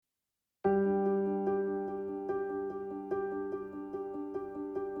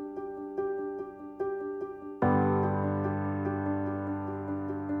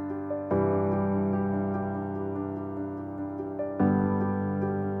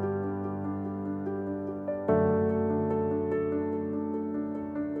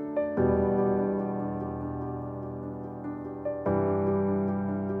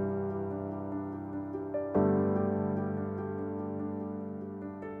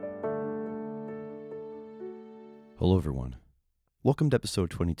Hello, everyone. Welcome to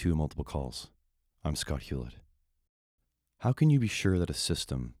episode 22 of Multiple Calls. I'm Scott Hewlett. How can you be sure that a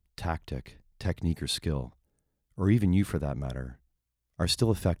system, tactic, technique, or skill, or even you for that matter, are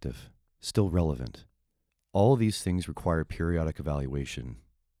still effective, still relevant? All of these things require periodic evaluation,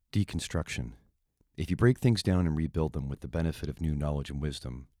 deconstruction. If you break things down and rebuild them with the benefit of new knowledge and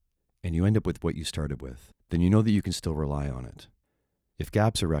wisdom, and you end up with what you started with, then you know that you can still rely on it. If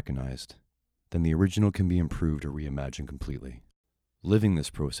gaps are recognized, then the original can be improved or reimagined completely. Living this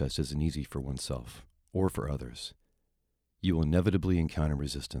process isn't easy for oneself or for others. You will inevitably encounter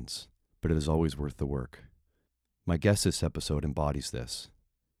resistance, but it is always worth the work. My guest this episode embodies this.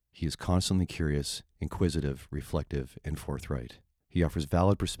 He is constantly curious, inquisitive, reflective, and forthright. He offers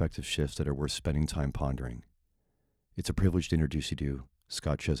valid perspective shifts that are worth spending time pondering. It's a privilege to introduce you to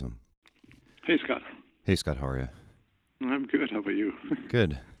Scott Chisholm. Hey, Scott. Hey, Scott, how are you? I'm good. How about you?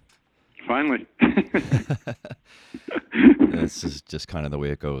 Good. Finally. This is just kind of the way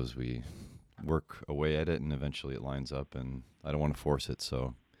it goes. We work away at it, and eventually it lines up, and I don't want to force it,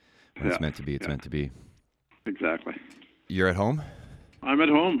 so when it's meant to be, it's meant to be. Exactly. You're at home? I'm at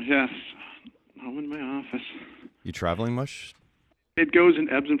home, yes. Home in my office. You traveling much? It goes in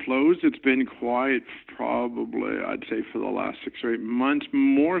ebbs and flows. It's been quiet probably, I'd say, for the last 6 or 8 months,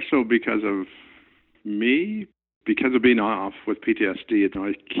 more so because of me. Because of being off with PTSD,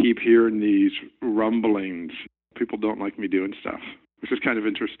 I keep hearing these rumblings. People don't like me doing stuff, which is kind of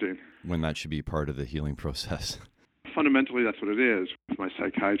interesting. When that should be part of the healing process. Fundamentally, that's what it is. With my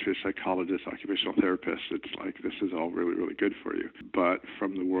psychiatrist, psychologist, occupational therapist, it's like, this is all really, really good for you. But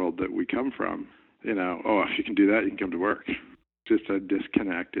from the world that we come from, if you can do that, you can come to work. Just a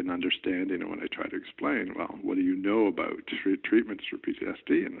disconnect in understanding. And when I try to explain, well, what do you know about treatments for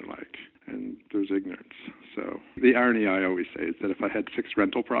PTSD? And they're like, and there's ignorance. So the irony I always say is that if I had 6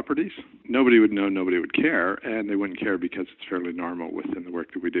 rental properties, nobody would know, nobody would care, and they wouldn't care because it's fairly normal within the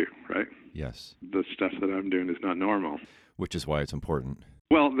work that we do, right? Yes. The stuff that I'm doing is not normal. Which is why it's important.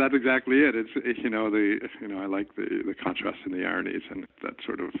 Well, that's exactly it. I like the contrast and the ironies, and that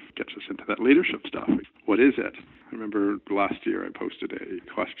sort of gets us into that leadership stuff. What is it? I remember last year I posted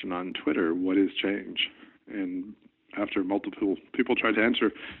a question on Twitter, what is change? And after multiple people tried to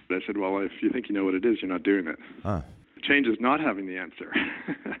answer, I said, well, if you think you know what it is, you're not doing it. Change is not having the answer.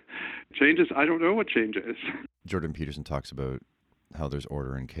 Change is, I don't know what change is. Jordan Peterson talks about how there's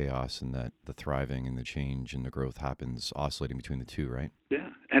order and chaos, and that the thriving and the change and the growth happens oscillating between the two, right? Yeah,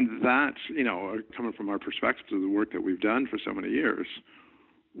 and that's, coming from our perspective of the work that we've done for so many years,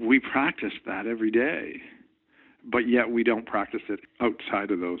 we practice that every day, but yet we don't practice it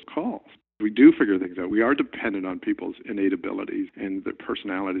outside of those calls. We do figure things out. We are dependent on people's innate abilities and their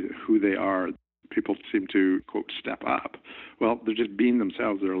personality, who they are. People seem to, quote, step up. Well, they're just being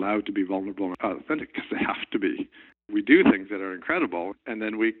themselves. They're allowed to be vulnerable and authentic because they have to be. We do things that are incredible, and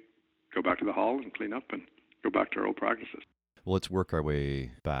then we go back to the hall and clean up and go back to our old practices. Well, let's work our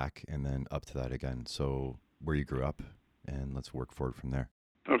way back and then up to that again. So where you grew up, and let's work forward from there.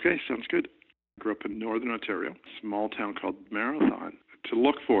 Okay, sounds good. I grew up in Northern Ontario, a small town called Marathon. To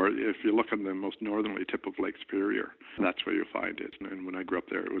look for it, if you look on the most northerly tip of Lake Superior, that's where you'll find it. And when I grew up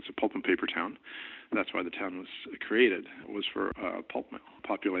there, it was a pulp and paper town. That's why the town was created. It was for a pulp mill.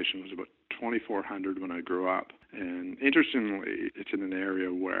 Population was about 2,400 when I grew up. And interestingly, it's in an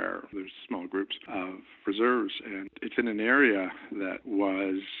area where there's small groups of reserves, and it's in an area that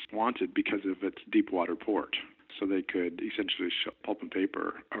was wanted because of its deep water port. So they could essentially ship pulp and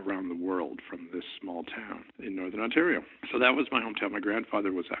paper around the world from this small town in Northern Ontario. So that was my hometown. My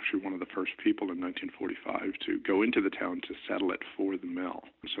grandfather was actually one of the first people in 1945 to go into the town to settle it for the mill.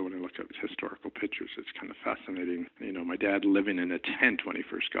 So when I look at historical pictures, it's kind of fascinating. My dad living in a tent when he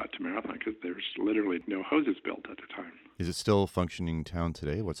first got to Marathon, because there's literally no houses built at the time. Is it still a functioning town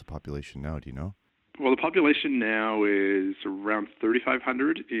today? What's the population now? Do you know? Well, the population now is around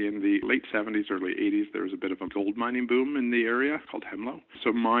 3,500. In the late 70s, early 80s, there was a bit of a gold mining boom in the area called Hemlo.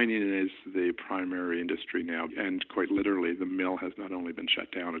 So mining is the primary industry now, and quite literally, the mill has not only been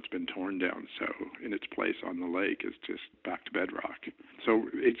shut down, it's been torn down. So in its place on the lake is just back to bedrock. So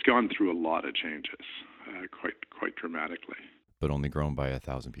it's gone through a lot of changes, quite dramatically. But only grown by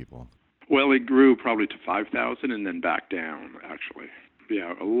 1,000 people. Well, it grew probably to 5,000 and then back down, actually.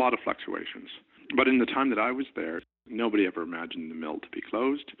 Yeah, a lot of fluctuations. But in the time that I was there, nobody ever imagined the mill to be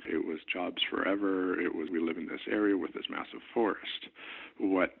closed. It was jobs forever. We live in this area with this massive forest.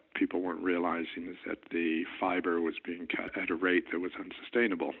 What people weren't realizing is that the fiber was being cut at a rate that was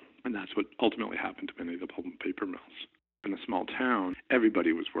unsustainable. And that's what ultimately happened to many of the pulp and paper mills. In a small town,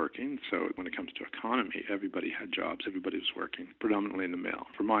 everybody was working. So when it comes to economy, everybody had jobs. Everybody was working, predominantly in the mill.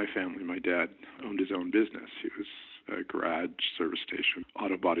 For my family, my dad owned his own business. He was a garage service station,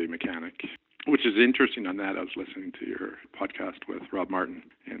 auto body mechanic. Which is interesting on that. I was listening to your podcast with Rob Martin,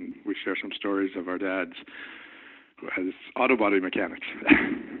 and we share some stories of our dads who has auto body mechanics.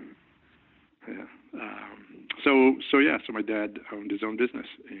 Yeah. So my dad owned his own business.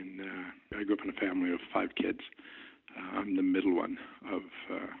 I grew up in a family of 5 kids. I'm the middle one of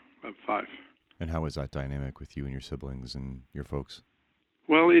 5. And how was that dynamic with you and your siblings and your folks?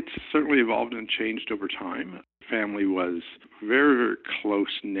 Well, it's certainly evolved and changed over time. Family was very, very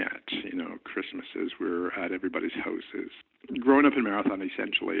close-knit. Christmases were at everybody's houses. Growing up in Marathon,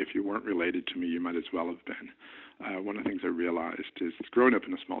 essentially, if you weren't related to me, you might as well have been. One of the things I realized is growing up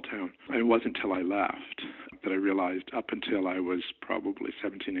in a small town, and it wasn't until I left that I realized up until I was probably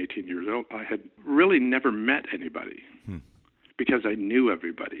 17, 18 years old, I had really never met anybody. Because I knew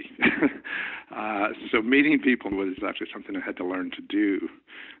everybody. So meeting people was actually something I had to learn to do,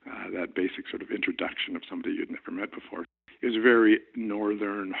 that basic sort of introduction of somebody you'd never met before. It was a very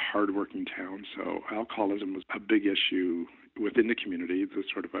northern, hardworking town, so alcoholism was a big issue within the community.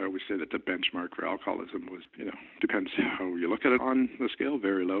 I always say that the benchmark for alcoholism was, depends how you look at it on the scale,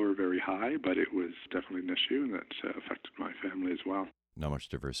 very low or very high, but it was definitely an issue, and that affected my family as well. Not much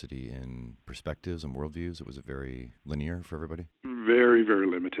diversity in perspectives and worldviews. It was very linear for everybody. Very, very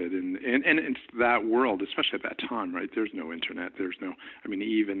limited. And it's that world, especially at that time, right? There's no internet.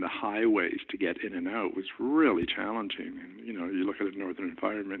 Even the highways to get in and out was really challenging. And, you look at a northern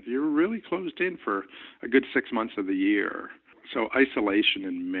environment, you're really closed in for a good 6 months of the year. So isolation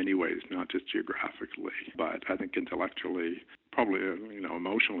in many ways, not just geographically, but I think intellectually, probably,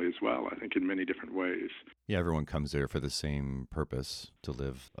 emotionally as well, I think in many different ways. Yeah, everyone comes there for the same purpose, to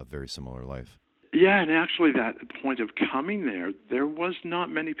live a very similar life. Yeah, and actually that point of coming there was not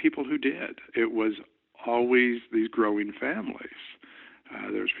many people who did. It was always these growing families.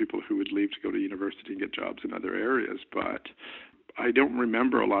 There's people who would leave to go to university and get jobs in other areas, but I don't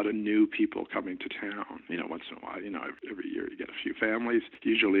remember a lot of new people coming to town. Once in a while, every year you get a few families,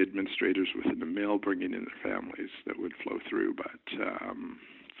 usually administrators within the mill bringing in their families that would flow through, but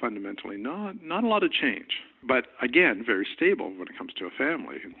fundamentally not a lot of change. But again, very stable when it comes to a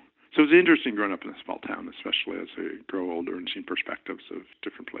family. So it's interesting growing up in a small town, especially as I grow older and see perspectives of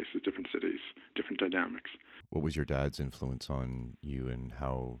different places, different cities, different dynamics. What was your dad's influence on you and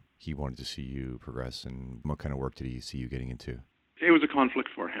how he wanted to see you progress, and what kind of work did he see you getting into? It was a conflict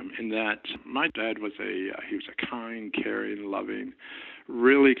for him in that my dad was he was a kind, caring, loving,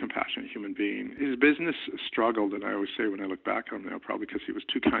 really compassionate human being. His business struggled, and I always say when I look back on it, probably because he was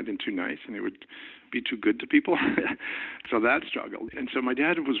too kind and too nice, and he would be too good to people. So that struggled. And so my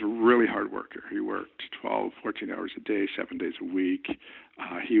dad was a really hard worker. He worked 12, 14 hours a day, 7 days a week.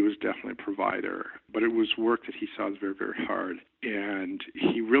 He was definitely a provider, but it was work that he saw as very, very hard. And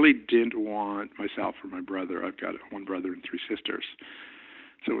he really didn't want myself or my brother. I've got 1 brother and 3 sisters.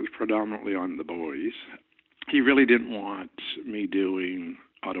 So it was predominantly on the boys. He really didn't want me doing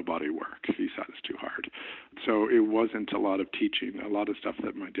auto body work. He saw it as too hard. So it wasn't a lot of teaching. A lot of stuff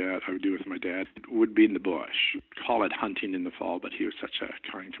that I would do with my dad would be in the bush. Call it hunting in the fall, but he was such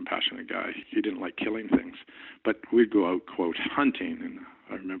a kind, compassionate guy. He didn't like killing things. But we'd go out, quote, hunting. And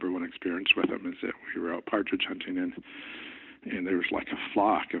I remember one experience with him is that we were out partridge hunting, and there was like a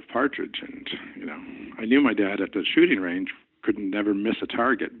flock of partridge. And, I knew my dad at the shooting range could never miss a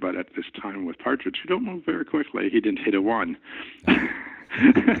target, but at this time with partridge, you don't move very quickly. He didn't hit a 1.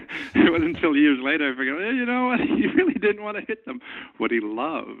 It wasn't until years later I figured, you know what, he really didn't want to hit them. What he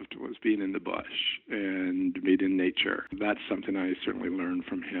loved was being in the bush and being in nature. That's something I certainly learned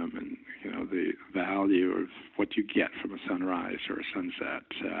from him, and the value of what you get from a sunrise or a sunset,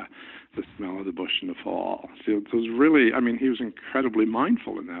 the smell of the bush in the fall. So it was really, he was incredibly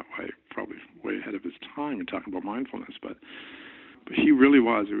mindful in that way, probably way ahead of his time in talking about mindfulness, but he really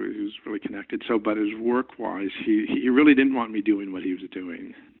was. He was really connected. So, but his work-wise, he really didn't want me doing what he was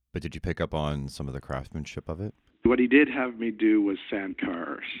doing. But did you pick up on some of the craftsmanship of it? What he did have me do was sand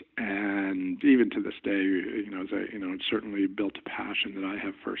cars, and even to this day, it certainly built a passion that I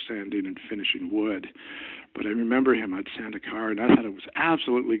have for sanding and finishing wood. But I remember him, I'd sand a car, and I thought it was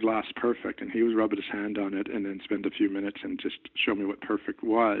absolutely glass perfect, and he was rubbing his hand on it and then spend a few minutes and just show me what perfect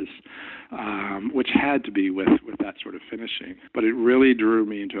was, which had to be with that sort of finishing. But it really drew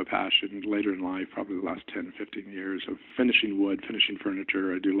me into a passion later in life, probably the last 10, 15 years, of finishing wood, finishing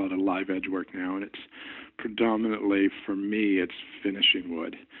furniture. I do a lot of live edge work now, and it's predominantly ultimately, for me, it's finishing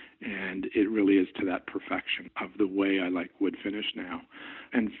wood. And it really is to that perfection of the way I like wood finish now.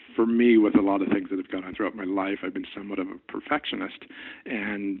 And for me, with a lot of things that have gone on throughout my life, I've been somewhat of a perfectionist,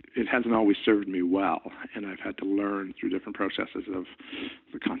 and it hasn't always served me well. And I've had to learn through different processes of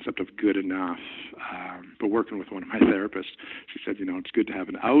the concept of good enough. But working with one of my therapists, she said, it's good to have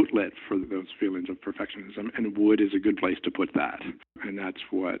an outlet for those feelings of perfectionism, and wood is a good place to put that. And that's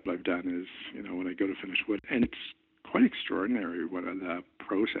what I've done is, when I go to finish wood, and it's quite extraordinary what are the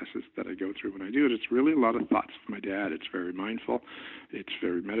processes that I go through when I do it. It's really a lot of thoughts of my dad. It's very mindful. It's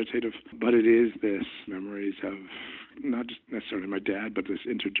very meditative. But it is this memories of not just necessarily my dad, but this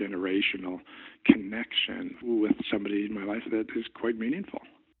intergenerational connection with somebody in my life that is quite meaningful.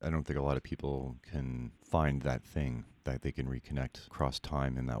 I don't think a lot of people can find that thing that they can reconnect across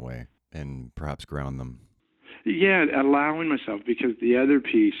time in that way and perhaps ground them. Yeah, allowing myself, because the other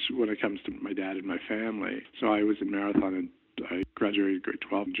piece when it comes to my dad and my family, so I was in Marathon and I graduated grade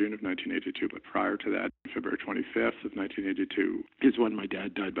 12 in June of 1982, but prior to that, February 25th of 1982 is when my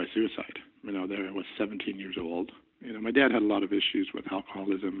dad died by suicide. There I was 17 years old. My dad had a lot of issues with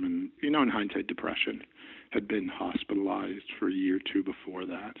alcoholism and, in hindsight, depression. Had been hospitalized for a year or two before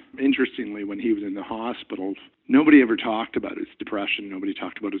that. Interestingly, when he was in the hospital, nobody ever talked about his depression. Nobody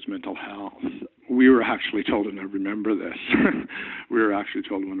talked about his mental health. We were actually told, and I remember this, we were actually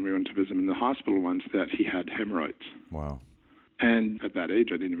told when we went to visit him in the hospital once that he had hemorrhoids. Wow. And at that age,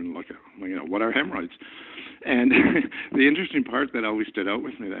 I didn't even look at, what are hemorrhoids? And the interesting part that always stood out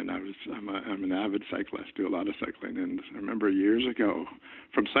with me then, I'm an avid cyclist, do a lot of cycling, and I remember years ago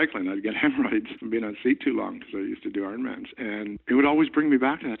from cycling, I'd get hemorrhoids from being on seat too long because I used to do Ironmans, and it would always bring me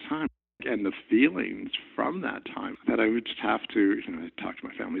back to that time. And the feelings from that time that I would just have to, talk to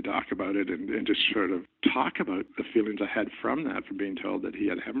my family doc about it and just sort of talk about the feelings I had from that, from being told that he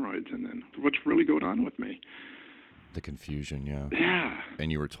had hemorrhoids, and then what's really going on with me. The confusion, yeah. Yeah. And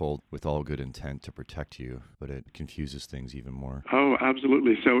you were told with all good intent to protect you, but it confuses things even more. Oh,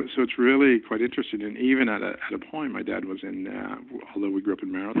 absolutely. So it's really quite interesting. And even at a point, my dad was in, although we grew up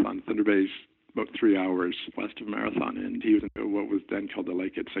in Marathon, Thunder Bay's about 3 hours west of Marathon, and he was in what was then called the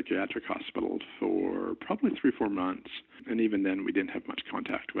Lakehead Psychiatric Hospital for probably 3-4 months. And even then, we didn't have much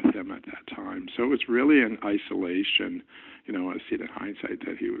contact with him at that time. So it was really an isolation. I see it in hindsight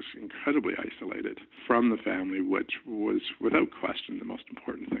that he was incredibly isolated from the family, which was, without question, the most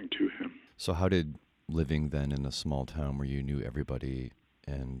important thing to him. So how did living then in a small town where you knew everybody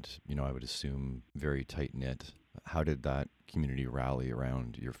and, I would assume very tight-knit, how did that community rally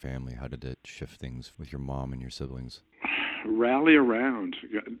around your family? How did it shift things with your mom and your siblings? Rally around,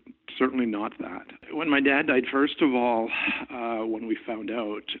 certainly not that. When my dad died, first of all, when we found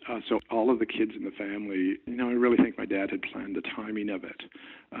out, so all of the kids in the family, I really think my dad had planned the timing of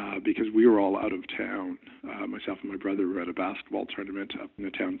it because we were all out of town. Myself and my brother were at a basketball tournament up in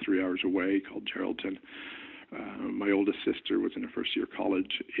a town 3 hours away called Geraldton. My oldest sister was in her first year of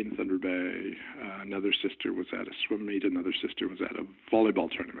college in Thunder Bay. Another sister was at a swim meet. Another sister was at a volleyball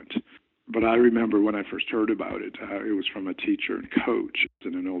tournament. But I remember when I first heard about it, it was from a teacher and coach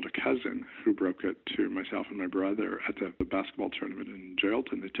and an older cousin who broke it to myself and my brother at the basketball tournament in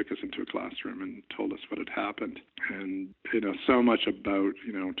Geraldton. They took us into a classroom and told us what had happened. And, so much about,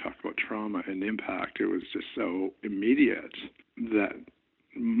 talk about trauma and impact. It was just so immediate that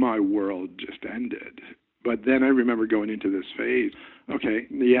my world just ended. But then I remember going into this phase, okay,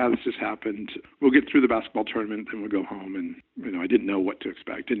 yeah, this just happened. We'll get through the basketball tournament, then we'll go home. And, I didn't know what to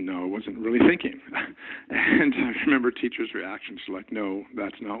expect, didn't know, I wasn't really thinking. And I remember teachers' reactions like, no,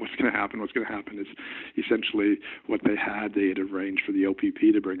 that's not what's going to happen. What's going to happen is essentially what they had arranged for the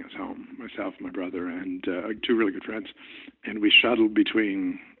OPP to bring us home, myself and my brother and 2 really good friends. And we shuttled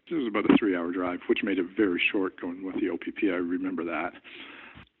between, it was about a 3-hour drive, which made it very short going with the OPP. I remember that.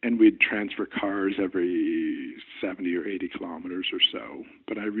 And we'd transfer cars every 70 or 80 kilometers or so.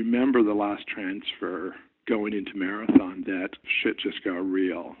 But I remember the last transfer going into Marathon that shit just got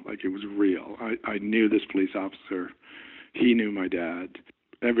real. Like, it was real. I knew this police officer. He knew my dad.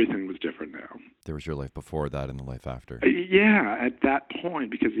 Everything was different now. There was your life before that and the life after. Yeah, at that point,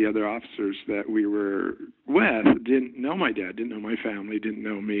 because the other officers that we were with didn't know my dad, didn't know my family, didn't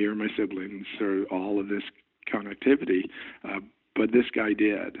know me or my siblings or all of this connectivity. But this guy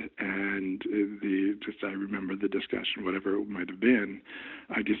did, and I remember the discussion, whatever it might have been.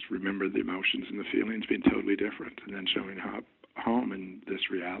 I just remember the emotions and the feelings being totally different, and then showing up home in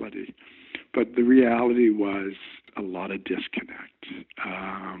this reality. But the reality was a lot of disconnect.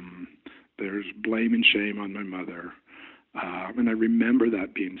 There's blame and shame on my mother. And I remember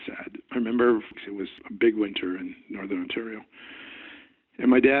that being said. I remember it was a big winter in Northern Ontario. And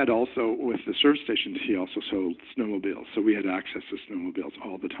my dad also, with the service stations, he also sold snowmobiles. So we had access to snowmobiles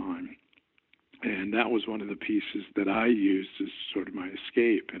all the time. And that was one of the pieces that I used as sort of my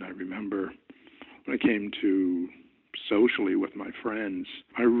escape. And I remember when I came to socially with my friends,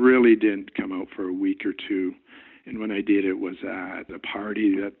 I really didn't come out for a week or two. And when I did, it was at a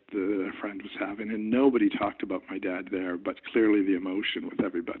party that a friend was having, and nobody talked about my dad there, but clearly the emotion with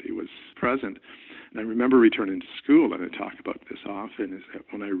everybody was present. And I remember returning to school, and I talk about this often, is that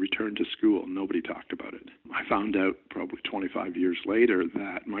when I returned to school, nobody talked about it. I found out probably 25 years later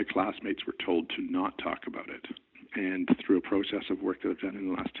that my classmates were told to not talk about it. And through a process of work that I've done in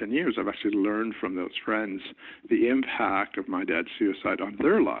the last 10 years, I've actually learned from those friends the impact of my dad's suicide on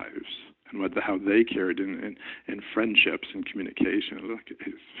their lives and how they carried in friendships and communication.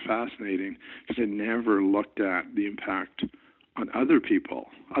 It's fascinating because I never looked at the impact on other people,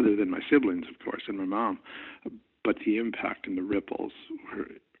 other than my siblings, of course, and my mom, but the impact and the ripples were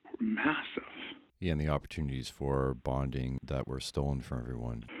massive. Yeah, and the opportunities for bonding that were stolen from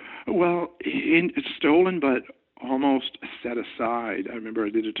everyone. Well, it's stolen, but almost set aside. I remember I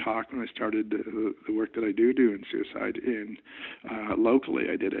did a talk when I started the work that I do in suicide locally.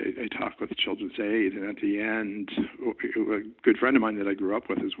 I did a talk with Children's Aid, and at the end, a good friend of mine that I grew up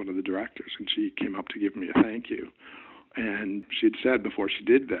with is one of the directors, and she came up to give me a thank you. And she'd said before she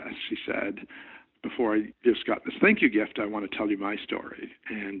did this, she said, before I just got this thank you gift, I want to tell you my story.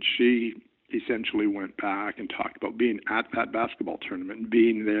 And she essentially went back and talked about being at that basketball tournament,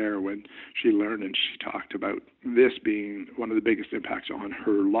 being there when she learned, and she talked about this being one of the biggest impacts on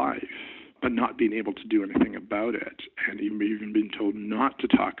her life, but not being able to do anything about it, and even being told not to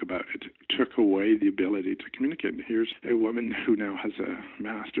talk about it took away the ability to communicate. And here's a woman who now has a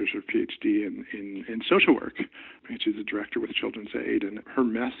master's or PhD in social work. She's a director with Children's Aid, and her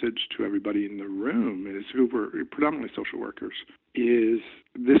message to everybody in the room is, who were predominantly social workers, is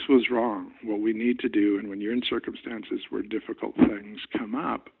this was wrong. What we need to do, and when you're in circumstances where difficult things come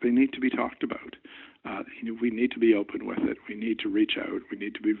up, they need to be talked about. We need to be open with it. We need to reach out. We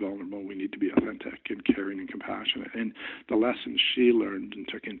need to be vulnerable. We need to be authentic and caring and compassionate. And the lessons she learned and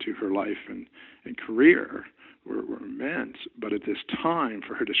took into her life and career were immense. But at this time,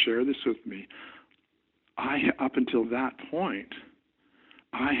 for her to share this with me, up until that point,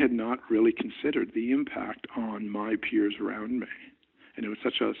 I had not really considered the impact on my peers around me. And it was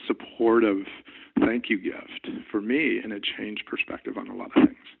such a supportive thank you gift for me, and it changed perspective on a lot of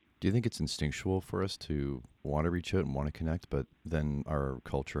things. Do you think it's instinctual for us to want to reach out and want to connect, but then our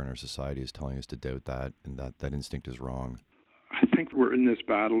culture and our society is telling us to doubt that, and that instinct is wrong? I think we're in this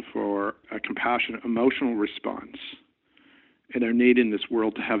battle for a compassionate, emotional response, and our need in this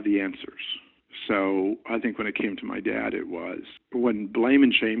world to have the answers. So I think when it came to my dad, it was when blame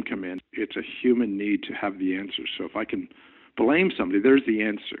and shame come in, it's a human need to have the answers. So if I can blame somebody, there's the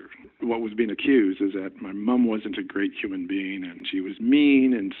answer. What was being accused is that my mom wasn't a great human being and she was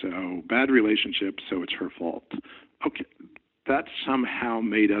mean, and so bad relationships, so it's her fault. Okay, that somehow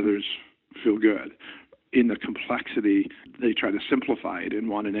made others feel good. In the complexity, they try to simplify it and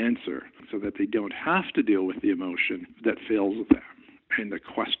want an answer so that they don't have to deal with the emotion that fills them and the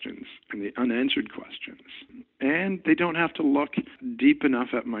questions and the unanswered questions. And they don't have to look deep enough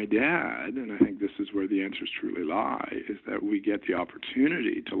at my dad, and I think this is where the answers truly lie, is that we get the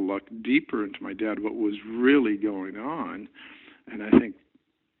opportunity to look deeper into my dad, what was really going on. And I think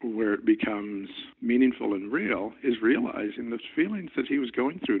where it becomes meaningful and real is realizing the feelings that he was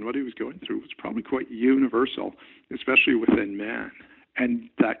going through and what he was going through was probably quite universal, especially within man. And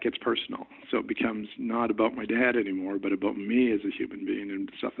that gets personal. So it becomes not about my dad anymore, but about me as a human being and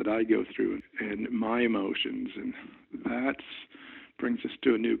stuff that I go through and my emotions. And that brings us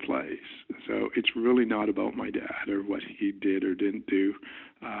to a new place. So it's really not about my dad or what he did or didn't do,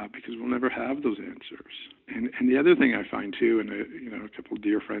 because we'll never have those answers. And the other thing I find too, and a couple of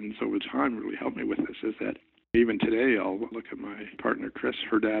dear friends over time really helped me with this, is that even today, I'll look at my partner, Chris.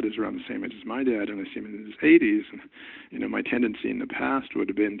 Her dad is around the same age as my dad, and I see him in his 80s. And, my tendency in the past would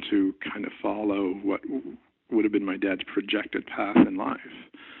have been to kind of follow what would have been my dad's projected path in life.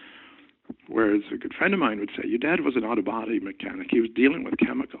 Whereas a good friend of mine would say, your dad was an auto body mechanic. He was dealing with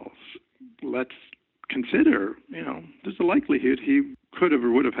chemicals. Let's consider, there's a likelihood he could have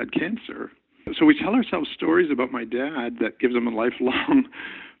or would have had cancer. So we tell ourselves stories about my dad that gives him a lifelong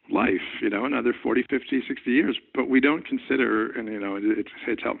life, another 40, 50, 60 years. But we don't consider, and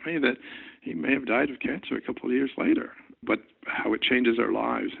it's helped me, that he may have died of cancer a couple of years later. but how it changes our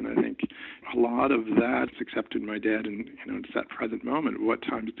lives. And I think a lot of that, except in my dad, and it's that present moment. What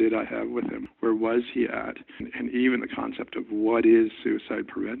times did I have with him? Where was he at? And even the concept of what is suicide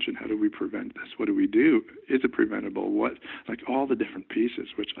prevention? How do we prevent this? What do we do? Is it preventable? Like all the different pieces,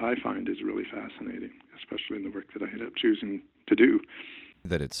 which I find is really fascinating, especially in the work that I ended up choosing to do.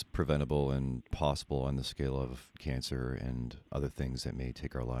 That it's preventable and possible on the scale of cancer and other things that may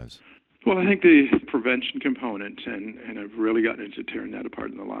take our lives. Well, I think the prevention component, and I've really gotten into tearing that apart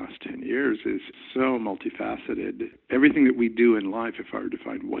in the last 10 years, is so multifaceted. Everything that we do in life, if I were to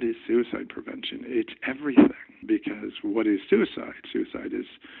define what is suicide prevention, it's everything. Because what is suicide? Suicide is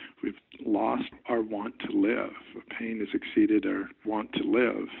we've lost our want to live. Pain has exceeded our want to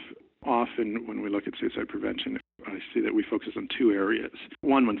live. Often when we look at suicide prevention, I see that we focus on two areas.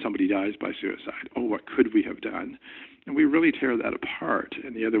 One, when somebody dies by suicide. Oh, what could we have done? And we really tear that apart.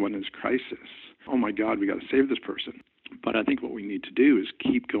 And the other one is crisis. Oh my God, we got to save this person. But I think what we need to do is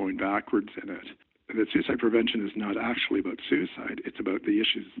keep going backwards in it. That suicide prevention is not actually about suicide. It's about the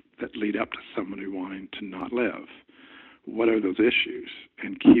issues that lead up to somebody wanting to not live. What are those issues?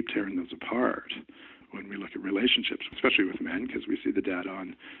 And keep tearing those apart. When we look at relationships, especially with men, because we see the data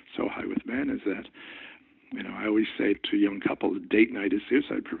on so high with men, is that, I always say to young couples, date night is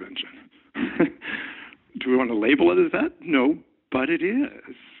suicide prevention. Do we want to label it as that? No, but it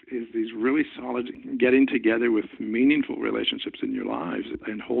is these really solid getting together with meaningful relationships in your lives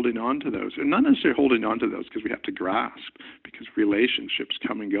and holding on to those. And not necessarily holding on to those because we have to grasp, because relationships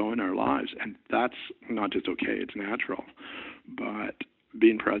come and go in our lives. And that's not just okay, it's natural. But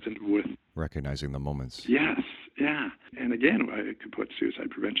being present with recognizing the moments. Yes, yeah. And again, I could put suicide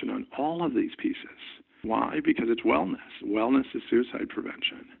prevention on all of these pieces. Why? Because it's wellness. Wellness is suicide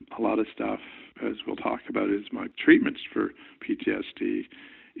prevention. A lot of stuff, as we'll talk about, is my treatments for PTSD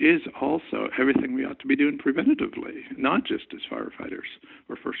is also everything we ought to be doing preventatively, not just as firefighters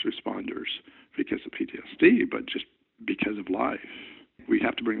or first responders because of PTSD, but just because of life. We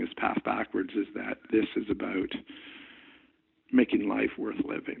have to bring this path backwards, is that this is about making life worth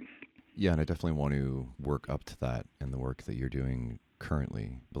living. Yeah, and I definitely want to work up to that in the work that you're doing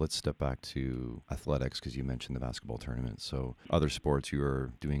currently. But let's step back to athletics, because you mentioned the basketball tournament. So other sports you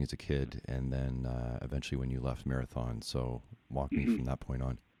were doing as a kid, and then eventually when you left marathon. So walk me from that point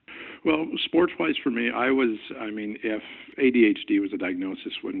on. Well, sports-wise for me, if ADHD was a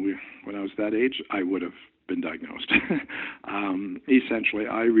diagnosis when I was that age, I would have been diagnosed. Essentially,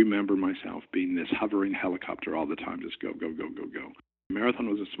 I remember myself being this hovering helicopter all the time, just go, go, go, go, go. Marathon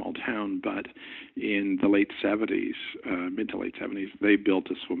was a small town, but in the late 70s, mid to late 70s, they built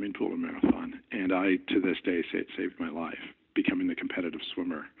a swimming pool in Marathon, and I, to this day, say it saved my life, becoming a competitive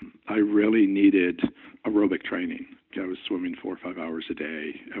swimmer. I really needed aerobic training. I was swimming 4 or 5 hours a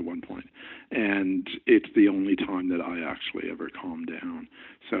day at one point, and it's the only time that I actually ever calmed down.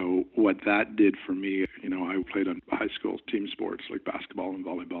 So what that did for me, I played on high school team sports like basketball and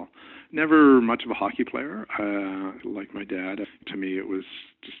volleyball. Never much of a hockey player. Like my dad, to me it was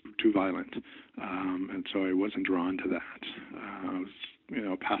just too violent, and so I wasn't drawn to that. I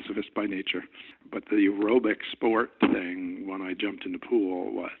was pacifist by nature. But the aerobic sport thing, when I jumped in the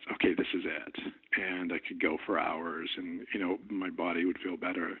pool, was, okay, this is it. And I could go for hours and, my body would feel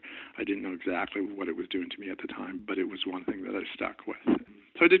better. I didn't know exactly what it was doing to me at the time, but it was one thing that I stuck with.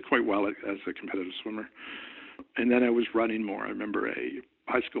 So I did quite well as a competitive swimmer. And then I was running more. I remember a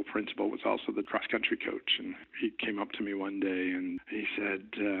high school principal was also the cross-country coach, and he came up to me one day and he said,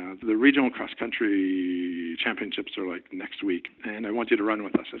 the regional cross-country championships are like next week, and I want you to run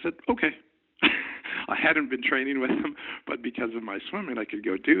with us. I said, okay. I hadn't been training with him, but because of my swimming, I could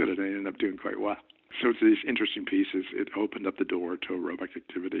go do it, and I ended up doing quite well. So it's these interesting pieces. It opened up the door to aerobic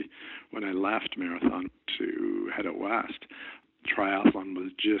activity. When I left Marathon to head out west, triathlon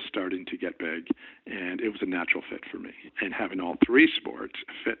was just starting to get big, and it was a natural fit for me. And having all three sports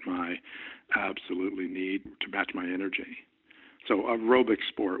fit my absolutely need to match my energy. So aerobic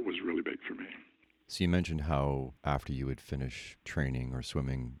sport was really big for me. So you mentioned how after you would finish training or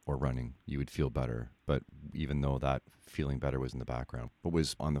swimming or running, you would feel better. But even though that feeling better was in the background, what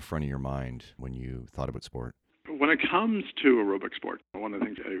was on the front of your mind when you thought about sport? When it comes to aerobic sport, one of the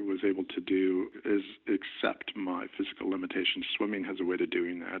things I was able to do is accept my physical limitations. Swimming has a way of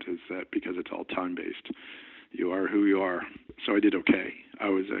doing that, is that because it's all time-based, you are who you are. So I did okay. I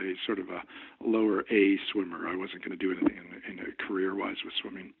was a sort of a lower A swimmer. I wasn't going to do anything in a career-wise with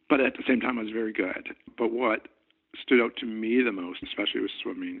swimming. But at the same time, I was very good. But what stood out to me the most, especially with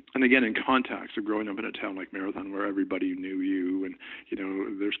swimming. And again, in context of growing up in a town like Marathon where everybody knew you and,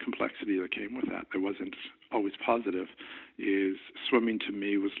 there's complexity that came with that wasn't always positive, is swimming to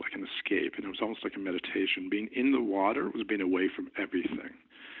me was like an escape, and it was almost like a meditation. Being in the water was being away from everything.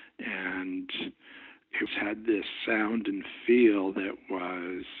 And it had this sound and feel that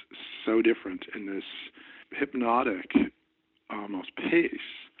was so different in this hypnotic almost pace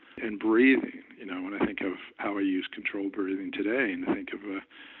and breathing. When I think of how I use controlled breathing today, and I think of a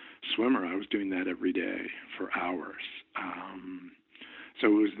swimmer, I was doing that every day for hours. So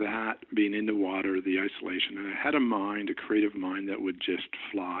it was that, being in the water, the isolation, and I had a creative mind that would just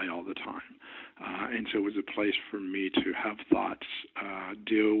fly all the time. And so it was a place for me to have thoughts,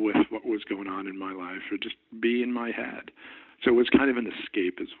 deal with what was going on in my life, or just be in my head. So it was kind of an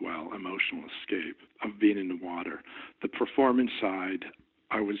escape as well, emotional escape of being in the water. The performance side,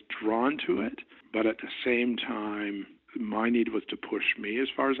 I was drawn to it, but at the same time, my need was to push me as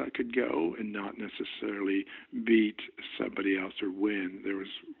far as I could go and not necessarily beat somebody else or win. There was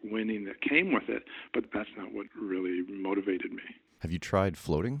winning that came with it, but that's not what really motivated me. Have you tried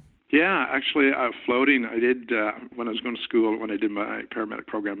floating? Yeah, actually, floating, I did when I was going to school, when I did my paramedic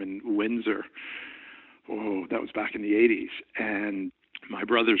program in Windsor. Oh, that was back in the 80s. And my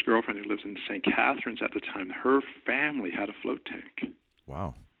brother's girlfriend, who lives in St. Catharines at the time, her family had a float tank.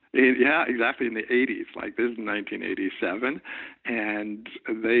 Wow. Yeah, exactly, in the 80s. Like, this is 1987. And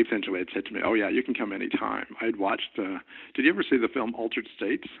they essentially had said to me, oh, yeah, you can come anytime. I had watched, did you ever see the film Altered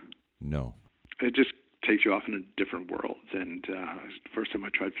States? No. It just takes you off in a different world. And the first time I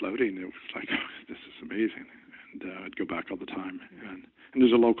tried floating, it was like, oh, this is amazing. And I'd go back all the time. And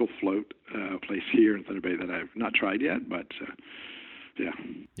there's a local float place here in Thunder Bay that I've not tried yet, but yeah.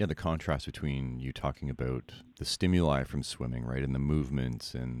 Yeah, the contrast between you talking about the stimuli from swimming, right, and the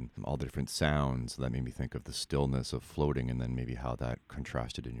movements and all the different sounds, that made me think of the stillness of floating, and then maybe how that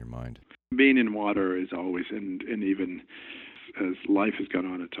contrasted in your mind. Being in water is always, and even as life has gone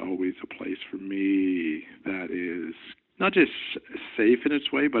on, it's always a place for me that is not just safe in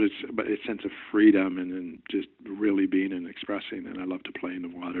its way, but a sense of freedom and just really being and expressing. And I love to play in the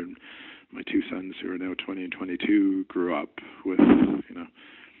water. And my two sons, who are now 20 and 22, grew up with,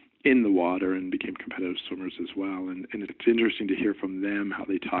 in the water and became competitive swimmers as well. And it's interesting to hear from them how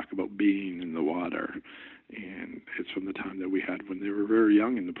they talk about being in the water. And it's from the time that we had when they were very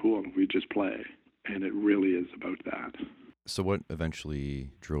young in the pool, and we just play. And it really is about that. So what eventually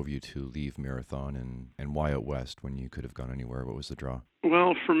drove you to leave Marathon, and why out west when you could have gone anywhere? What was the draw?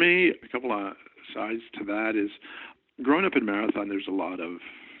 Well, for me, a couple of sides to that is growing up in Marathon, there's a lot of,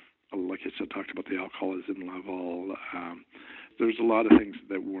 like I said, talked about the alcoholism level. There's a lot of things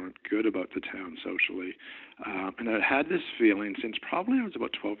that weren't good about the town socially. And I had this feeling since probably I was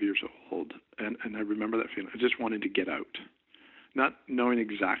about 12 years old. And I remember that feeling. I just wanted to get out. Not knowing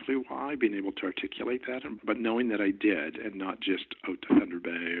exactly why, being able to articulate that, but knowing that I did, and not just out to Thunder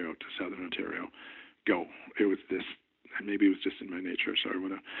Bay or out to Southern Ontario. Go. It was this, and maybe it was just in my nature.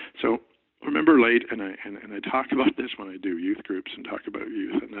 So I remember late, and I talk about this when I do youth groups and talk about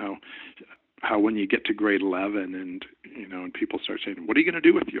youth, and how when you get to grade 11 and people start saying, what are you going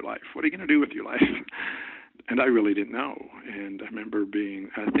to do with your life? What are you going to do with your life? And I really didn't know. And I remember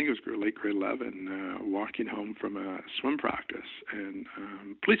I think it was late grade 11, walking home from a swim practice, and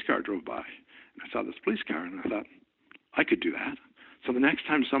a police car drove by. And I saw this police car, and I thought, I could do that. So the next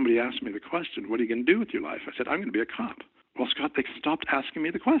time somebody asked me the question, what are you going to do with your life? I said, I'm going to be a cop. Well, Scott, they stopped asking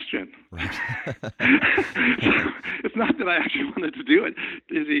me the question. Right. So it's not that I actually wanted to do it.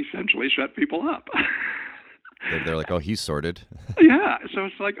 It essentially shut people up. They're like, oh, he's sorted. Yeah, so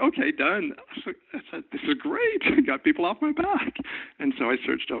it's like, okay, done. So I said, this is great. I got people off my back. And so I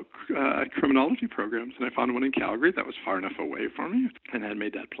searched out criminology programs, and I found one in Calgary that was far enough away from me, and I had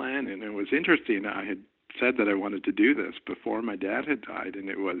made that plan. And it was interesting. I had said that I wanted to do this before my dad had died, and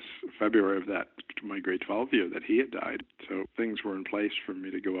it was February of my grade 12 year that he had died. So things were in place for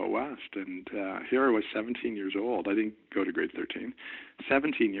me to go out west, and here I was 17 years old. I didn't go to grade 13.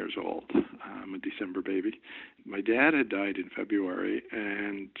 17 years old. I'm a December baby. My dad had died in February,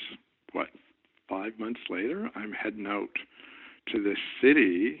 and 5 months later, I'm heading out to this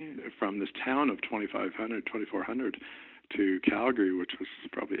city from this town of 2,400 to Calgary, which was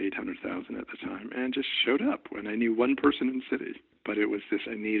probably 800,000 at the time, and just showed up when I knew one person in the city. But it was this,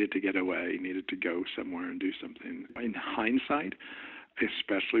 I needed to get away, needed to go somewhere and do something. In hindsight,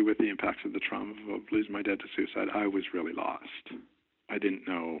 especially with the impacts of the trauma of losing my dad to suicide, I was really lost. I didn't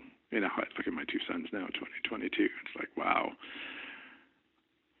know, I look at my two sons now, 20, 22. It's like, wow,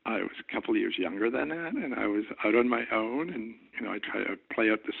 I was a couple of years younger than that, and I was out on my own, and I try to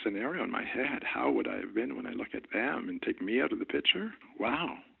play out the scenario in my head. How would I have been when I look at them and take me out of the picture?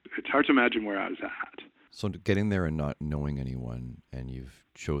 Wow, it's hard to imagine where I was at. So getting there and not knowing anyone, and you've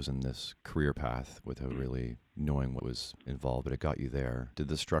chosen this career path without really knowing what was involved, but it got you there. Did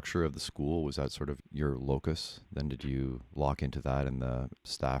the structure of the school, was that sort of your locus? Then did you lock into that, and the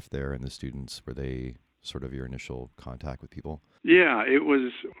staff there and the students, were they sort of your initial contact with people? Yeah, it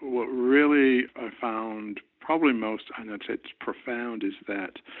was what really I found probably most, and I'd say it's profound, is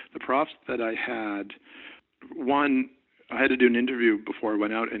that the profs that I had, one, I had to do an interview before I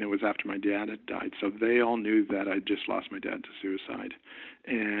went out, and it was after my dad had died. So they all knew that I just lost my dad to suicide.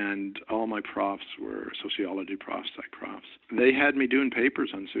 And all my profs were sociology profs, psych profs. They had me doing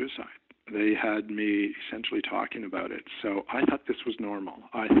papers on suicide. They had me essentially talking about it. So I thought this was normal.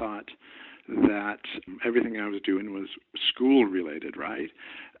 I thought that everything I was doing was school related, right?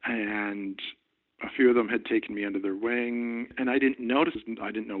 And a few of them had taken me under their wing, and I didn't know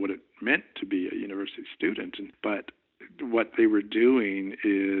what it meant to be a university student. But what they were doing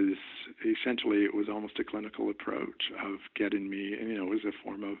is essentially it was almost a clinical approach of getting me, and it was a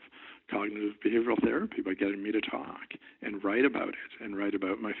form of cognitive behavioral therapy by getting me to talk and write about it and write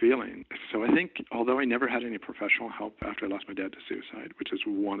about my feelings. So I think although I never had any professional help after I lost my dad to suicide, which is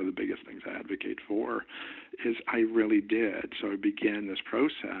one of the biggest things I advocate for, is I really did. So I began this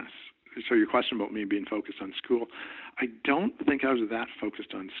process. So your question about me being focused on school, I don't think I was that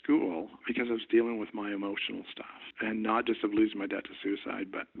focused on school because I was dealing with my emotional stuff, and not just of losing my dad to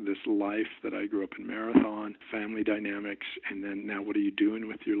suicide, but this life that I grew up in Marathon, family dynamics, and then now what are you doing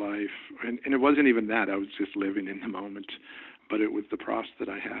with your life? And it wasn't even that. I was just living in the moment, but it was the profs that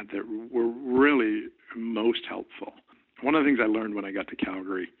I had that were really most helpful. One of the things I learned when I got to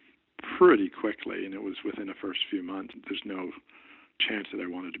Calgary pretty quickly, and it was within the first few months, there's no chance that I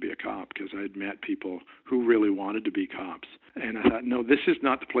wanted to be a cop because I had met people who really wanted to be cops. And I thought, no, this is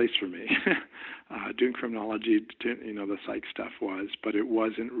not the place for me. Doing criminology, the psych stuff was, but it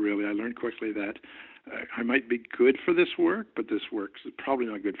wasn't really. I learned quickly that I might be good for this work, but this work is probably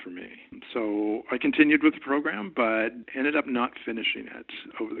not good for me. So I continued with the program, but ended up not finishing it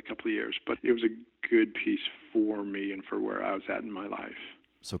over the couple of years. But it was a good piece for me and for where I was at in my life.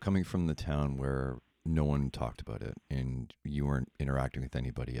 So coming from the town where no one talked about it and you weren't interacting with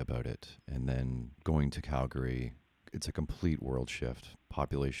anybody about it, and then going to Calgary, it's a complete world shift,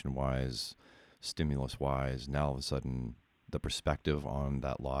 population-wise, stimulus-wise. Now all of a sudden the perspective on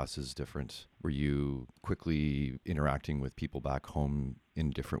that loss is different. Were you quickly interacting with people back home in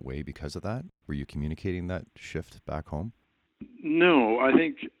a different way because of that? Were you communicating that shift back home? No, I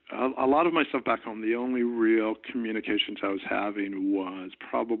think a lot of my stuff back home, the only real communications I was having was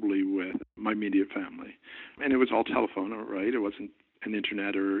probably with my immediate family. And it was all telephone, right? It wasn't an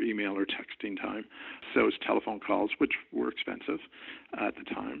internet or email or texting time. So it was telephone calls, which were expensive at the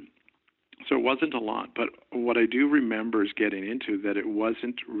time. So it wasn't a lot. But what I do remember is getting into that it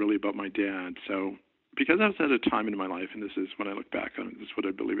wasn't really about my dad. So because I was at a time in my life, and this is when I look back on it, this is what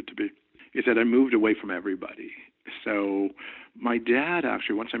I believe it to be, is that I moved away from everybody. So my dad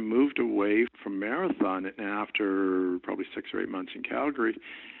actually, once I moved away from Marathon after probably 6 or 8 months in Calgary,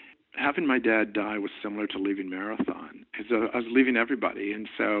 having my dad die was similar to leaving Marathon. I was leaving everybody. And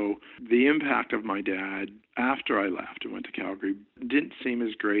so the impact of my dad after I left and went to Calgary didn't seem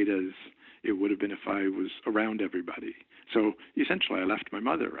as great as it would have been if I was around everybody. So essentially I left my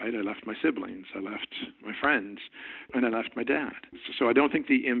mother, right? I left my siblings, I left my friends, and I left my dad. So I don't think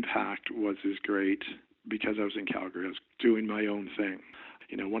the impact was as great because I was in Calgary. I was doing my own thing.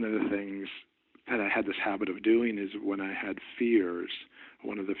 One of the things that I had this habit of doing is when I had fears,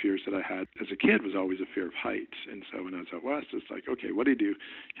 one of the fears that I had as a kid was always a fear of heights. And so when I was out west, it's like, okay, what do? You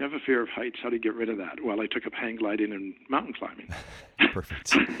have a fear of heights. How do you get rid of that? Well, I took up hang gliding and mountain climbing. Perfect.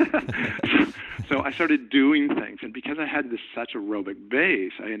 So I started doing things. And because I had this such aerobic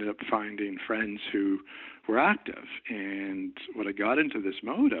base, I ended up finding friends who were active. And what I got into this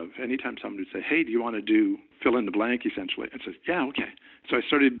mode of, anytime somebody would say, hey, do you want to do fill in the blank, essentially? I said, yeah, okay. So I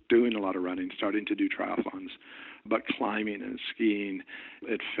started doing a lot of running, starting to do triathlons. But climbing and skiing,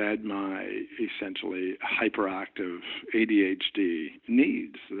 it fed my essentially hyperactive ADHD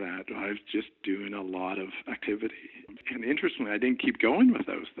needs that I was just doing a lot of activity. And interestingly, I didn't keep going with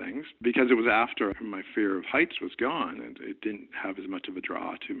those things because it was after my fear of heights was gone and it didn't have as much of a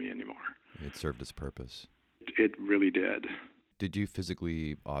draw to me anymore. It served its purpose. It really did. Did you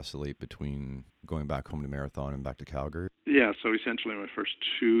physically oscillate between going back home to Marathon and back to Calgary? Yeah, so essentially my first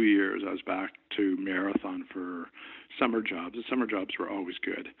 2 years I was back to Marathon for summer jobs. The summer jobs were always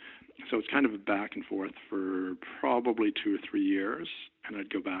good. So it's kind of back and forth for probably 2 or 3 years. and I'd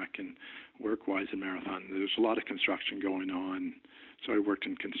go back and work-wise in Marathon. There's a lot of construction going on, so I worked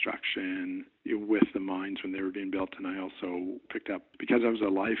in construction with the mines when they were being built, and I also picked up, because I was a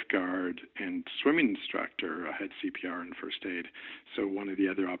lifeguard and swimming instructor, I had CPR and first aid. So one of the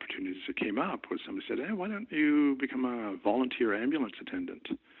other opportunities that came up was somebody said, hey, why don't you become a volunteer ambulance attendant?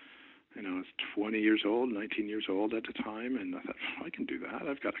 I was 20 years old, 19 years old at the time, and I thought, I can do that.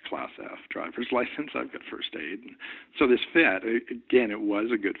 I've got a Class F driver's license. I've got first aid. And so this fit. Again, it was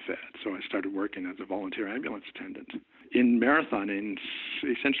a good fit. So I started working as a volunteer ambulance attendant in Marathon in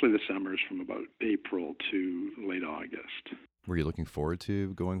essentially the summers from about April to late August. Were you looking forward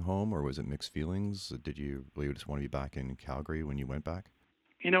to going home, or was it mixed feelings? Did you really just want to be back in Calgary when you went back?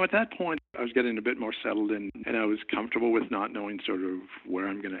 At that point, I was getting a bit more settled in, and I was comfortable with not knowing sort of where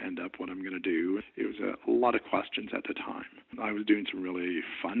I'm going to end up, what I'm going to do. It was a lot of questions at the time. I was doing some really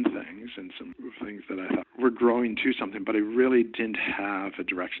fun things and some things that I thought were growing to something, but I really didn't have a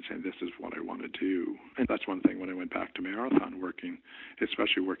direction saying this is what I want to do. And that's one thing when I went back to Marathon working,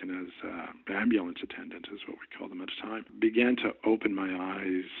 especially working as ambulance attendant is what we called them at the time, began to open my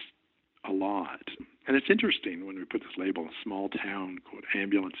eyes a lot. And it's interesting when we put this label, small town, quote,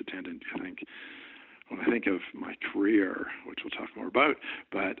 ambulance attendant, when I think of my career, which we'll talk more about,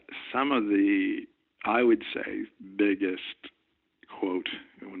 but some of the, I would say, biggest, quote,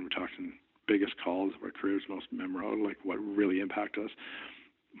 when we're talking biggest calls of our careers, most memorable, like what really impacted us,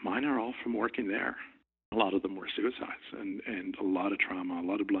 mine are all from working there. A lot of them were suicides and a lot of trauma, a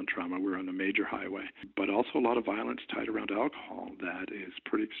lot of blunt trauma. We're on a major highway, but also a lot of violence tied around alcohol that is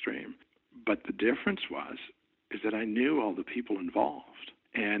pretty extreme. But the difference is that I knew all the people involved,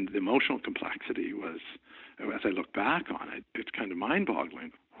 and the emotional complexity was, as I look back on it, it's kind of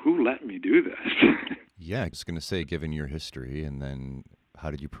mind-boggling. Who let me do this? Yeah, I was going to say, given your history, and then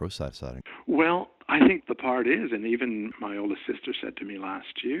how did you process that? Well, I think the part is, and even my oldest sister said to me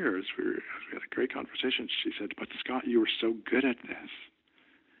last year, as we had a great conversation, she said, but Scott, you were so good at this,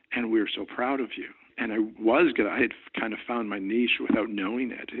 and we were so proud of you. And I was good. I had kind of found my niche without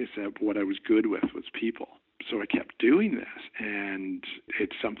knowing it, is that what I was good with was people. So I kept doing this, and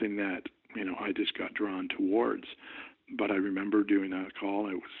it's something that, I just got drawn towards. But I remember doing a call.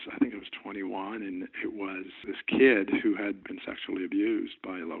 I think I was 21, and it was this kid who had been sexually abused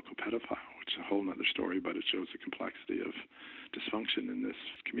by a local pedophile, which is a whole other story, but it shows the complexity of dysfunction in this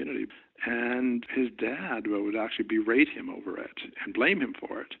community. And his dad would actually berate him over it and blame him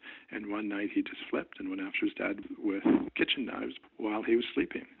for it. And one night he just flipped and went after his dad with kitchen knives while he was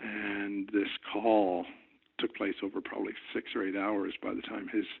sleeping. And this call took place over probably 6 or 8 hours by the time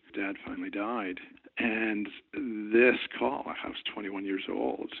his dad finally died. And this call, I was 21 years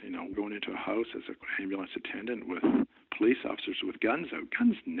old, going into a house as an ambulance attendant with police officers with guns out.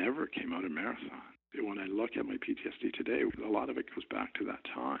 Guns never came out of Marathon. When I look at my PTSD today, a lot of it goes back to that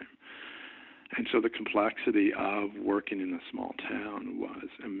time. And so the complexity of working in a small town was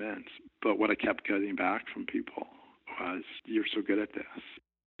immense. But what I kept getting back from people was, you're so good at this.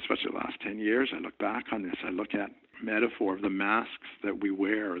 Especially the last 10 years, I look back on this. I look at metaphor of the masks that we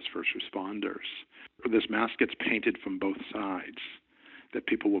wear as first responders. This mask gets painted from both sides, that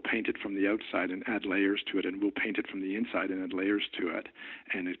people will paint it from the outside and add layers to it, and we'll paint it from the inside and add layers to it,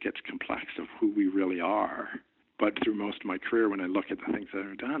 and it gets complex of who we really are. But through most of my career, when I look at the things that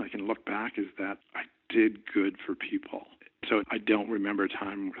I've done, I can look back as that I did good for people. So I don't remember a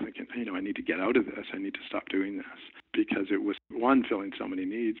time where thinking, I need to get out of this. I need to stop doing this, because it was, one, filling so many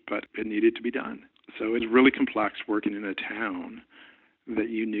needs, but it needed to be done. So it's really complex working in a town that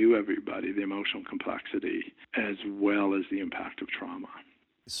you knew everybody, the emotional complexity, as well as the impact of trauma.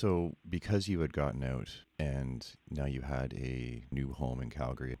 So because you had gotten out and now you had a new home in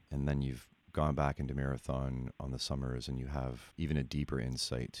Calgary, and then you've gone back into Marathon on the summers, and you have even a deeper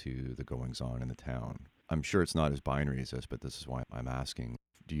insight to the goings-on in the town. I'm sure it's not as binary as this, but this is why I'm asking.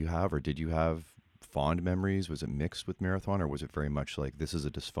 Do you have, or did you have, fond memories? Was it mixed with Marathon, or was it very much like this is a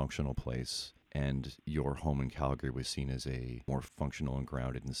dysfunctional place and your home in Calgary was seen as a more functional and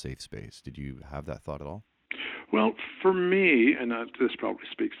grounded and safe space? Did you have that thought at all? Well, for me, and this probably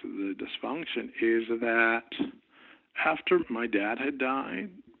speaks to the dysfunction, is that after my dad had died,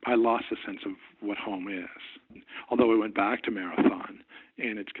 I lost a sense of what home is. Although I went back to Marathon,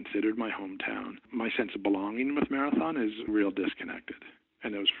 and it's considered my hometown, my sense of belonging with Marathon is real disconnected.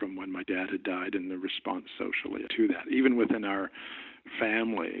 And it was from when my dad had died and the response socially to that. Even within our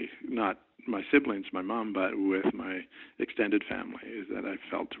family, not my siblings, my mom, but with my extended family, is that I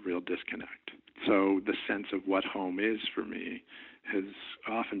felt a real disconnect. So the sense of what home is for me has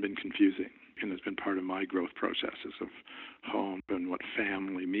often been confusing. and has been part of my growth processes of home and what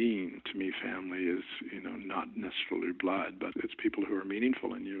family mean. To me, family is, not necessarily blood, but it's people who are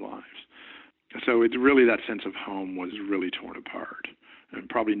meaningful in your lives. So it's really that sense of home was really torn apart. And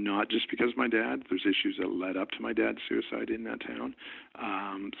probably not just because of my dad. There's issues that led up to my dad's suicide in that town.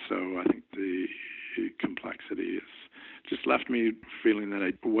 So I think the complexity is just left me feeling that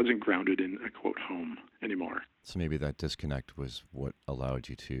I wasn't grounded in a quote home anymore. So maybe that disconnect was what allowed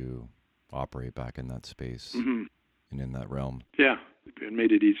you to operate back in that space Mm-hmm. and in that realm. Yeah, it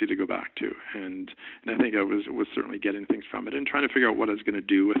made it easy to go back to, and I think I was certainly getting things from it and trying to figure out what I was going to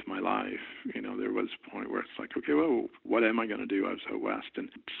do with my life. There was a point where it's like, okay, well, what am I going to do? I was out west, and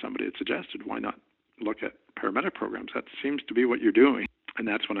somebody had suggested, why not look at paramedic programs? That seems to be what you're doing, and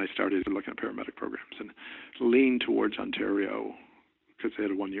that's when I started looking at paramedic programs and leaned towards Ontario because they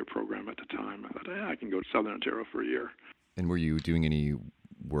had a 1-year program at the time. I thought, I can go to Southern Ontario for a year. And were you doing any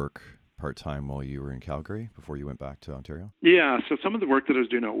work part-time while you were in Calgary before you went back to Ontario? Yeah, so some of the work that I was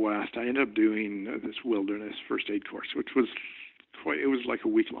doing out west, I ended up doing this wilderness first aid course, which was it was like a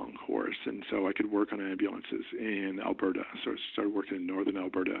week-long course, and so I could work on ambulances in Alberta. So I started working in northern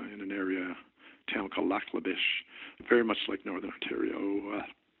Alberta in an town called Lac La Biche, very much like northern Ontario,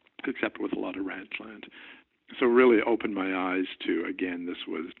 except with a lot of ranch land. So really opened my eyes to, again, this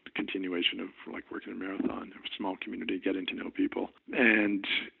was the continuation of like working in Marathon, a small community, getting to know people. And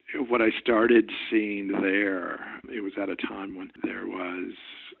what I started seeing there, it was at a time when there was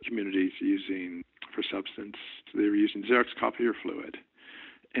communities using, for substance, they were using Xerox copier fluid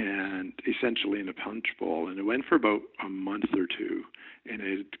and essentially in a punch bowl. And it went for about a month or two, and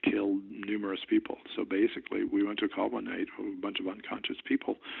it killed numerous people. So basically, we went to a call one night of a bunch of unconscious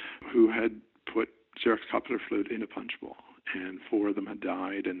people who had put Xerox copier fluid in a punch bowl, and 4 of them had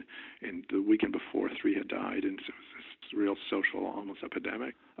died, and the weekend before, 3 had died, and so it was this real social, almost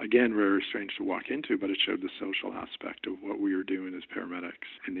epidemic. Again, very strange to walk into, but it showed the social aspect of what we were doing as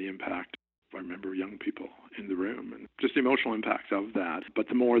paramedics and the impact. I remember young people in the room and just the emotional impact of that. But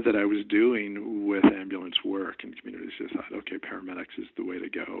the more that I was doing with ambulance work and communities, I thought, okay, paramedics is the way to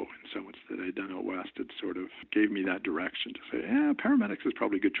go. And so much that I'd done out west, it sort of gave me that direction to say, paramedics is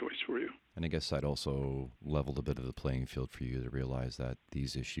probably a good choice for you. And I guess that also leveled a bit of the playing field for you to realize that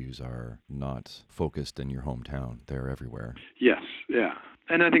these issues are not focused in your hometown. They're everywhere. Yes, yeah.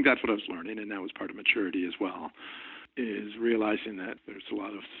 And I think that's what I was learning, and that was part of maturity as well, is realizing that there's a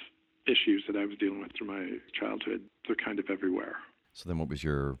lot of issues that I was dealing with through my childhood. They're kind of everywhere. So then what was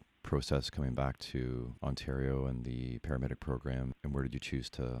your process coming back to Ontario and the paramedic program, and where did you choose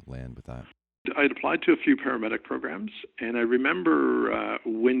to land with that? I'd applied to a few paramedic programs, and I remember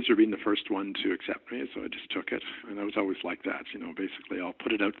Windsor being the first one to accept me, so I just took it. And I was always like that, basically I'll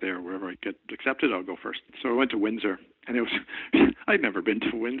put it out there. Wherever I get accepted, I'll go first. So I went to Windsor, and it was, I'd never been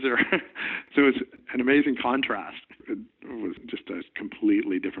to Windsor. So it was an amazing contrast. It was just a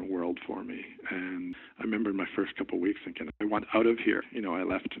completely different world for me. And I remember in my first couple of weeks thinking, I want out of here. I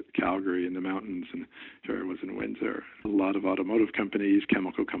left Calgary in the mountains, and here I was in Windsor. A lot of automotive companies,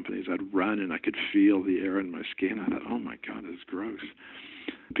 chemical companies. I'd run, and I could feel the air in my skin. I thought, oh my God, this is gross.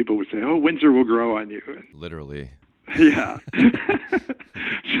 People would say, oh, Windsor will grow on you. Literally. Yeah.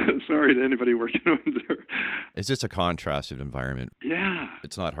 Sorry to anybody working in Windsor. It's just a contrasted environment. Yeah.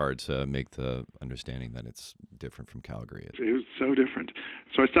 It's not hard to make the understanding that it's different from Calgary. It was so different.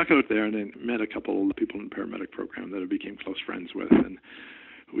 So I stuck out there and then met a couple of people in the paramedic program that I became close friends with. And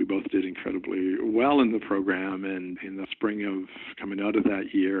we both did incredibly well in the program. And in the spring of coming out of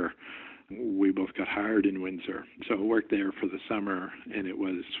that year, we both got hired in Windsor. So I worked there for the summer, and it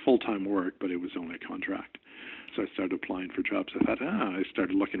was full-time work, but it was only a contract. So I started applying for jobs. I thought, I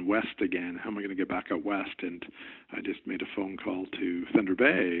started looking west again. How am I going to get back out west? And I just made a phone call to Thunder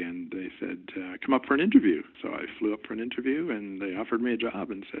Bay, and they said, come up for an interview. So I flew up for an interview, and they offered me a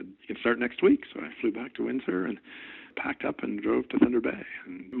job and said, you can start next week. So I flew back to Windsor and packed up and drove to Thunder Bay.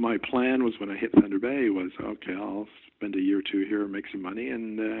 And my plan was when I hit Thunder Bay was, okay, I'll spend a year or two here, make some money,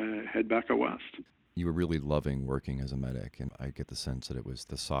 and head back out west. You were really loving working as a medic, and I get the sense that it was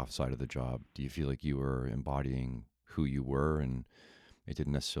the soft side of the job. Do you feel like you were embodying who you were, and it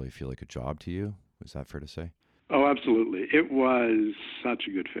didn't necessarily feel like a job to you? Was that fair to say? Oh, absolutely. It was such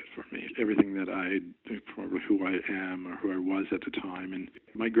a good fit for me. Everything that probably who I am or who I was at the time. And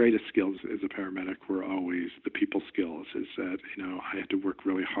my greatest skills as a paramedic were always the people skills, is that, I had to work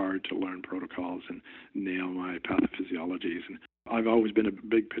really hard to learn protocols and nail my pathophysiologies. And I've always been a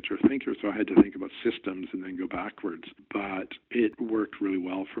big picture thinker, so I had to think about systems and then go backwards. But it worked really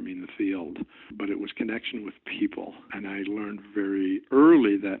well for me in the field. But it was connection with people. And I learned very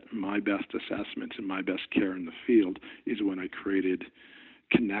early that my best assessments and my best care in the field is when I created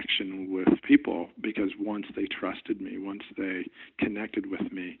connection with people, because once they trusted me, once they connected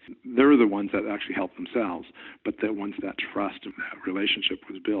with me, they're the ones that actually help themselves. But that once that trust and that relationship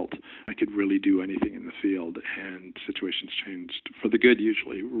was built, I could really do anything in the field, and situations changed for the good,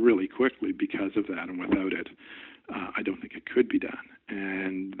 usually really quickly because of that. And without it, I don't think it could be done.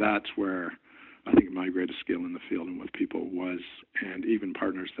 And that's where I think my greatest skill in the field and with people was, and even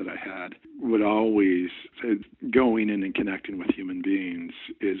partners that I had would always say, going in and connecting with human beings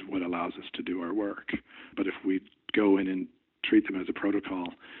is what allows us to do our work. But if we go in and treat them as a protocol,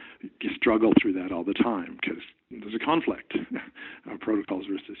 you struggle through that all the time because there's a conflict of protocols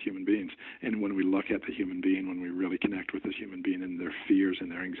versus human beings. And when we look at the human being, when we really connect with the human being and their fears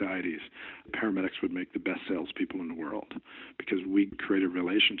and their anxieties, paramedics would make the best salespeople in the world, because we create a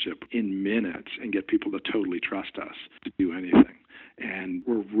relationship in minutes and get people to totally trust us to do anything. And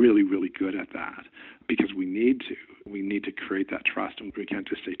we're really, really good at that because we need to. We need to create that trust, and we can't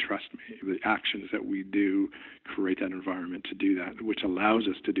just say, trust me. The actions that we do create that environment to do that, which allows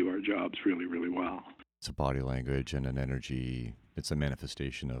us to do our jobs really, really well. It's a body language and an energy. It's a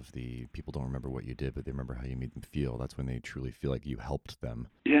manifestation of the people don't remember what you did, but they remember how you made them feel. That's when they truly feel like you helped them.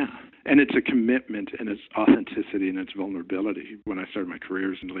 Yeah. And it's a commitment, and it's authenticity, and it's vulnerability. When I started my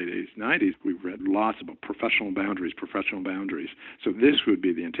careers in the late 80s, 90s, we read lots about professional boundaries. So this would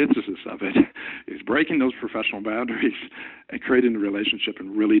be the antithesis of it, is breaking those professional boundaries and creating a relationship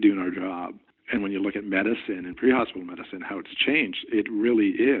and really doing our job. And when you look at medicine and pre-hospital medicine, how it's changed, it really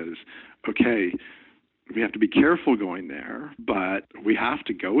is, okay, we have to be careful going there, but we have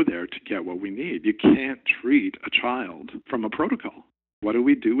to go there to get what we need. You can't treat a child from a protocol. What do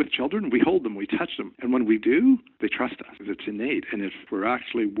we do with children? We hold them, we touch them. And when we do, they trust us. It's innate. And if we're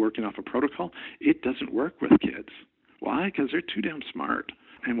actually working off a protocol, it doesn't work with kids. Why? Because they're too damn smart.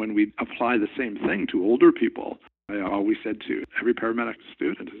 And when we apply the same thing to older people, I always said to every paramedic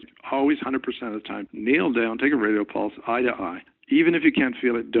student, is always 100% of the time, kneel down, take a radial pulse, eye to eye. Even if you can't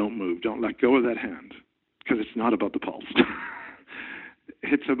feel it, don't move. Don't let go of that hand, because it's not about the pulse.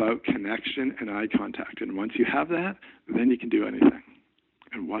 It's about connection and eye contact. And once you have that, then you can do anything.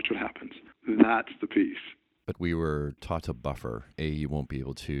 And watch what happens. That's the piece. But we were taught to buffer. A, you won't be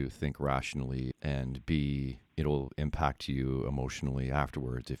able to think rationally, and B, it'll impact you emotionally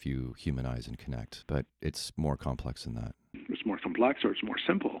afterwards if you humanize and connect. But it's more complex than that. It's more complex, or it's more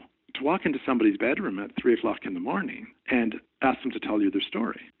simple. To walk into somebody's bedroom at 3 o'clock in the morning and ask them to tell you their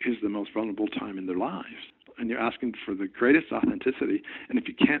story is the most vulnerable time in their lives. And you're asking for the greatest authenticity. And if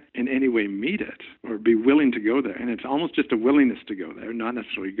you can't in any way meet it or be willing to go there, and it's almost just a willingness to go there, not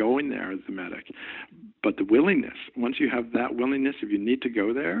necessarily going there as the medic, but the willingness. Once you have that willingness, if you need to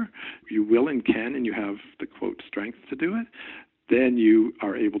go there, you will and can, and you have the, quote, strength to do it, then you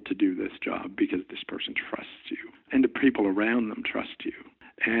are able to do this job because this person trusts you and the people around them trust you.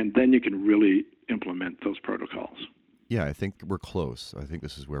 And then you can really implement those protocols. Yeah, I think we're close. I think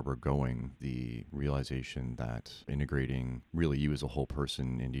this is where we're going. The realization that integrating really you as a whole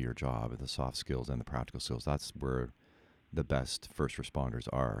person into your job, the soft skills and the practical skills, that's where the best first responders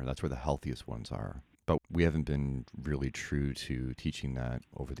are. That's where the healthiest ones are. But we haven't been really true to teaching that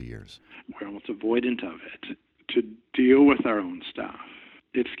over the years. We're almost avoidant of it to deal with our own stuff.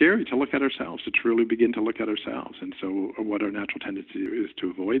 It's scary to look at ourselves, to truly begin to look at ourselves. And so what our natural tendency is to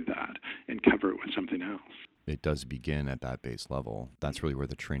avoid that and cover it with something else. It does begin at that base level. That's really where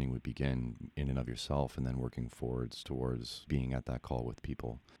the training would begin in and of yourself, and then working forwards towards being at that call with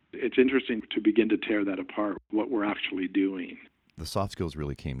people. It's interesting to begin to tear that apart, what we're actually doing. The soft skills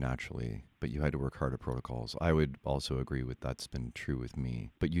really came naturally, but you had to work hard at protocols. I would also agree with that's been true with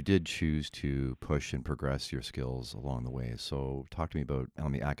me. But you did choose to push and progress your skills along the way. So talk to me about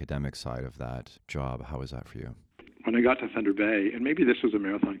on the academic side of that job. How was that for you? When I got to Thunder Bay, and maybe this was a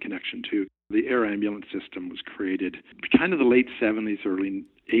Marathon connection too, the air ambulance system was created kind of the late 70s, early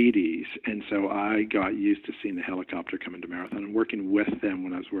 80s. And so I got used to seeing the helicopter come into Marathon and working with them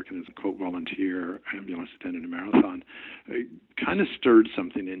when I was working as a quote volunteer ambulance attendant in Marathon. It kind of stirred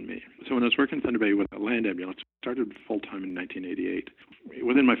something in me. So when I was working in Thunder Bay with a land ambulance, I started full-time in 1988.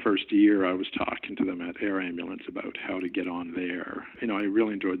 Within my first year, I was talking to them at Air Ambulance about how to get on there. You know, I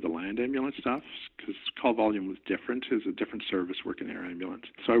really enjoyed the land ambulance stuff because call volume was different. It was a different service working Air Ambulance.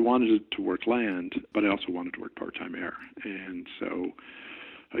 So I wanted to work land, but I also wanted to work part-time air. And so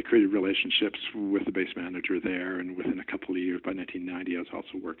I created relationships with the base manager there, and within a couple of years, by 1990, I was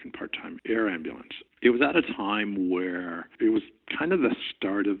also working part-time air ambulance. It was at a time where it was kind of the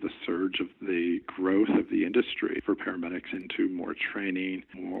start of the surge of the growth of the industry for paramedics into more training,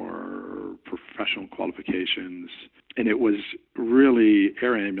 more professional qualifications. And it was really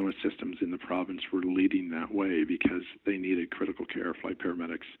air ambulance systems in the province were leading that way because they needed critical care flight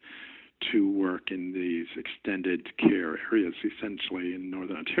paramedics to work in these extended care areas. Essentially, in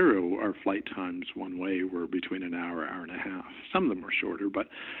Northern Ontario, our flight times one way were between an hour, hour and a half. Some of them were shorter, but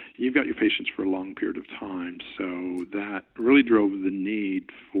you've got your patients for a long period of time. So that really drove the need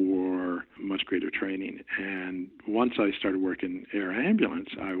for much greater training. And once I started working air ambulance,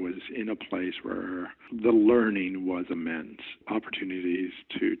 I was in a place where the learning was immense. Opportunities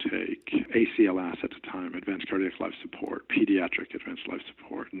to take ACLS at the time, advanced cardiac life support, pediatric advanced life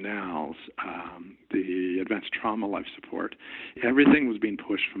support, now the advanced trauma life support. Everything was being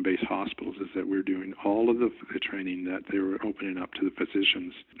pushed from base hospitals is that we're doing all of the training that they were opening up to the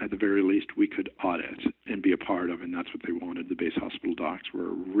physicians. At the very least, we could audit and be a part of, and that's what they wanted. The base hospital docs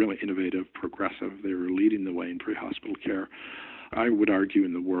were really innovative, progressive. They were leading the way in pre-hospital care. I would argue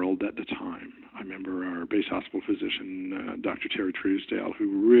in the world at the time. I remember our base hospital physician, Dr. Terry Truesdale, who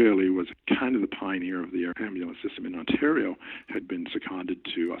really was kind of the pioneer of the air ambulance system in Ontario, had been seconded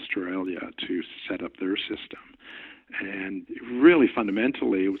to Australia to set up their system. And really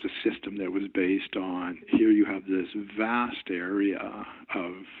fundamentally, it was a system that was based on, here you have this vast area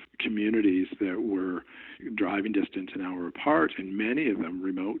of communities that were driving distance an hour apart, and many of them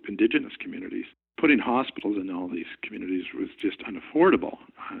remote indigenous communities. Putting hospitals in all these communities was just unaffordable.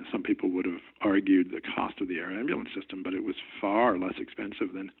 Some people would have argued the cost of the air ambulance system, but it was far less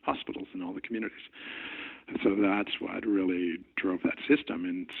expensive than hospitals in all the communities. And so that's what really drove that system,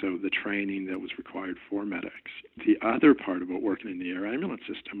 and so the training that was required for medics. The other part about working in the air ambulance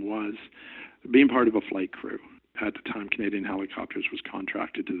system was being part of a flight crew. At the time, Canadian Helicopters was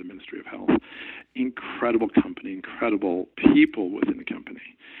contracted to the Ministry of Health. Incredible company, incredible people within the company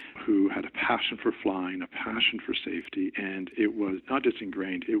who had a passion for flying, a passion for safety, and it was not just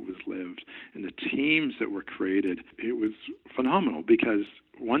ingrained, it was lived. And the teams that were created, it was phenomenal because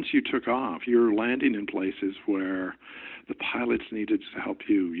once you took off, you're landing in places where the pilots needed to help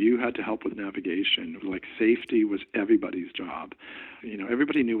you. You had to help with navigation. Like safety was everybody's job. You know,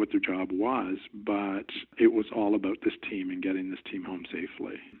 everybody knew what their job was, but it was all about this team and getting this team home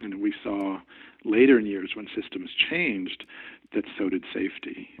safely. And we saw later in years when systems changed that so did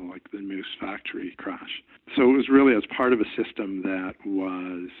safety, like the Moose factory crash. So it was really as part of a system that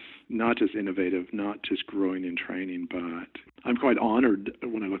was not just innovative, not just growing in training, but I'm quite honored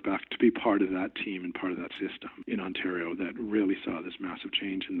when I look back to be part of that team and part of that system in Ontario that really saw this massive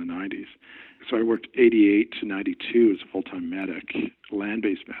change in the 90s. So I worked 88 to 92 as a full-time medic,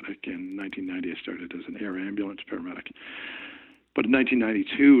 land-based medic. In 1990, I started as an air ambulance paramedic. But in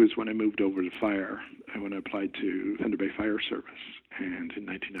 1992 is when I moved over to fire, and when I applied to Thunder Bay Fire Service. And in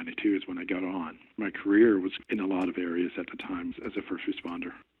 1992 is when I got on. My career was in a lot of areas at the time as a first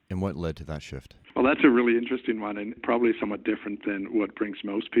responder. And what led to that shift? Well, that's a really interesting one, and probably somewhat different than what brings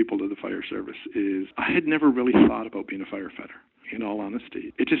most people to the fire service is I had never really thought about being a firefighter, in all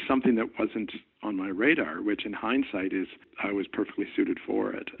honesty. It's just something that wasn't on my radar, which in hindsight is I was perfectly suited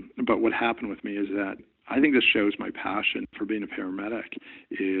for it. But what happened with me is that I think this shows my passion for being a paramedic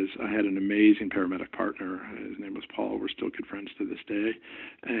is I had an amazing paramedic partner. His name was Paul. We're still good friends to this day.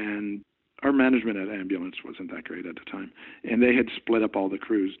 And our management at ambulance wasn't that great at the time. And they had split up all the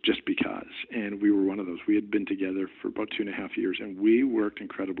crews just because. And we were one of those. We had been together for about 2.5 years, and we worked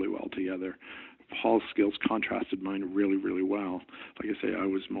incredibly well together. Paul's skills contrasted mine really, really well. Like I say, I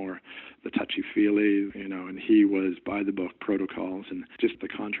was more the touchy-feely, and he was by-the-book protocols, and just the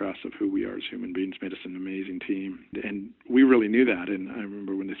contrast of who we are as human beings made us an amazing team. And we really knew that, and I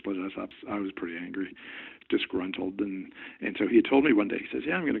remember when they split us up, I was pretty angry, disgruntled, and so he told me one day, he says,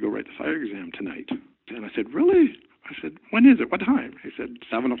 yeah, I'm going to go write the fire exam tonight. And I said, really? I said, when is it? What time? He said,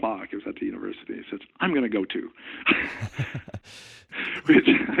 7 o'clock. It was at the university. He said, I'm going to go too. Which,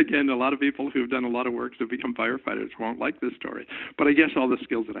 again, a lot of people who've done a lot of work to become firefighters won't like this story. But I guess all the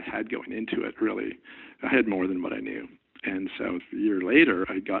skills that I had going into it, really, I had more than what I knew. And so a year later,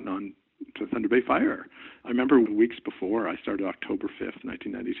 I'd gotten on to Thunder Bay Fire. I remember weeks before, I started October 5th,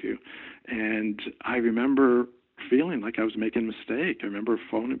 1992. And I remember feeling like I was making a mistake. I remember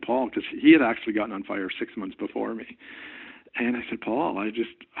phoning Paul because he had actually gotten on fire 6 months before me. And I said, Paul,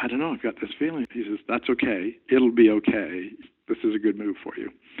 I don't know, I've got this feeling. He says, that's okay. It'll be okay. This is a good move for you.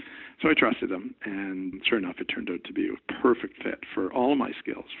 So I trusted him, and sure enough, it turned out to be a perfect fit for all of my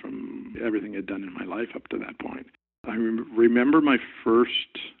skills from everything I'd done in my life up to that point. I remember my first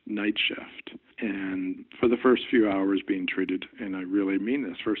night shift, and for the first few hours being treated, and I really mean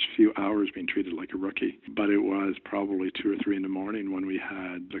this, first few hours being treated like a rookie. But it was probably 2 or 3 in the morning when we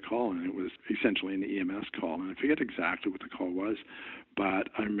had the call, and it was essentially an EMS call. And I forget exactly what the call was, but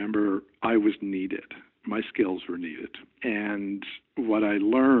I remember I was needed. My skills were needed. And what I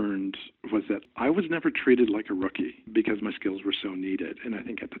learned was that I was never treated like a rookie because my skills were so needed. And I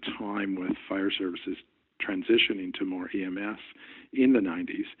think at the time with fire services transitioning to more EMS in the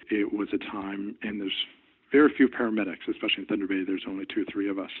 90s, it was a time, and there's very few paramedics, especially in Thunder Bay. There's only 2 or 3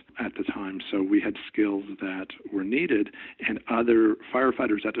 of us at the time. So we had skills that were needed, and other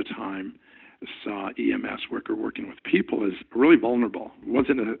firefighters at the time saw EMS worker working with people as really vulnerable. It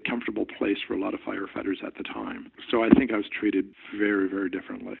wasn't a comfortable place for a lot of firefighters at the time. So I think I was treated very, very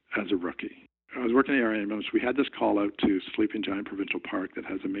differently as a rookie. I was working in the area ambulance. We had this call out to Sleeping Giant Provincial Park that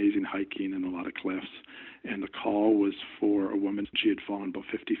has amazing hiking and a lot of cliffs. And the call was for a woman. She had fallen about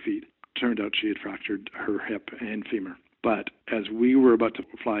 50 feet. Turned out she had fractured her hip and femur. But as we were about to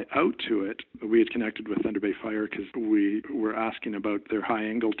fly out to it, we had connected with Thunder Bay Fire because we were asking about their high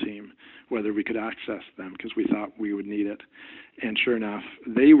angle team, whether we could access them because we thought we would need it. And sure enough,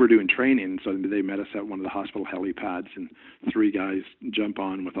 they were doing training, so they met us at one of the hospital helipads, and 3 guys jump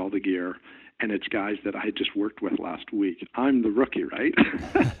on with all the gear. And it's guys that I had just worked with last week. I'm the rookie, right?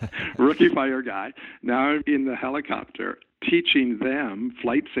 Rookie fire guy. Now I'm in the helicopter teaching them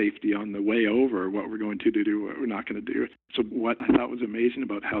flight safety on the way over, what we're going to do, what we're not going to do. So what I thought was amazing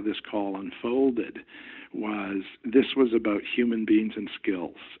about how this call unfolded was this was about human beings and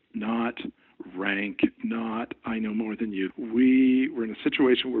skills, not rank, not I know more than you. We were in a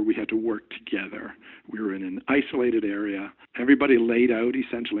situation where we had to work together. We were in an isolated area. Everybody laid out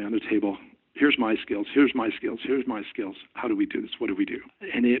essentially on the table, here's my skills, here's my skills, here's my skills. How do we do this? What do we do?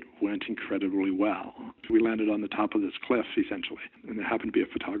 And it went incredibly well. We landed on the top of this cliff, essentially, and there happened to be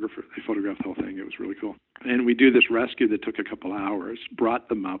a photographer. They photographed the whole thing. It was really cool. And we do this rescue that took a couple hours, brought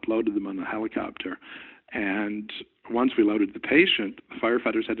them up, loaded them on the helicopter, and once we loaded the patient, the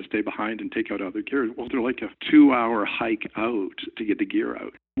firefighters had to stay behind and take out other gear. Well, they're like a 2-hour hike out to get the gear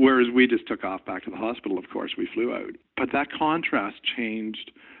out. Whereas we just took off back to the hospital, of course, we flew out. But that contrast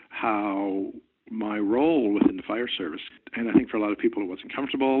changed how my role within the fire service. And I think for a lot of people it wasn't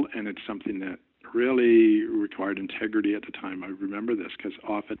comfortable, and it's something that really required integrity at the time. I remember this because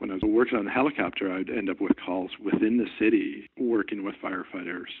often when I was working on the helicopter, I'd end up with calls within the city working with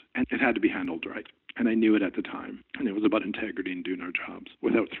firefighters, and it had to be handled right. And I knew it at the time. And it was about integrity and doing our jobs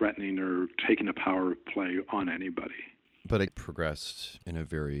without threatening or taking a power play on anybody. But it progressed in a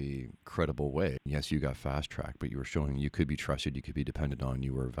very credible way. Yes, you got fast track, but you were showing you could be trusted, you could be depended on,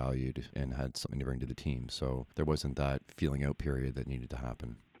 you were valued and had something to bring to the team. So there wasn't that feeling out period that needed to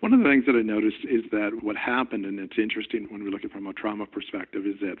happen. One of the things that I noticed is that what happened, and it's interesting when we look at it from a trauma perspective,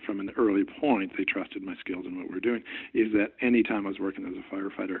 is that from an early point, they trusted my skills and what we were doing, is that any time I was working as a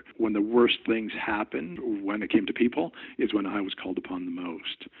firefighter, when the worst things happened, when it came to people, is when I was called upon the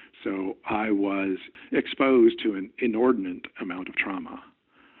most. So I was exposed to an inordinate amount of trauma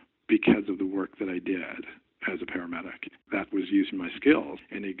because of the work that I did as a paramedic. That was using my skills.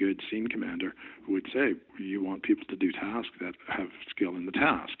 And a good scene commander would say, you want people to do tasks that have skill in the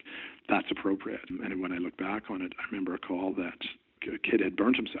task. That's appropriate. And when I look back on it, I remember a call that a kid had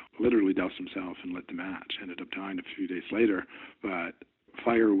burnt himself, literally doused himself and lit the match, ended up dying a few days later. But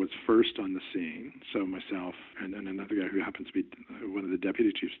fire was first on the scene. So myself and another guy who happens to be one of the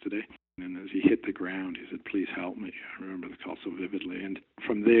deputy chiefs today. And as he hit the ground, he said, please help me. I remember the call so vividly. And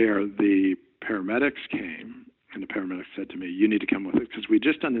from there, the paramedics came, and the paramedics said to me, you need to come with us, because we'd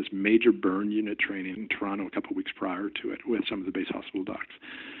just done this major burn unit training in Toronto a couple of weeks prior to it with some of the base hospital docs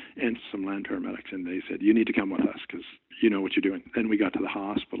and some land paramedics, and they said, you need to come with us because you know what you're doing. Then we got to the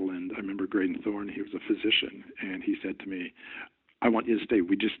hospital, and I remember Graydon Thorne, he was a physician, and he said to me, I want you to stay.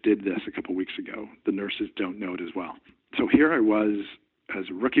 We just did this a couple of weeks ago. The nurses don't know it as well. So here I was as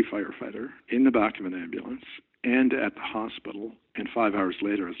a rookie firefighter in the back of an ambulance and at the hospital, and 5 hours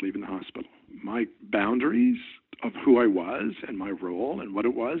later I was leaving the hospital. My boundaries of who I was and my role and what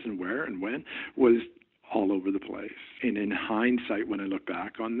it was and where and when was all over the place. And in hindsight, when I look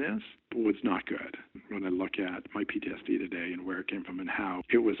back on this, it was not good. When I look at my PTSD today and where it came from and how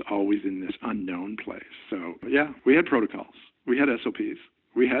it was always in this unknown place. So yeah, we had protocols. We had SOPs.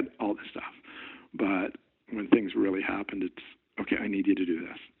 We had all this stuff. But when things really happened, it's, okay, I need you to do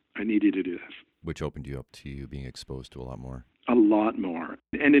this. I need you to do this. Which opened you up to you being exposed to a lot more. A lot more,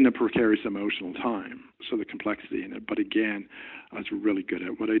 and in a precarious emotional time. So the complexity in it. But again, I was really good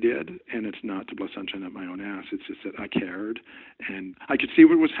at what I did, and it's not to blow sunshine up my own ass. It's just that I cared, and I could see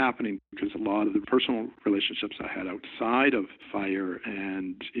what was happening because a lot of the personal relationships I had outside of fire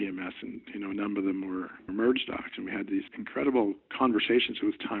and EMS, and a number of them were merge docs, and we had these incredible conversations. It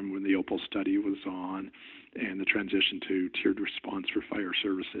was time when the Opal study was on, and the transition to tiered response for fire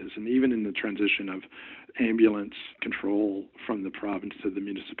services, and even in the transition of ambulance control from the province to the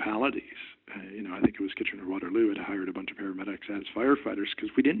municipalities. I think it was Kitchener-Waterloo had hired a bunch of paramedics as firefighters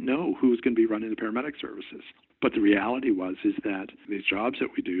because we didn't know who was going to be running the paramedic services. But the reality is that these jobs that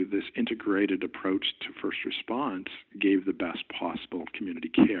we do, this integrated approach to first response, gave the best possible community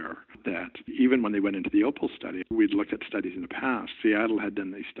care. That even when they went into the Opal study, we'd looked at studies in the past. Seattle had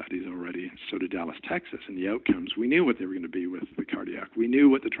done these studies already, and so did Dallas, Texas, and the outcomes. We knew what they were going to be with the cardiac. We knew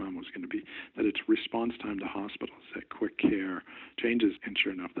what the trauma was going to be, that it's response time to hospitals, that quick care changes, and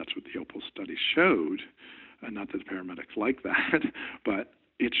sure enough, that's what the Opal study showed. Not that the paramedics like that, but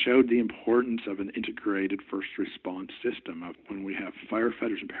it showed the importance of an integrated first response system of when we have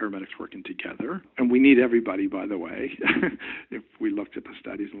firefighters and paramedics working together. And we need everybody, by the way. If we looked at the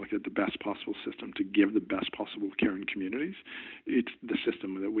studies and looked at the best possible system to give the best possible care in communities, it's the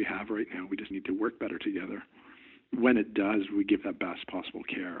system that we have right now. We just need to work better together. When it does, we give that best possible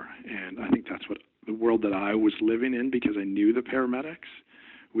care. And I think that's what the world that I was living in, because I knew the paramedics.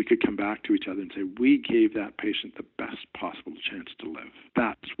 We could come back to each other and say, we gave that patient the best possible chance to live.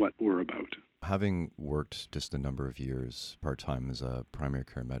 That's what we're about. Having worked just a number of years part-time as a primary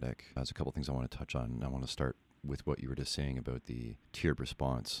care medic, there's a couple of things I want to touch on. I want to start with what you were just saying about the tiered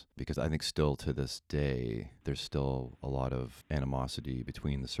response, because I think still to this day, there's still a lot of animosity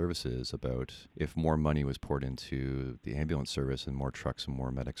between the services about if more money was poured into the ambulance service and more trucks and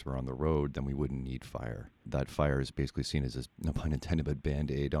more medics were on the road, then we wouldn't need fire. That fire is basically seen as, no pun intended, but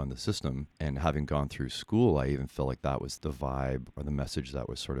Band-Aid on the system. And having gone through school, I even felt like that was the vibe or the message that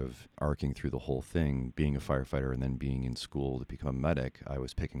was sort of arcing through the whole thing. Being a firefighter and then being in school to become a medic, I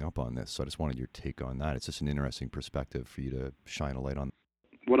was picking up on this. So I just wanted your take on that. It's just an interesting perspective for you to shine a light on.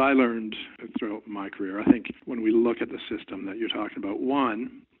 What I learned throughout my career, I think when we look at the system that you're talking about,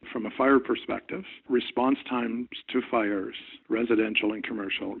 one, from a fire perspective, response times to fires, residential and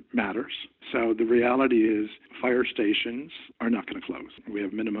commercial, matters. So the reality is fire stations are not going to close. We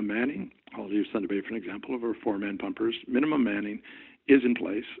have minimum manning. I'll use Thunder Bay for an example of our 4-man pumpers. Minimum manning is in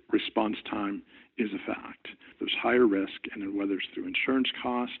place. Response time is a fact. There's higher risk, and whether it's through insurance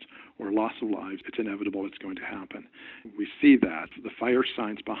cost or loss of lives, it's inevitable it's going to happen. We see that. The fire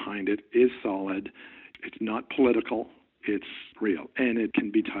science behind it is solid. It's not political. It's real, and it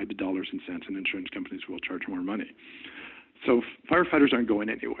can be tied to dollars and cents, and insurance companies will charge more money. So firefighters aren't going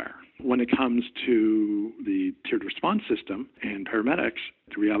anywhere. When it comes to the tiered response system and paramedics,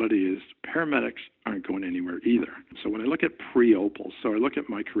 the reality is paramedics aren't going anywhere either. So when I look at pre-Opal, so I look at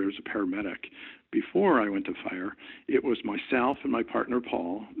my career as a paramedic, before I went to fire, it was myself and my partner,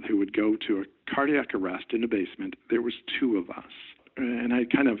 Paul, who would go to a cardiac arrest in a basement. There was 2 of us. And I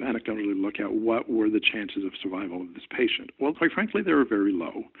kind of anecdotally look at what were the chances of survival of this patient. Well, quite frankly, they were very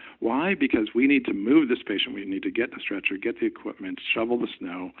low. Why? Because we need to move this patient. We need to get the stretcher, get the equipment, shovel the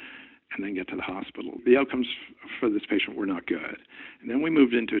snow, and then get to the hospital. The outcomes for this patient were not good. And then we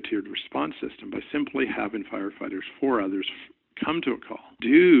moved into a tiered response system by simply having firefighters, 4 others, come to a call,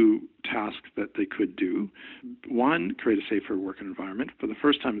 do tasks that they could do. One, create a safer working environment. For the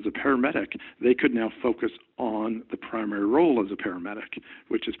first time as a paramedic, they could now focus on the primary role as a paramedic,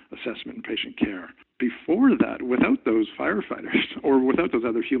 which is assessment and patient care. Before that, without those firefighters or without those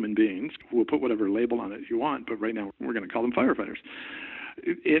other human beings, we'll put whatever label on it you want, but right now we're going to call them firefighters.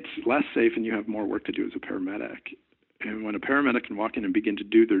 It's less safe and you have more work to do as a paramedic. And when a paramedic can walk in and begin to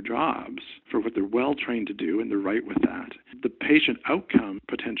do their jobs for what they're well trained to do, and they're right with that, the patient outcome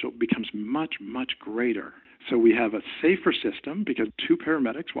potential becomes much, much greater. So we have a safer system because 2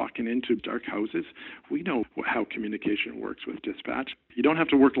 paramedics walking into dark houses, we know how communication works with dispatch. You don't have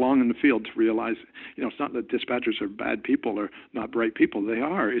to work long in the field to realize, it's not that dispatchers are bad people or not bright people. They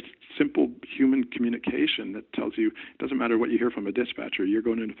are. It's simple human communication that tells you it doesn't matter what you hear from a dispatcher, you're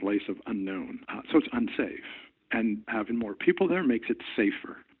going into a place of unknown. So it's unsafe. And having more people there makes it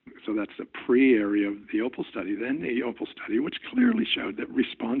safer. So that's the pre-area of the Opal study. Then the Opal study, which clearly showed that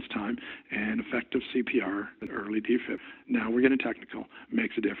response time and effective CPR and early defib, now we're getting technical,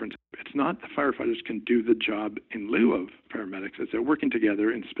 makes a difference. It's not the firefighters can do the job in lieu of paramedics. As they're working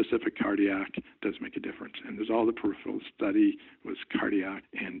together in specific cardiac, does make a difference. And there's all the peripheral study was cardiac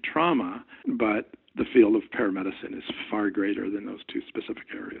and trauma, but the field of paramedicine is far greater than those 2 specific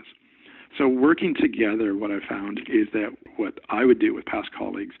areas. So working together, what I found is that what I would do with past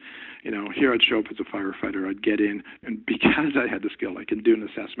colleagues, here I'd show up as a firefighter, I'd get in, and because I had the skill, I could do an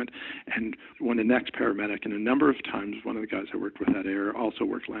assessment. And when the next paramedic, and a number of times, one of the guys I worked with at AIR also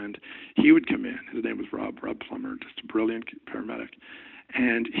worked land, he would come in. His name was Rob Plummer, just a brilliant paramedic.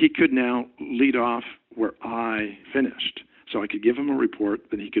 And he could now lead off where I finished. So I could give him a report,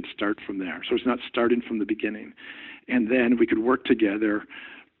 then he could start from there. So it's not starting from the beginning. And then we could work together,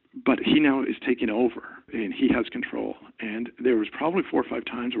 but he now is taking over, and he has control. And there was probably 4 or 5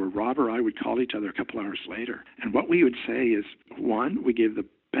 times where Rob or I would call each other a couple hours later. And what we would say is, one, we gave the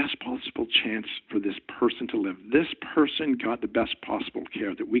best possible chance for this person to live. This person got the best possible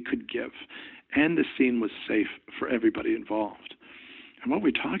care that we could give, and the scene was safe for everybody involved. And what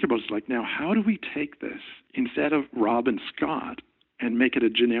we talk about is now how do we take this instead of Rob and Scott and make it a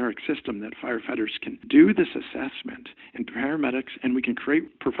generic system that firefighters can do this assessment and paramedics, and we can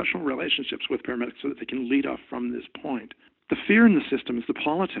create professional relationships with paramedics so that they can lead off from this point. The fear in the system is the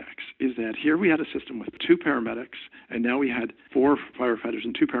politics, is that here we had a system with 2 paramedics, and now we had 4 firefighters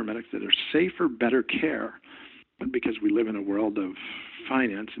and 2 paramedics that are safer, better care. But because we live in a world of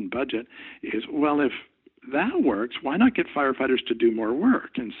finance and budget, is, well, if that works, why not get firefighters to do more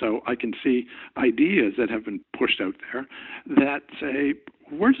work? And so I can see ideas that have been pushed out there that say,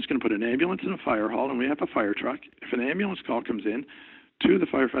 we're just going to put an ambulance in a fire hall and we have a fire truck. If an ambulance call comes in, 2 of the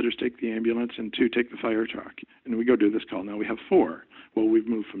firefighters take the ambulance and 2 take the fire truck. And we go do this call. Now we have 4. Well, we've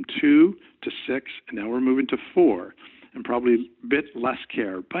moved from 2 to 6, and now we're moving to 4, and probably a bit less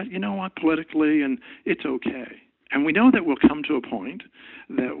care. But you know what, politically, and it's okay. And we know that we'll come to a point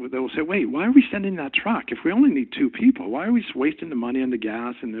that they'll say, wait, why are we sending that truck? If we only need 2 people, why are we wasting the money and the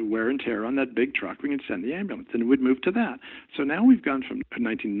gas and the wear and tear on that big truck? We can send the ambulance. And we'd move to that. So now we've gone from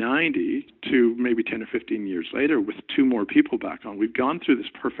 1990 to maybe 10 or 15 years later with 2 more people back on. We've gone through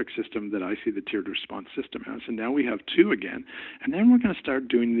this perfect system that I see the tiered response system as. And now we have 2 again. And then we're going to start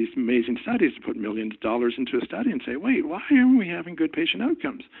doing these amazing studies to put millions of dollars into a study and say, wait, why aren't we having good patient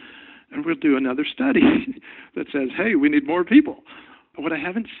outcomes? And we'll do another study that says, hey, we need more people. What I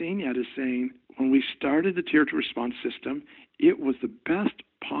haven't seen yet is saying when we started the tiered response system, it was the best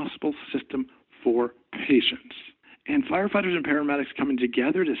possible system for patients. And firefighters and paramedics coming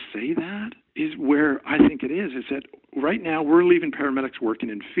together to say that is where I think it is that right now we're leaving paramedics working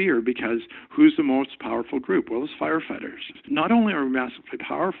in fear because who's the most powerful group? Well, it's firefighters. Not only are we massively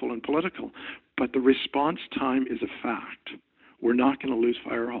powerful and political, but the response time is a fact. We're not going to lose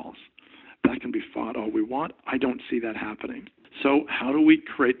fire halls. That can be fought all we want. I don't see that happening. So how do we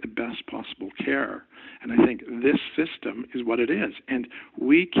create the best possible care? And I think this system is what it is. And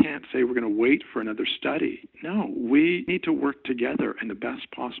we can't say we're going to wait for another study. No, we need to work together in the best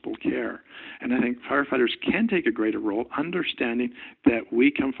possible care. And I think firefighters can take a greater role, understanding that we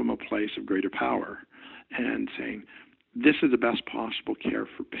come from a place of greater power and saying, this is the best possible care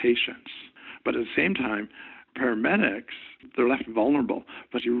for patients. But at the same time, paramedics, they're left vulnerable,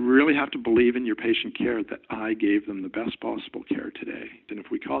 but you really have to believe in your patient care that I gave them the best possible care today. And if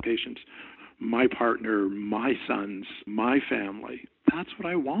we call patients my partner, my sons, my family, that's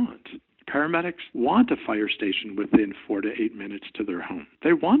what I want. Paramedics want a fire station within 4 to 8 minutes to their home.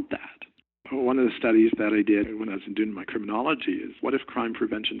 They want that. One of the studies that I did when I was doing my criminology is, what if crime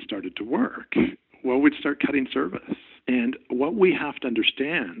prevention started to work? Well, we'd start cutting service. And what we have to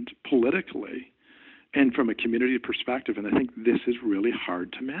understand politically and from a community perspective, and I think this is really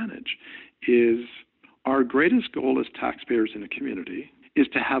hard to manage, is our greatest goal as taxpayers in a community is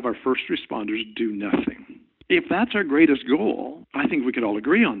to have our first responders do nothing. If that's our greatest goal, I think we could all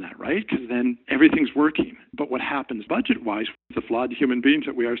agree on that, right? Because then everything's working. But what happens budget-wise, the flawed human beings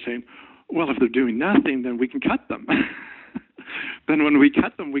that we are saying, well, if they're doing nothing, then we can cut them. Then when we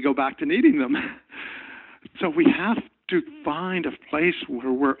cut them, we go back to needing them. So we have to find a place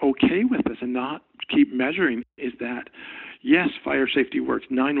where we're okay with this and not keep measuring is that, yes, fire safety works,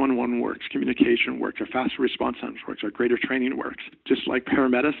 911 works, communication works, our faster response times works, our greater training works. Just like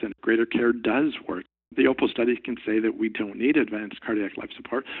paramedicine, greater care does work. The OPAL study can say that we don't need advanced cardiac life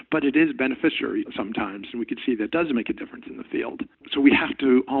support, but it is beneficiary sometimes, and we can see that does make a difference in the field. So we have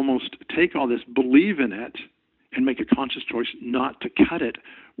to almost take all this, believe in it, and make a conscious choice not to cut it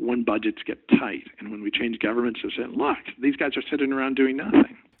when budgets get tight. And when we change governments to say, look, these guys are sitting around doing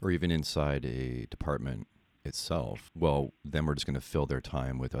nothing. Or even inside a department itself, well, then we're just going to fill their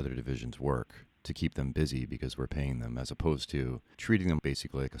time with other divisions' work to keep them busy because we're paying them, as opposed to treating them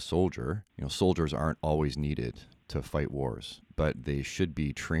basically like a soldier. You know, soldiers aren't always needed to fight wars, but they should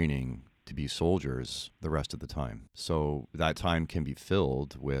be training to be soldiers the rest of the time. So that time can be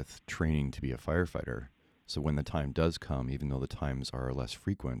filled with training to be a firefighter. So when the time does come, even though the times are less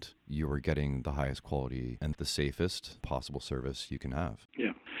frequent, you are getting the highest quality and the safest possible service you can have.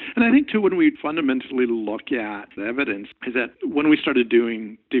 Yeah. And I think, too, when we fundamentally look at the evidence, is that when we started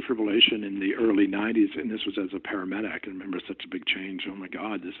doing defibrillation in the early 90s, and this was as a paramedic, and remember, such a big change. Oh, my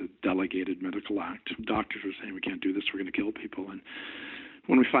God, this is a delegated medical act. Doctors were saying, we can't do this, we're going to kill people. And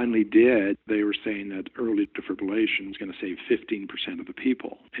when we finally did, they were saying that early defibrillation was going to save 15% of the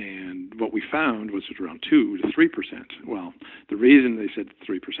people. And what we found was around 2 to 3%. Well, the reason they said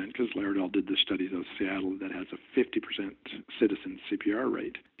 3%, because Laerdal did the studies out of Seattle that has a 50% citizen CPR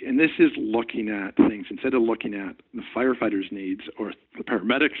rate. And this is looking at things, instead of looking at the firefighters' needs or the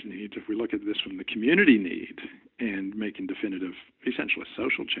paramedics' needs, if we look at this from the community need and making definitive, essentially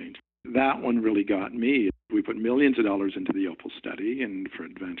social change. That one really got me. We put millions of dollars into the OPAL study and for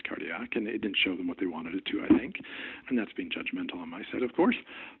advanced cardiac, and it didn't show them what they wanted it to, I think. And that's being judgmental on my side, of course.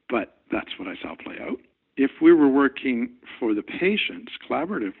 But that's what I saw play out. If we were working for the patients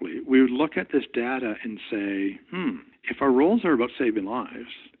collaboratively, we would look at this data and say, if our roles are about saving lives,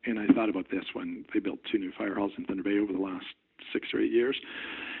 and I thought about this when they built 2 new fire halls in Thunder Bay over the last 6 or 8 years,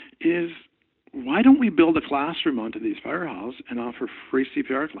 is why don't we build a classroom onto these fire halls and offer free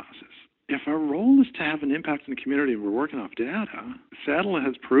CPR classes? If our role is to have an impact in the community and we're working off data, Seattle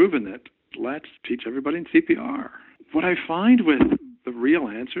has proven that let's teach everybody in CPR. What I find with the real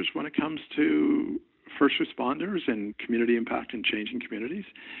answers when it comes to first responders and community impact and changing communities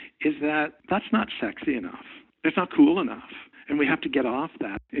is that that's not sexy enough. It's not cool enough. And we have to get off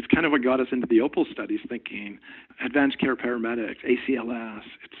that. It's kind of what got us into the OPAL studies, thinking advanced care paramedics, ACLS,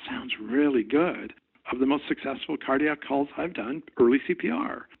 it sounds really good. Of the most successful cardiac calls I've done, early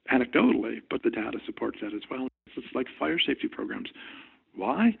CPR, anecdotally, but the data supports that as well. It's like fire safety programs.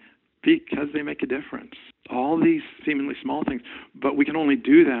 Why? Because they make a difference. All these seemingly small things, but we can only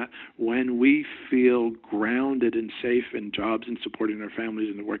do that when we feel grounded and safe in jobs and supporting our families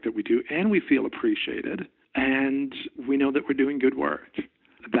and the work that we do, and we feel appreciated, and we know that we're doing good work.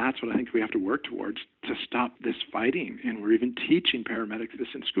 That's what I think we have to work towards to stop this fighting. And we're even teaching paramedics this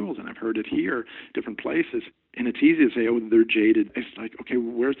in schools, and I've heard it here, different places. And it's easy to say, oh, they're jaded. It's like, okay,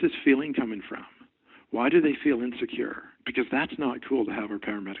 where's this feeling coming from? Why do they feel insecure? Because that's not cool to have our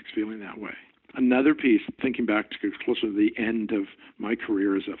paramedics feeling that way. Another piece, thinking back to closer to the end of my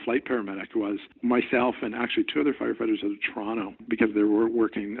career as a flight paramedic, was myself and actually 2 other firefighters out of Toronto, because they were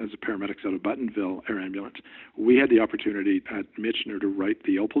working as paramedics out of Buttonville Air Ambulance. We had the opportunity at Michener to write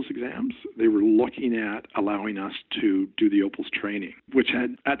the OPALS exams. They were looking at allowing us to do the OPALS training, which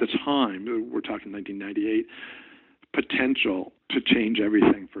had, at the time, we're talking 1998, potential to change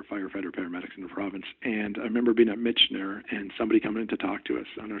everything for firefighter paramedics in the province. And I remember being at Michener and somebody coming in to talk to us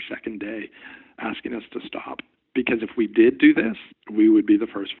on our second day asking us to stop. Because if we did do this, we would be the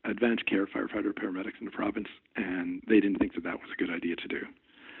first advanced care firefighter paramedics in the province, and they didn't think that that was a good idea to do.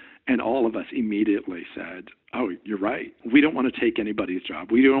 And all of us immediately said, oh, you're right. We don't want to take anybody's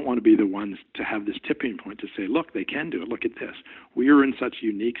job. We don't want to be the ones to have this tipping point to say, look, they can do it. Look at this. We are in such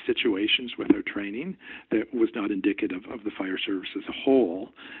unique situations with our training that was not indicative of the fire service as a whole.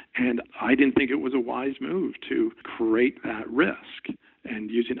 And I didn't think it was a wise move to create that risk.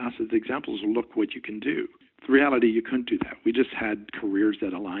 And using us as examples, look what you can do. The reality, you couldn't do that. We just had careers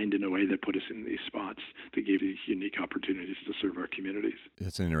that aligned in a way that put us in these spots that gave these unique opportunities to serve our communities.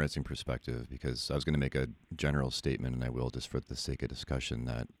 It's an interesting perspective, because I was going to make a general statement, and I will just for the sake of discussion,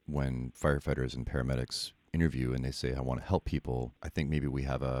 that when firefighters and paramedics interview and they say, I want to help people, I think maybe we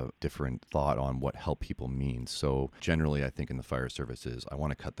have a different thought on what help people means. So generally, I think in the fire services, I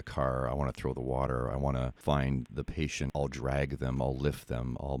want to cut the car, I want to throw the water, I want to find the patient, I'll drag them, I'll lift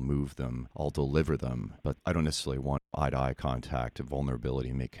them, I'll move them, I'll deliver them. But I don't necessarily want eye-to-eye contact,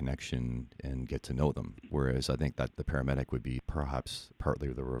 vulnerability, make connection, and get to know them. Whereas I think that the paramedic would be perhaps partly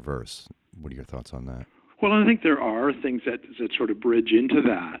the reverse. What are your thoughts on that? Well, I think there are things that sort of bridge into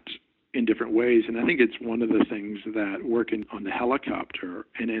that in different ways. And I think it's one of the things that working on the helicopter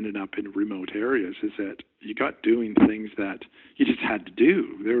and ended up in remote areas is that you got doing things that you just had to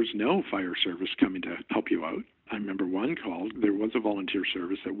do. There was no fire service coming to help you out. I remember one call, there was a volunteer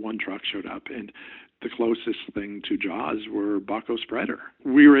service that one truck showed up, and the closest thing to JAWS were Baco spreader.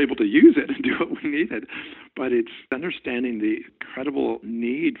 We were able to use it and do what we needed, but it's understanding the incredible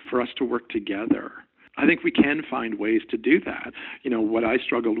need for us to work together. I think we can find ways to do that. You know, what I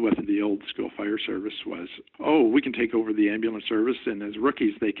struggled with in the old school fire service was, oh, we can take over the ambulance service, and as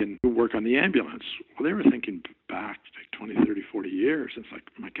rookies, they can work on the ambulance. Well, they were thinking back like 20, 30, 40 years. It's like,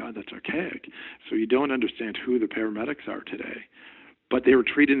 oh my God, that's archaic. So you don't understand who the paramedics are today. But they were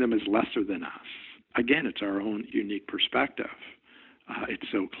treating them as lesser than us. Again, it's our own unique perspective. It's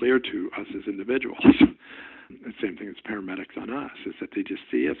so clear to us as individuals. The same thing as paramedics on us, is that they just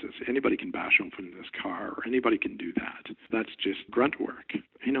see us as anybody can bash open this car or anybody can do that. That's just grunt work.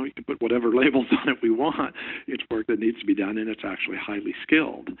 You know, you can put whatever labels on it we want. It's work that needs to be done, and it's actually highly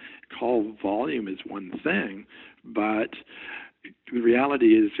skilled. Call volume is one thing, but the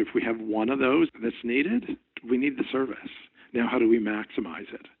reality is if we have one of those that's needed, we need the service. Now, how do we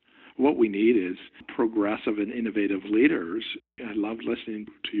maximize it? What we need is progressive and innovative leaders. I loved listening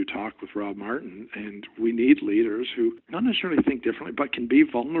to you talk with Rob Martin, and we need leaders who not necessarily think differently, but can be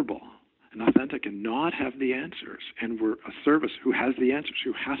vulnerable and authentic and not have the answers. And we're a service who has the answers,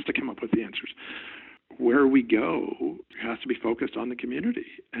 who has to come up with the answers. Where we go has to be focused on the community.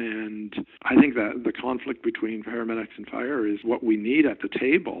 And I think that the conflict between paramedics and fire is what we need at the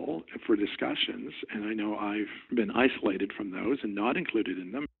table for discussions. And I know I've been isolated from those and not included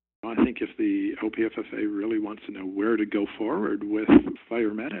in them. I think if the OPFFA really wants to know where to go forward with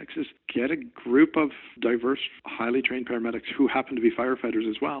fire medics is get a group of diverse, highly trained paramedics who happen to be firefighters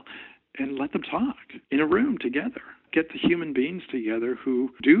as well and let them talk in a room together. Get the human beings together who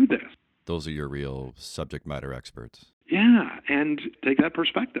do this. Those are your real subject matter experts. Yeah, and take that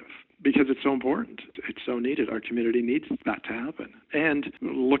perspective because it's so important. It's so needed. Our community needs that to happen. And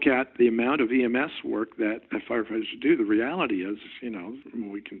look at the amount of EMS work that firefighters do. The reality is,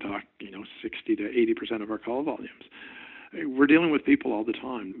 we can talk, 60 to 80% of our call volumes. We're dealing with people all the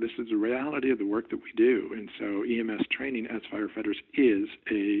time. This is the reality of the work that we do. And so EMS training as firefighters is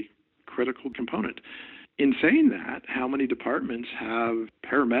a critical component. In saying that, how many departments have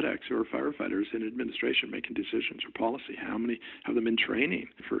paramedics or firefighters in administration making decisions or policy? How many have them in training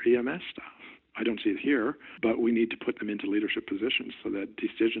for EMS stuff? I don't see it here, but we need to put them into leadership positions so that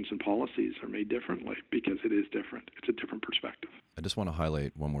decisions and policies are made differently because it is different. It's a different perspective. I just want to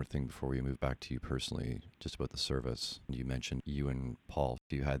highlight one more thing before we move back to you personally, just about the service. You mentioned you and Paul.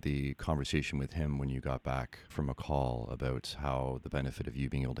 You had the conversation with him when you got back from a call about how the benefit of you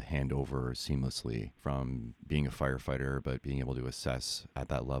being able to hand over seamlessly from being a firefighter, but being able to assess at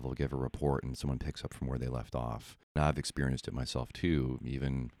that level, give a report, and someone picks up from where they left off. And I've experienced it myself too,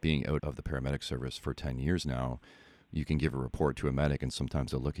 even being out of the paramedic service for 10 years now. You can give a report to a medic and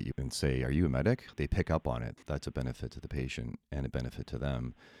sometimes they'll look at you and say, "Are you a medic?" They pick up on it. That's a benefit to the patient and a benefit to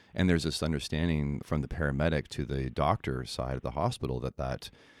them. And there's this understanding from the paramedic to the doctor side of the hospital that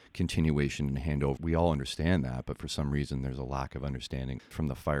continuation and handover, we all understand that, but for some reason there's a lack of understanding from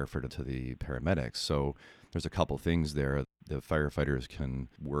the firefighter to the paramedics. So there's a couple things there. The firefighters can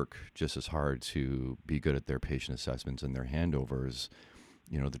work just as hard to be good at their patient assessments and their handovers,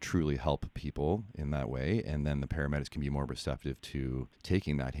 to truly help people in that way. And then the paramedics can be more receptive to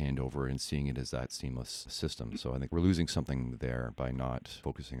taking that handover and seeing it as that seamless system. So I think we're losing something there by not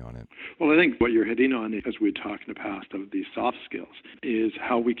focusing on it. Well, I think what you're hitting on, as we talked in the past of these soft skills, is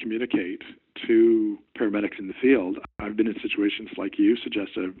how we communicate to paramedics in the field. I've been in situations like you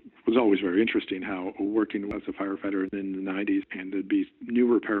suggested. It was always very interesting how working as a firefighter in the 90s, and there'd be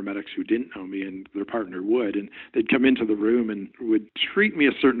newer paramedics who didn't know me and their partner would, and they'd come into the room and would treat me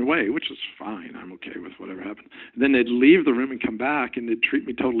a certain way, which is fine. I'm okay with whatever happened. And then they'd leave the room and come back and they'd treat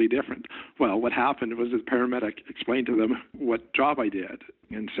me totally different. Well, what happened was the paramedic explained to them what job I did.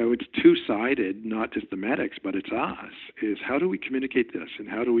 And so it's two-sided, not just the medics, but it's us, is how do we communicate this and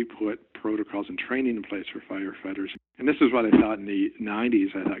how do we put protocols and training in place for firefighters? And this is what I thought in the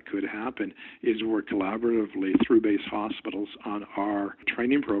 90s I thought could happen, is work collaboratively through base hospitals on our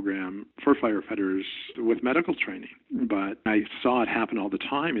training program for firefighters with medical training. But I saw it happen all the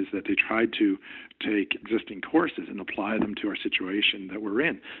time, is that they tried to take existing courses and apply them to our situation that we're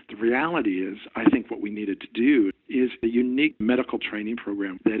in. The reality is, I think what we needed to do is a unique medical training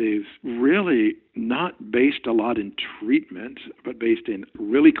program that is really not based a lot in treatment, but based in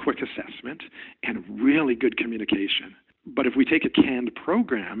really quick assessment and really good communication. But if we take a canned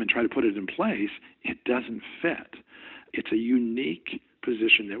program and try to put it in place, it doesn't fit. It's a unique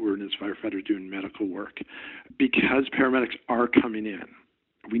position that we're in as firefighters doing medical work because paramedics are coming in.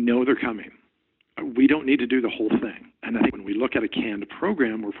 We know they're coming. We don't need to do the whole thing. And I think when we look at a canned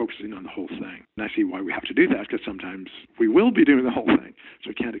program, we're focusing on the whole thing. And I see why we have to do that, because sometimes we will be doing the whole thing. So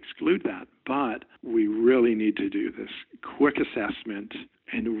we can't exclude that. But we really need to do this quick assessment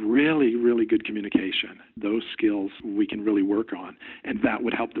and really, really good communication. Those skills we can really work on. And that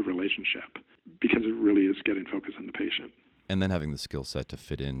would help the relationship because it really is getting focused on the patient. And then having the skill set to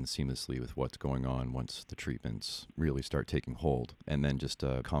fit in seamlessly with what's going on once the treatments really start taking hold. And then just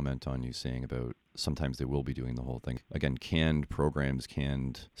a comment on you saying about sometimes they will be doing the whole thing. Again, canned programs,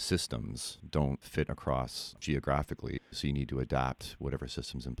 canned systems don't fit across geographically. So you need to adapt whatever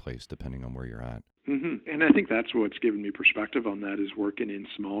system's in place depending on where you're at. And I think that's what's given me perspective on that, is working in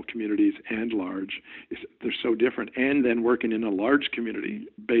small communities and large. They're so different. And then working in a large community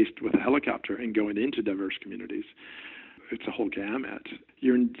based with a helicopter and going into diverse communities. It's a whole gamut.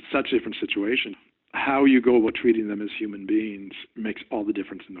 You're in such different situations. How you go about treating them as human beings makes all the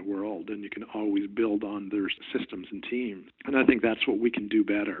difference in the world, and you can always build on their systems and teams. And I think that's what we can do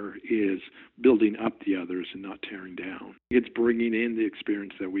better, is building up the others and not tearing down. It's bringing in the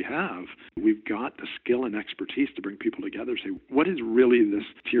experience that we have. We've got the skill and expertise to bring people together, say, what is really this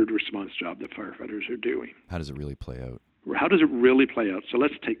tiered response job that firefighters are doing? How does it really play out? How does it really play out? So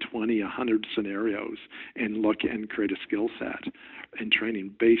let's take 20, 100 scenarios and look and create a skill set and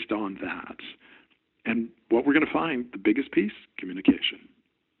training based on that. And what we're going to find, the biggest piece, communication.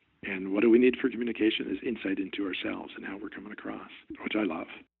 And what do we need for communication is insight into ourselves and how we're coming across, which I love.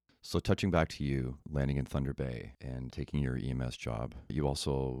 So touching back to you, landing in Thunder Bay and taking your EMS job, you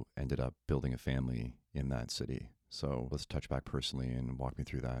also ended up building a family in that city. So let's touch back personally and walk me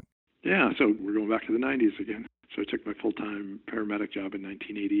through that. Yeah, so we're going back to the 90s again. So I took my full-time paramedic job in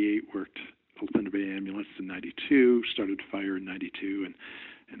 1988, worked Thunder Bay Ambulance in 92, started fire in 92,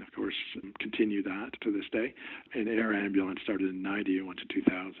 and of course continue that to this day. And air ambulance started in 90 and went to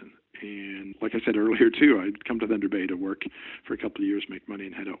 2000. And like I said earlier too, I'd come to Thunder Bay to work for a couple of years, make money,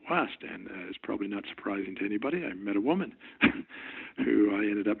 and head out west. And it's probably not surprising to anybody, I met a woman who I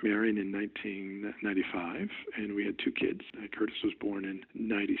ended up marrying in 1995, and we had two kids. Curtis was born in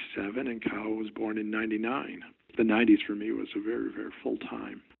 97, and Kyle was born in 99. The 90s for me was a very, very full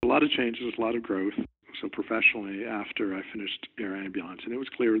time. A lot of changes, a lot of growth. So professionally, after I finished air ambulance, and it was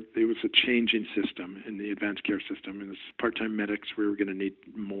clear it was a changing system in the advanced care system. And as part-time medics, we were going to need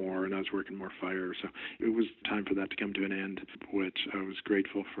more, and I was working more fire. So it was time for that to come to an end, which I was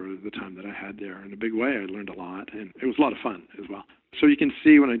grateful for the time that I had there. In a big way, I learned a lot, and it was a lot of fun as well. So you can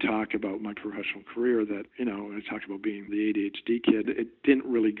see when I talk about my professional career that, I talked about being the ADHD kid, it didn't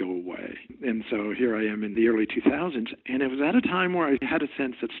really go away. And so here I am in the early 2000s, and it was at a time where I had a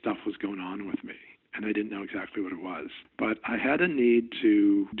sense that stuff was going on with me. And I didn't know exactly what it was. But I had a need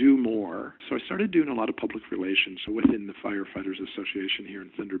to do more. So I started doing a lot of public relations within the Firefighters Association here in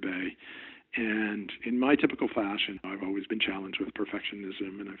Thunder Bay. And in my typical fashion, I've always been challenged with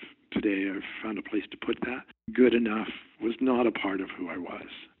perfectionism, and today I've found a place to put that. Good enough was not a part of who I was.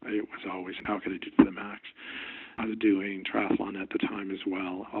 It was always, how could I do to the max? I was doing triathlon at the time as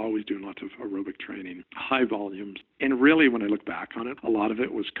well, always doing lots of aerobic training, high volumes. And really, when I look back on it, a lot of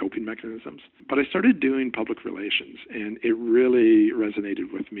it was coping mechanisms. But I started doing public relations, and it really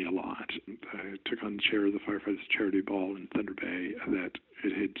resonated with me a lot. I took on the chair of the Firefighters Charity Ball in Thunder Bay that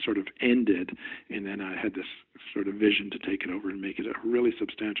it had sort of ended, and then I had this sort of vision to take it over and make it a really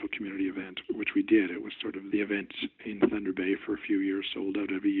substantial community event, which we did. It was sort of the event in Thunder Bay for a few years, sold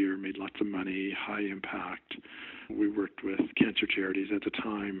out every year, made lots of money, high impact. We worked with cancer charities at the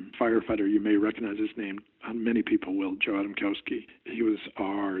time. Firefighter, you may recognize his name. Many people will, Joe Adamkowski. He was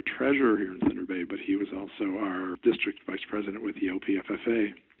our treasurer here in Thunder Bay, but he was also our district vice president with the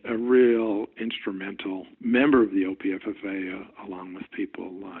OPFFA. A real instrumental member of the OPFFA, along with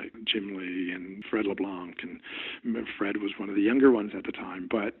people like Jim Lee and Fred LeBlanc. And Fred was one of the younger ones at the time,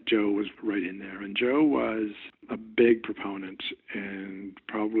 but Joe was right in there. And Joe was a big proponent and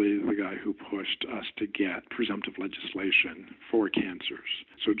probably the guy who pushed us to get presumptive legislation for cancers.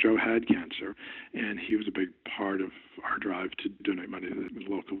 So Joe had cancer, and he was a big part of our drive to donate money to the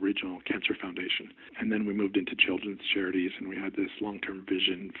local regional cancer foundation. And then we moved into children's charities, and we had this long-term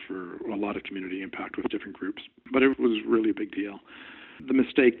vision for a lot of community impact with different groups. But it was really a big deal. The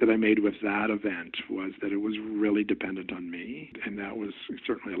mistake that I made with that event was that it was really dependent on me, and that was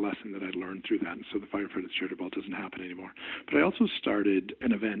certainly a lesson that I learned through that. And so the Firefighters Charity Ball doesn't happen anymore. But I also started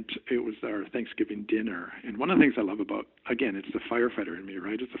an event. It was our Thanksgiving dinner. And one of the things I love about, again, it's the firefighter in me,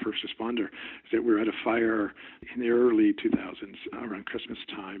 right? It's the first responder. Is that we were at a fire in the early 2000s around Christmas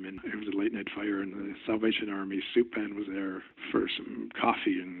time, and it was a late night fire, and the Salvation Army soup band was there for some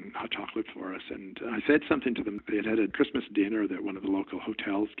coffee and hot chocolate for us. And I said something to them. They had a Christmas dinner that one of the local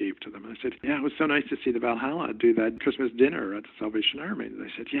hotels gave to them. And I said, yeah, it was so nice to see the Valhalla do that Christmas dinner at the Salvation Army. And they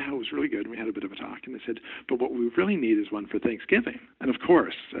said, yeah, it was really good. And we had a bit of a talk. And they said, but what we really need is one for Thanksgiving. And of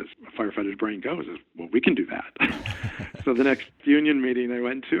course, as a firefighter's brain goes, is, well, we can do that. So the next union meeting I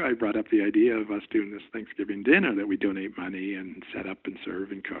went to, I brought up the idea of us doing this Thanksgiving dinner that we donate money and set up and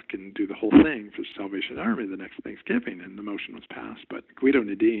serve and cook and do the whole thing for Salvation Army the next Thanksgiving. And the motion was passed. But Guido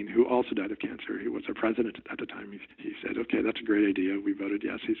Nadine, who also died of cancer, he was our president at the time, he said, okay, that's a great idea. we voted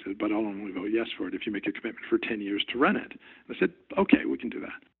yes. He said, but I'll only vote yes for it if you make a commitment for 10 years to run it. I said, okay, we can do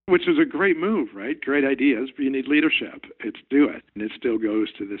that. Which is a great move, right? Great ideas, but you need leadership. It's do it. And it still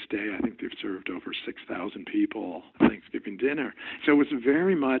goes to this day. I think they've served over 6,000 people Thanksgiving dinner. So it was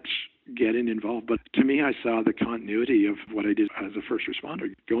very much getting involved. But to me, I saw the continuity of what I did as a first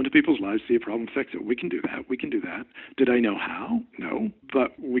responder. Go into people's lives, see a problem, fix it. We can do that. We can do that. Did I know how? No.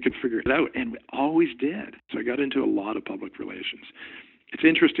 But we could figure it out. And we always did. So I got into a lot of public relations. It's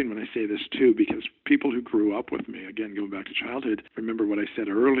interesting when I say this, too, because people who grew up with me, again, going back to childhood, remember what I said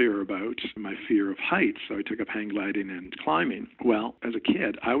earlier about my fear of heights. So I took up hang gliding and climbing. Well, as a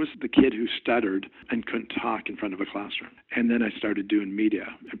kid, I was the kid who stuttered and couldn't talk in front of a classroom. And then I started doing media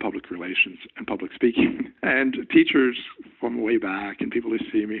and public relations and public speaking. And teachers from way back and people who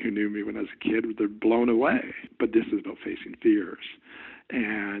see me who knew me when I was a kid, they're blown away. But this is about facing fears.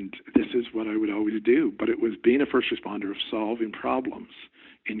 And this is what I would always do. But it was being a first responder of solving problems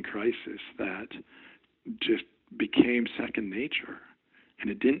in crisis that just became second nature. And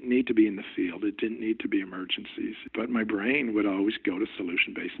it didn't need to be in the field. It didn't need to be emergencies. But my brain would always go to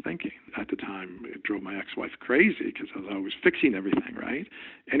solution-based thinking. At the time, it drove my ex-wife crazy because I was always fixing everything, right?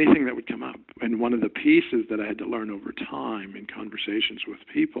 Anything that would come up. And one of the pieces that I had to learn over time in conversations with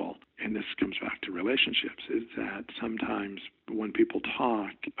people, and this comes back to relationships, is that sometimes when people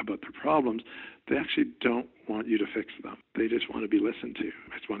talk about their problems, they actually don't want you to fix them. They just want to be listened to.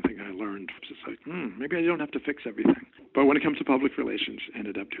 That's one thing I learned. It's just like, maybe I don't have to fix everything. But when it comes to public relations, I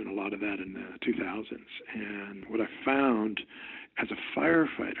ended up doing a lot of that in the 2000s. And what I found as a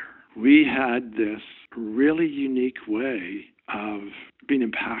firefighter, we had this really unique way of being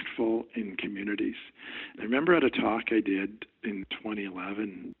impactful in communities. I remember at a talk I did in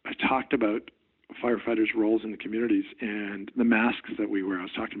 2011, I talked about firefighters' roles in the communities and the masks that we wear. I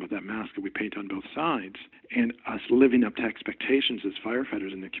was talking about that mask that we paint on both sides and us living up to expectations as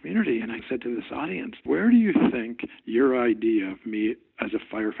firefighters in the community. And I said to this audience, where do you think your idea of me as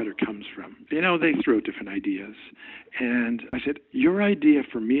a firefighter comes from? You know, they threw out different ideas. And I said, your idea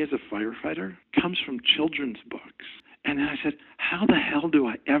for me as a firefighter comes from children's books. And then I said, how the hell do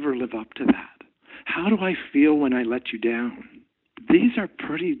I ever live up to that? How do I feel when I let you down? These are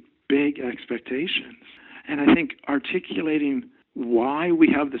pretty big expectations. And I think articulating why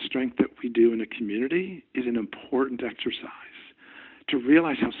we have the strength that we do in a community is an important exercise to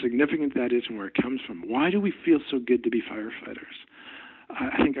realize how significant that is and where it comes from. Why do we feel so good to be firefighters?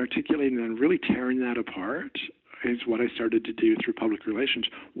 I think articulating that and really tearing that apart is what I started to do through public relations.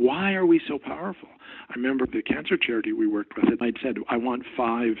 Why are we so powerful? I remember the cancer charity we worked with, I'd said, I want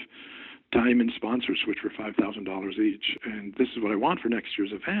 5 diamond sponsors, which were $5,000 each. And this is what I want for next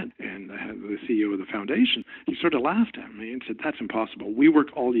year's event. And I had the CEO of the foundation. He sort of laughed at me and said, that's impossible. We work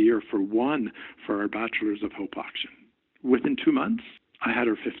all year for one for our Bachelors of Hope auction. Within 2 months, I had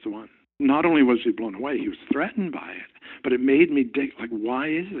our 5th one. Not only was he blown away, he was threatened by it. But it made me dig, like, why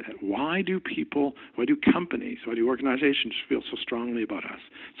is it? Why do people, why do companies, why do organizations feel so strongly about us,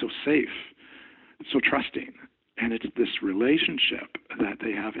 so safe, so trusting? And it's this relationship that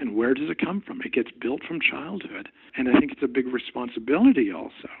they have. And where does it come from? It gets built from childhood. And I think it's a big responsibility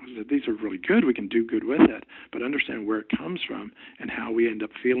also, that these are really good. We can do good with it. But understand where it comes from and how we end up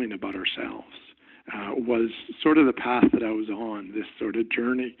feeling about ourselves was sort of the path that I was on, this sort of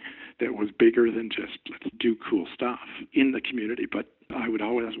journey that was bigger than just let's do cool stuff in the community. But I would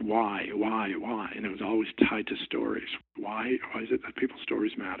always ask why? And it was always tied to stories. Why is it that people's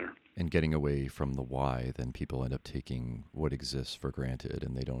stories matter? And getting away from the why, then people end up taking what exists for granted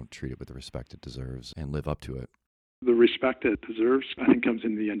and they don't treat it with the respect it deserves and live up to it. The respect it deserves, I think, comes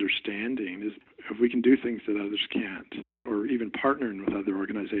in the understanding is if we can do things that others can't, or even partnering with other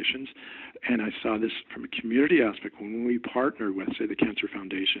organizations. And I saw this from a community aspect when we partner with, say, the Cancer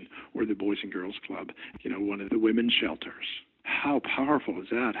Foundation or the Boys and Girls Club, one of the women's shelters. How powerful is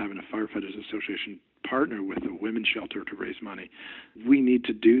that, having a Firefighters Association partner with a women's shelter to raise money? We need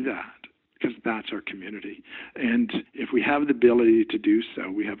to do that because that's our community. And if we have the ability to do so,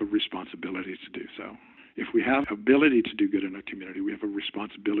 we have a responsibility to do so. If we have ability to do good in our community, we have a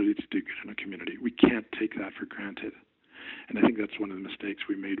responsibility to do good in our community. We can't take that for granted. And I think that's one of the mistakes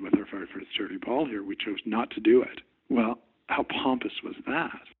we made with our Firefighters Charity Ball here. We chose not to do it. Well, how pompous was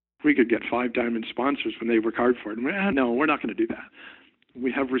that? We could get 5 diamond sponsors when they work hard for it. And no, we're not going to do that.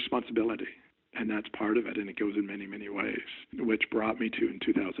 We have responsibility, and that's part of it, and it goes in many, many ways, which brought me to in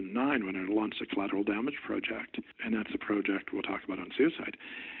 2009 when I launched the Collateral Damage Project, and that's a project we'll talk about on suicide.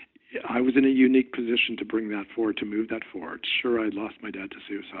 I was in a unique position to bring that forward, to move that forward. Sure, I lost my dad to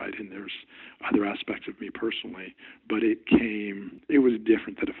suicide, and there's other aspects of me personally, but it was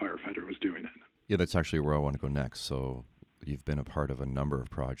different that a firefighter was doing it. Yeah, that's actually where I want to go next. So You've been a part of a number of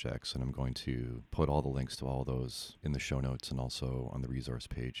projects, and I'm going to put all the links to all those in the show notes and also on the resource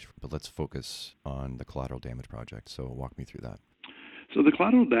page. But let's focus on the Collateral Damage Project. So walk me through that. So the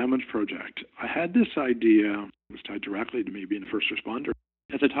Collateral Damage Project, I had this idea, it was tied directly to me being a first responder.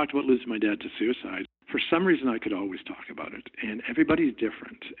 As I talked about losing my dad to suicide, for some reason I could always talk about it. And everybody's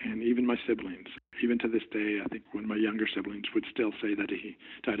different, and even my siblings. Even to this day, I think one of my younger siblings would still say that he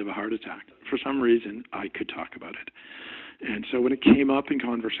died of a heart attack. For some reason, I could talk about it. And so when it came up in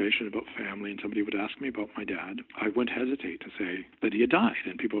conversation about family and somebody would ask me about my dad, I wouldn't hesitate to say that he had died.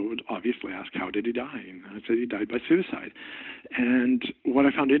 And people would obviously ask, how did he die? And I said he died by suicide. And what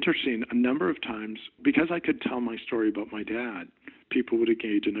I found interesting, a number of times, because I could tell my story about my dad, people would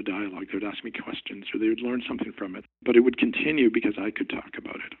engage in a dialogue. They would ask me questions or they would learn something from it. But it would continue because I could talk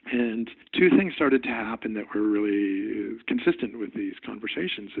about it. And two things started to happen that were really consistent with these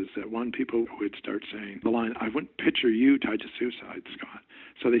conversations is that one, people would start saying the line, I wouldn't picture you tied to suicide, Scott.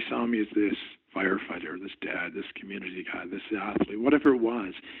 So they saw me as this firefighter, this dad, this community guy, this athlete, whatever it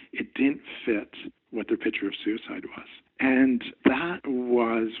was. It didn't fit what their picture of suicide was. And that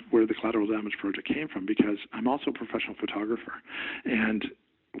was where the Collateral Damage Project came from, because I'm also a professional photographer. And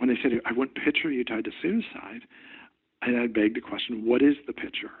when they said, I wouldn't picture you tied to suicide, I begged the question, what is the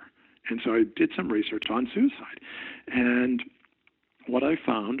picture? And so I did some research on suicide. And what I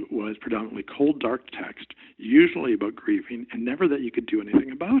found was predominantly cold, dark text, usually about grieving, and never that you could do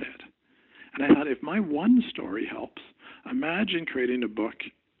anything about it. And I thought, if my one story helps, imagine creating a book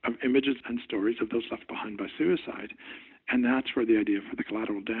of images and stories of those left behind by suicide. And that's where the idea for the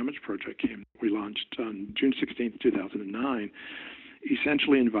Collateral Damage Project came. We launched on June 16th, 2009,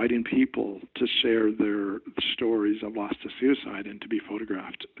 essentially inviting people to share their stories of loss to suicide and to be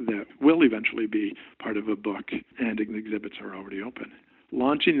photographed that will eventually be part of a book, and exhibits are already open.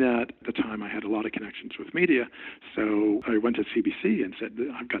 Launching that at the time, I had a lot of connections with media, so I went to CBC and said,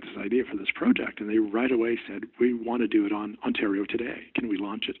 I've got this idea for this project, and they right away said, we want to do it on Ontario Today. Can we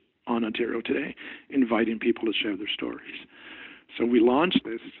launch it on Ontario Today, inviting people to share their stories? So we launched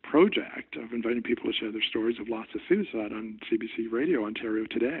this project of inviting people to share their stories of loss to suicide on CBC Radio Ontario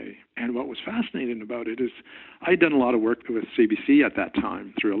Today. And what was fascinating about it is I'd done a lot of work with CBC at that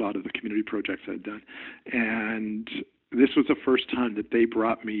time through a lot of the community projects I'd done. And this was the first time that they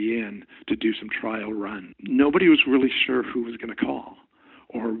brought me in to do some trial run. Nobody was really sure who was going to call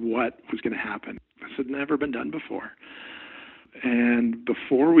or what was going to happen. This had never been done before. And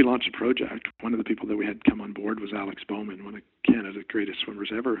before we launched the project, one of the people that we had come on board was Alex Bowman, one of Canada's greatest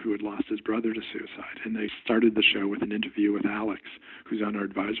swimmers ever, who had lost his brother to suicide. And they started the show with an interview with Alex, who's on our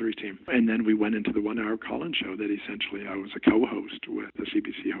advisory team. And then we went into the 1-hour call-in show that essentially I was a co-host with the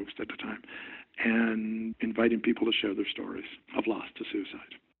CBC host at the time, and inviting people to share their stories of loss to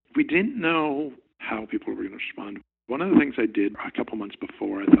suicide. We didn't know how people were going to respond. One of the things I did a couple months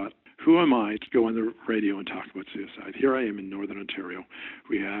before, I thought, who am I to go on the radio and talk about suicide? Here I am in Northern Ontario.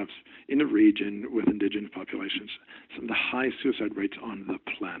 We have, in the region with Indigenous populations, some of the highest suicide rates on the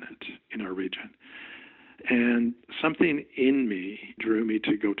planet in our region. And something in me drew me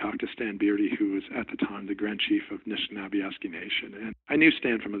to go talk to Stan Beardy, who was at the time the Grand Chief of Anishinaabe Nation. And I knew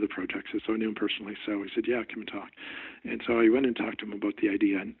Stan from other projects, so I knew him personally. So he said, yeah, come and talk. And so I went and talked to him about the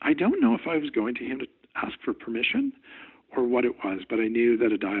idea. And I don't know if I was going to him to ask for permission or what it was, but I knew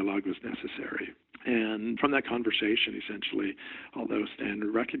that a dialogue was necessary. And from that conversation, essentially, although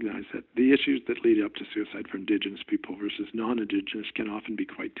Stan recognized that the issues that lead up to suicide for Indigenous people versus non-Indigenous can often be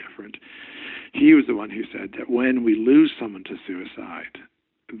quite different, he was the one who said that when we lose someone to suicide,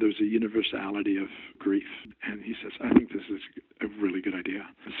 there's a universality of grief. And he says, I think this is a really good idea.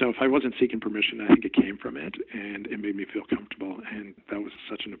 So if I wasn't seeking permission, I think it came from it, and it made me feel comfortable. And that was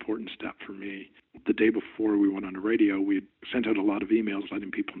such an important step for me. The day before we went on the radio, we sent out a lot of emails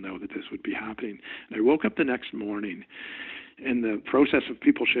letting people know that this would be happening. And I woke up the next morning, and the process of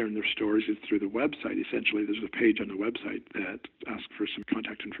people sharing their stories is through the website. Essentially, there's a page on the website that asks for some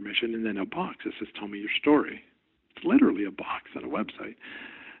contact information, and then a box that says, tell me your story. It's literally a box on a website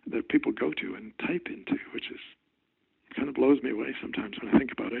that people go to and type into, which is kind of blows me away sometimes when I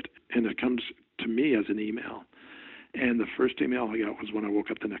think about it. And it comes to me as an email. And the first email I got was when I woke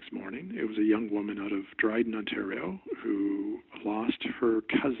up the next morning. It was a young woman out of Dryden, Ontario, who lost her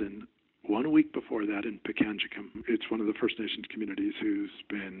cousin 1 week before that in Pikangikum. It's one of the First Nations communities who's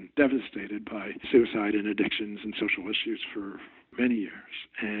been devastated by suicide and addictions and social issues for many years.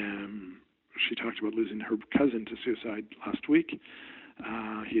 And she talked about losing her cousin to suicide last week.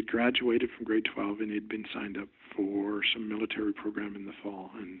 He had graduated from grade 12 and he'd been signed up for some military program in the fall,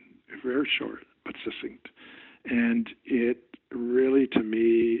 and very short but succinct. And it really, to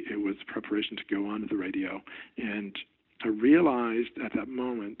me, it was preparation to go on to the radio. And I realized at that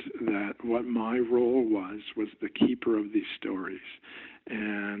moment that what my role was the keeper of these stories,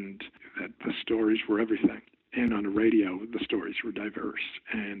 and that the stories were everything. And on the radio, the stories were diverse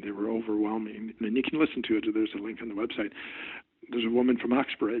and they were overwhelming. And you can listen to it. There's a link on the website. There's a woman from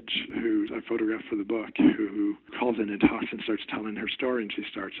Uxbridge who I photographed for the book who calls in and talks and starts telling her story. And she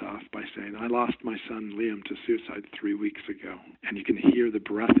starts off by saying, I lost my son Liam to suicide 3 weeks ago. And you can hear the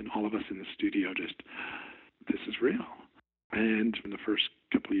breath in all of us in the studio just, this is real. And in the first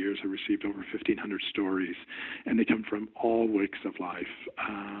couple of years, I received over 1,500 stories, and they come from all walks of life.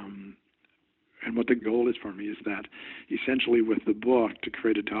 And what the goal is for me is that essentially with the book to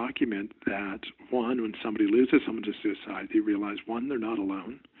create a document that, one, when somebody loses someone to suicide, they realize, one, they're not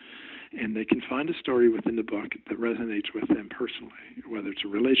alone, and they can find a story within the book that resonates with them personally, whether it's a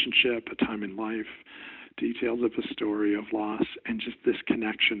relationship, a time in life, details of a story of loss, and just this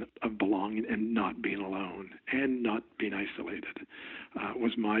connection of belonging and not being alone and not being isolated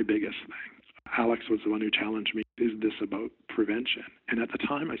was my biggest thing. Alex was the one who challenged me, is this about prevention? And at the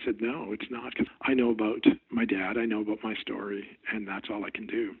time I said, no, it's not, because I know about my dad, I know about my story, and that's all I can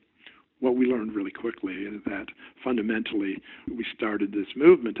do. What we learned really quickly is that fundamentally we started this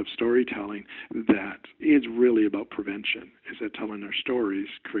movement of storytelling that is really about prevention, is that telling our stories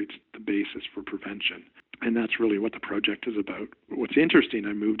creates the basis for prevention. And that's really what the project is about. What's interesting,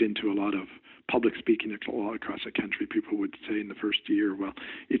 I moved into a lot of public speaking all across the country. People would say in the first year, well,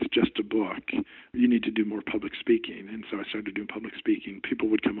 it's just a book. You need to do more public speaking. And so I started doing public speaking. People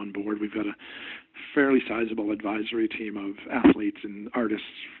would come on board. We've got a fairly sizable advisory team of athletes and artists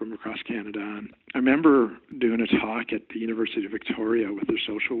from across Canada. And I remember doing a talk at the University of Victoria with their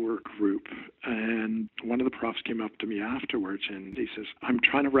social work group. And one of the profs came up to me afterwards and he says, I'm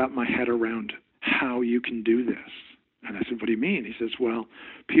trying to wrap my head around how you can do this. And I said, what do you mean? He says, well,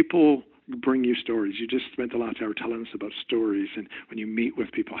 people bring you stories. You just spent the last hour telling us about stories and when you meet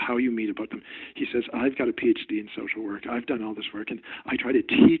with people, how you meet about them. He says, I've got a PhD in social work. I've done all this work and I try to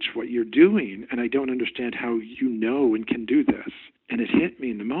teach what you're doing and I don't understand how you know and can do this. And it hit me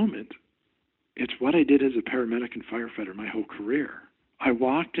in the moment. It's what I did as a paramedic and firefighter my whole career. I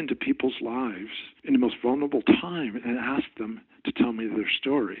walked into people's lives in the most vulnerable time and asked them to tell me their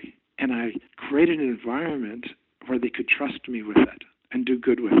story. And I created an environment where they could trust me with it and do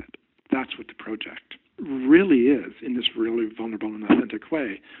good with it. That's what the project really is, in this really vulnerable and authentic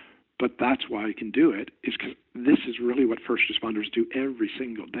way. But that's why I can do it, is because this is really what first responders do every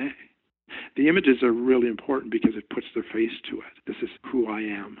single day. The images are really important because it puts their face to it. This is who I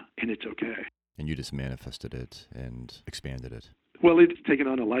am, and it's okay. And you just manifested it and expanded it. Well, it's taken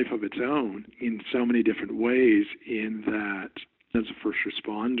on a life of its own in so many different ways, in that as a first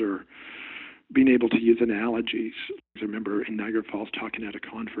responder, being able to use analogies. I remember in Niagara Falls talking at a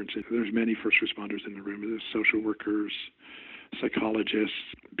conference, and there's many first responders in the room. There's social workers, psychologists.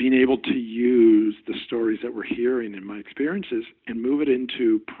 Being able to use the stories that we're hearing in my experiences and move it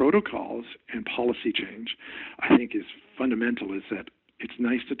into protocols and policy change, I think is fundamental, is that it's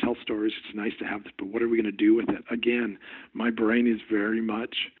nice to tell stories, it's nice to have this, but what are we going to do with it? Again, my brain is very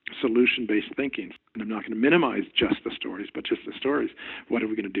much solution-based thinking. And I'm not going to minimize just the stories, but just the stories. What are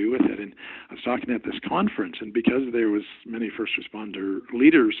we going to do with it? And I was talking at this conference, and because there was many first responder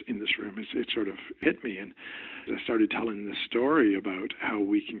leaders in this room, it sort of hit me. And I started telling this story about how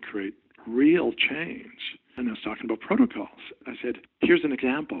we can create real change. And I was talking about protocols. I said, here's an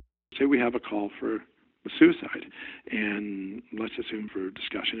example. Say we have a call for suicide, and let's assume for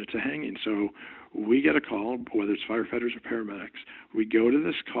discussion it's a hanging. So we get a call, whether it's firefighters or paramedics. We go to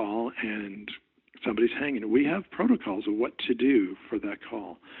this call and somebody's hanging. We have protocols of what to do for that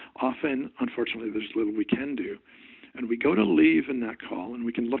call. Often, unfortunately, there's little we can do. And we go to leave in that call, and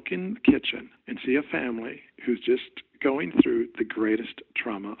we can look in the kitchen and see a family who's just going through the greatest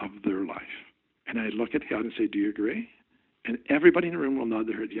trauma of their life. And I look at God and say, do you agree? And everybody in the room will nod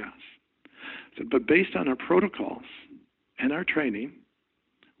their head yes. I said, but based on our protocols and our training,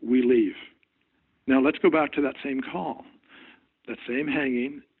 we leave. Now let's go back to that same call, that same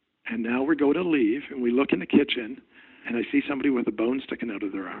hanging, and now we go to leave, and we look in the kitchen, and I see somebody with a bone sticking out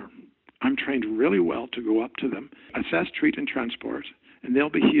of their arm. I'm trained really well to go up to them, assess, treat, and transport, and they'll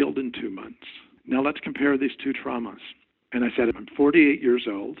be healed in 2 months. Now let's compare these two traumas. And I said, I'm 48 years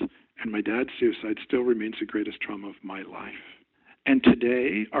old, and my dad's suicide still remains the greatest trauma of my life. And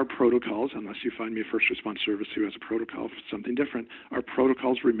today, our protocols, unless you find me a first response service who has a protocol for something different, our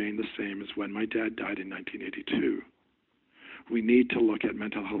protocols remain the same as when my dad died in 1982. We need to look at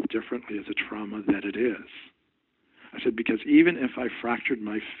mental health differently as a trauma that it is. I said, because even if I fractured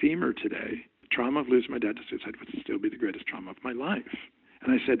my femur today, the trauma of losing my dad to suicide would still be the greatest trauma of my life.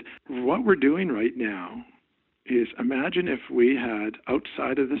 And I said, what we're doing right now is imagine if we had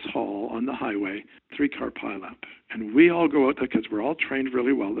outside of this hall on the highway 3-car pileup, and we all go out there because we're all trained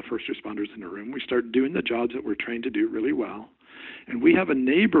really well, the first responders in the room. We start doing the jobs that we're trained to do really well. And we have a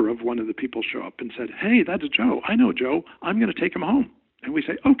neighbor of one of the people show up and said, hey, that's Joe. I know Joe. I'm going to take him home. And we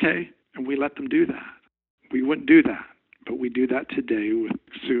say, okay. And we let them do that. We wouldn't do that. But we do that today with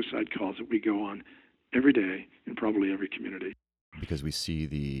suicide calls that we go on every day in probably every community. Because we see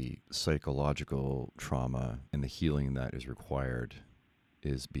the psychological trauma and the healing that is required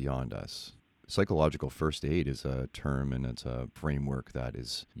is beyond us. Psychological first aid is a term and it's a framework that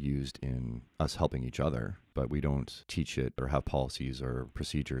is used in us helping each other, but we don't teach it or have policies or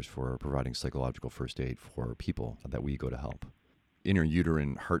procedures for providing psychological first aid for people that we go to help.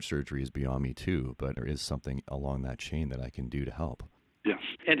 Intrauterine heart surgery is beyond me too, but there is something along that chain that I can do to help. Yes,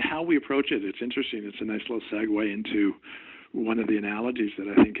 and how we approach it, it's interesting. It's a nice little segue into one of the analogies that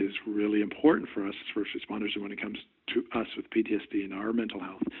I think is really important for us as first responders when it comes to us with PTSD and our mental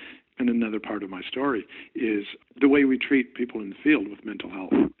health. And another part of my story is the way we treat people in the field with mental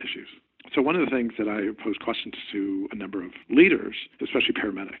health issues. So one of the things that I pose questions to a number of leaders, especially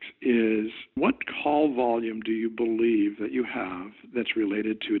paramedics, is what call volume do you believe that you have that's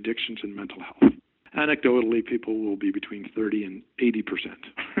related to addictions and mental health? Anecdotally, people will be between 30 and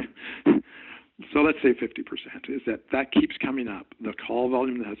 80%. So let's say 50% is that keeps coming up. The call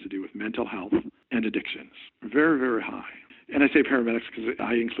volume that has to do with mental health and addictions, very, very high. And I say paramedics because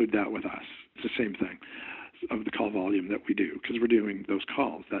I include that with us. It's the same thing of the call volume that we do because we're doing those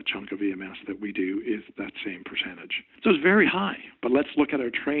calls. That chunk of EMS that we do is that same percentage. So it's very high. But let's look at our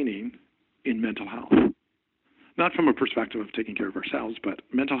training in mental health, not from a perspective of taking care of ourselves, but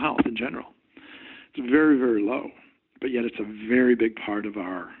mental health in general. It's very, very low, but yet it's a very big part of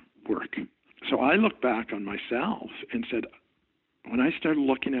our work. So I look back on myself and said, when I started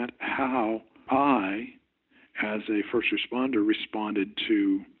looking at how I, as a first responder, responded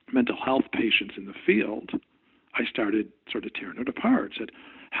to mental health patients in the field, I started sort of tearing it apart. Said,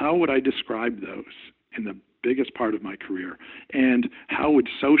 how would I describe those in the biggest part of my career? And how would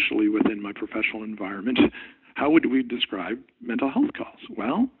socially within my professional environment, how would we describe mental health calls?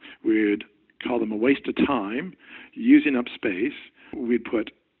 Well, we'd call them a waste of time, using up space. We'd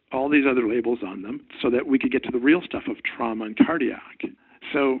put all these other labels on them so that we could get to the real stuff of trauma and cardiac.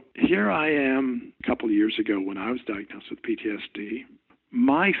 So here I am a couple of years ago when I was diagnosed with PTSD.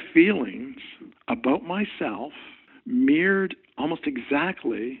 My feelings about myself mirrored almost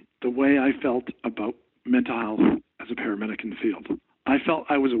exactly the way I felt about mental health as a paramedic in the field. I felt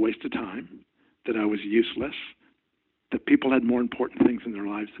I was a waste of time, that I was useless, that people had more important things in their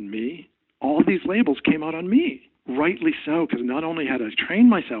lives than me. All these labels came out on me. Rightly so, because not only had I trained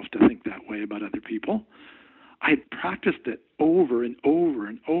myself to think that way about other people, I had practiced it over and over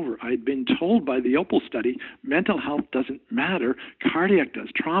and over. I had been told by the Opal study, mental health doesn't matter, cardiac does,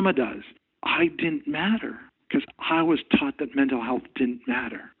 trauma does. I didn't matter because I was taught that mental health didn't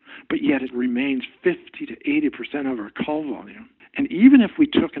matter. But yet it remains 50 to 80% of our call volume. And even if we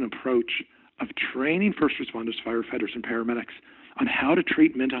took an approach of training first responders, firefighters, and paramedics on how to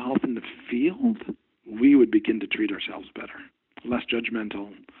treat mental health in the field, we would begin to treat ourselves better, less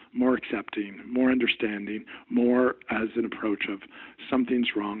judgmental, more accepting, more understanding, more as an approach of something's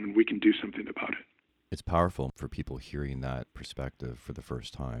wrong and we can do something about it. It's powerful for people hearing that perspective for the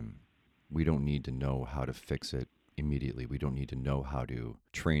first time. We don't need to know how to fix it immediately. We don't need to know how to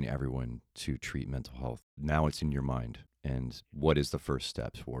train everyone to treat mental health. Now it's in your mind. And what is the first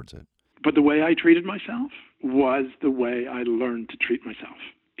step towards it? But the way I treated myself was the way I learned to treat myself.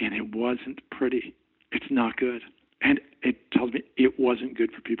 And it wasn't pretty. It's not good. And it tells me it wasn't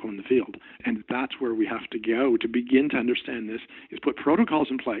good for people in the field. And that's where we have to go to begin to understand this, is put protocols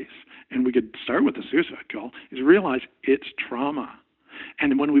in place. And we could start with the suicide call, is realize it's trauma.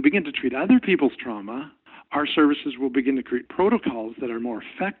 And when we begin to treat other people's trauma, our services will begin to create protocols that are more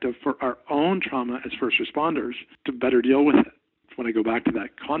effective for our own trauma as first responders to better deal with it. When I go back to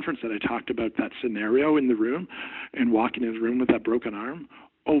that conference that I talked about, that scenario in the room and walking in the room with that broken arm,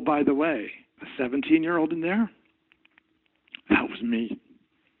 oh, by the way, the 17-year-old in there, that was me.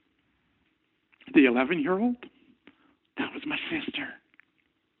 The 11-year-old, that was my sister.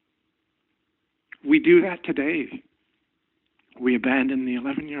 We do that today. We abandon the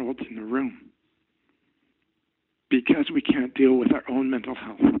 11-year-olds in the room because we can't deal with our own mental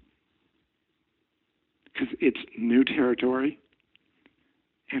health. Because it's new territory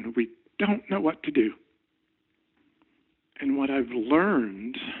and we don't know what to do. And what I've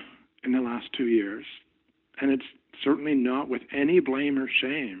learned in the last 2 years, and it's certainly not with any blame or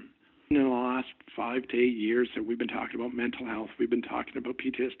shame, In the last 5 to 8 years that we've been talking about mental health, we've been talking about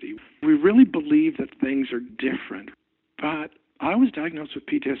PTSD. We really believe that things are different. But I was diagnosed with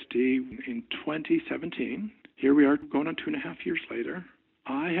PTSD in 2017. Here we are going on 2.5 years later.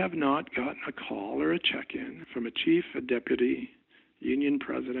 I have not gotten a call or a check-in from a chief, a deputy, union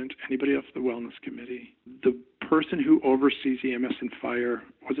president, anybody off the wellness committee. The person who oversees EMS and fire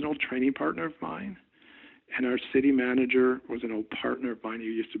was an old training partner of mine, and our city manager was an old partner of mine who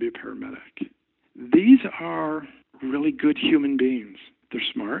used to be a paramedic. These are really good human beings. They're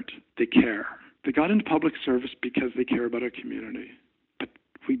smart. They care. They got into public service because they care about our community. But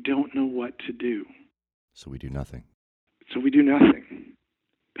we don't know what to do. So we do nothing. So we do nothing.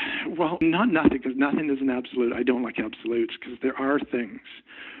 Well, not nothing, because nothing is an absolute. I don't like absolutes, because there are things.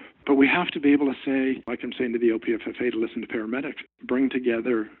 But we have to be able to say, like I'm saying to the OPFFA, to listen to paramedics, bring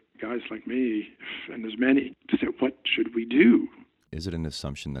together guys like me, and there's many, to say, what should we do? Is it an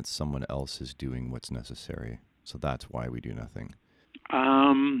assumption that someone else is doing what's necessary? So that's why we do nothing.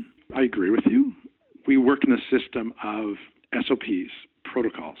 I agree with you. We work in a system of SOPs,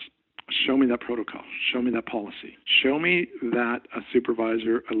 protocols. Show me that protocol. Show me that policy. Show me that a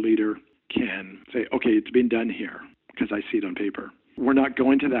supervisor, a leader can say, okay, it's been done here, because I see it on paper. We're not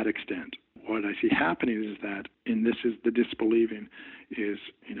going to that extent. What I see happening is that, and this is the disbelieving, is,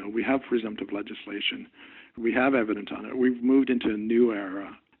 we have presumptive legislation. We have evidence on it. We've moved into a new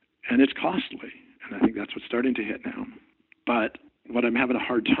era, and it's costly. And I think that's what's starting to hit now. But what I'm having a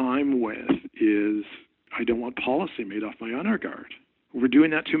hard time with is I don't want policy made off my honor guard. We're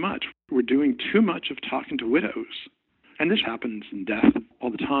doing that too much. We're doing too much of talking to widows. And this happens in death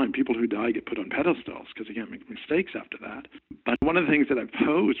all the time. People who die get put on pedestals because they can't make mistakes after that. But one of the things that I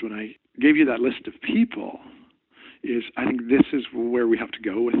posed when I gave you that list of people is I think this is where we have to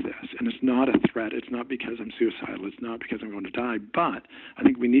go with this. And it's not a threat. It's not because I'm suicidal. It's not because I'm going to die. But I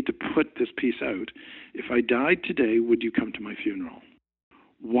think we need to put this piece out. If I died today, would you come to my funeral?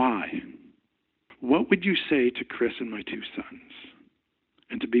 Why? What would you say to Chris and my 2 sons?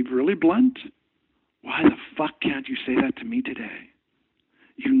 And to be really blunt, why the fuck can't you say that to me today?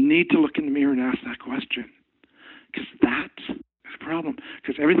 You need to look in the mirror and ask that question. Because that's the problem.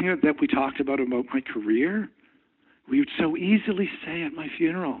 Because everything that we talked about my career, we would so easily say at my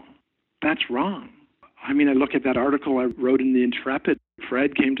funeral. That's wrong. I mean, I look at that article I wrote in the Intrepid.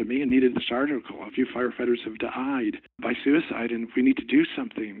 Fred came to me and needed this article. A few firefighters have died by suicide, and we need to do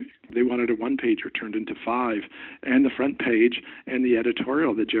something. They wanted a 1-pager turned into 5, and the front page and the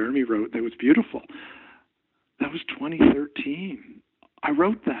editorial that Jeremy wrote that was beautiful. That was 2013. I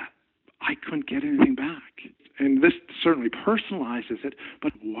wrote that. I couldn't get anything back. And this certainly personalizes it,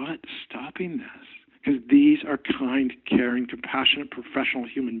 but what's stopping this? Because these are kind, caring, compassionate, professional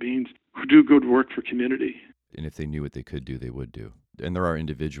human beings who do good work for community. And if they knew what they could do, they would do. And there are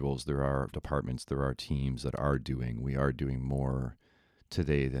individuals, there are departments, there are teams that we are doing more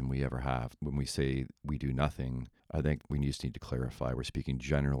today than we ever have. When we say we do nothing, I think we just need to clarify. We're speaking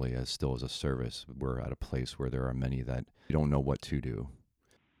generally as a service. We're at a place where there are many that don't know what to do.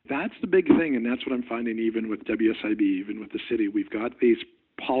 That's the big thing, and that's what I'm finding even with WSIB, even with the city. We've got these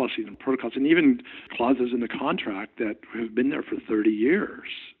policies and protocols and even clauses in the contract that have been there for 30 years.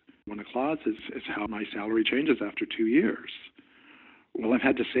 One of the clauses is how my salary changes after 2 years. Well, I've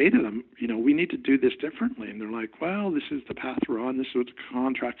had to say to them, we need to do this differently. And they're like, well, this is the path we're on. This is what the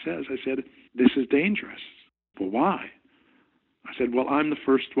contract says. I said, this is dangerous. Well, why? I said, well, I'm the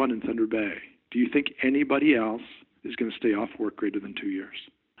first one in Thunder Bay. Do you think anybody else is going to stay off work greater than 2 years?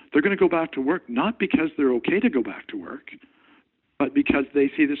 They're going to go back to work, not because they're okay to go back to work, but because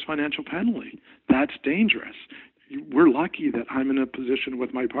they see this financial penalty. That's dangerous. We're lucky that I'm in a position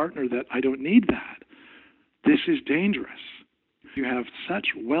with my partner that I don't need that. This is dangerous. You have such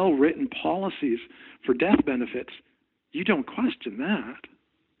well-written policies for death benefits. You don't question that,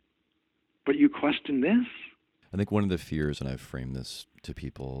 but you question this. I think one of the fears, and I've framed this to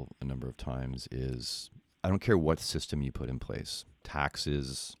people a number of times, is I don't care what system you put in place,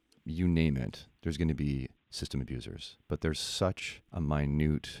 taxes, you name it, there's going to be system abusers. But there's such a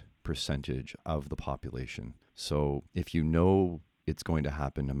minute percentage of the population. So if you know it's going to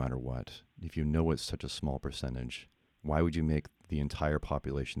happen no matter what, if you know it's such a small percentage, why would you make the entire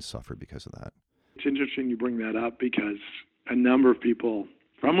population suffer because of that? It's interesting you bring that up because a number of people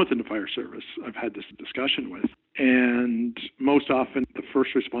from within the fire service I've had this discussion with, and most often the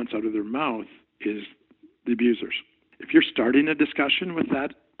first response out of their mouth is the abusers. If you're starting a discussion with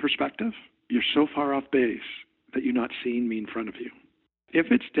that perspective, you're so far off base that you're not seeing me in front of you. If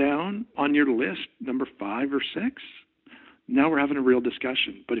it's down on your list, number 5 or 6, now we're having a real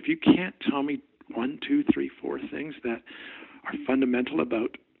discussion. But if you can't tell me 1, 2, 3, 4 things that are fundamental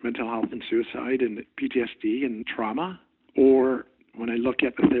about mental health and suicide and PTSD and trauma, or when I look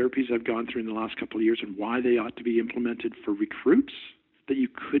at the therapies I've gone through in the last couple of years and why they ought to be implemented for recruits that you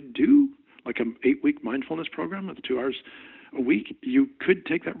could do, like an 8-week mindfulness program with 2 hours a week, you could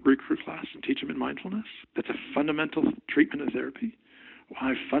take that recruit class and teach them in mindfulness. That's a fundamental treatment of therapy.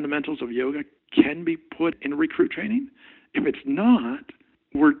 Why fundamentals of yoga can be put in recruit training. If it's not,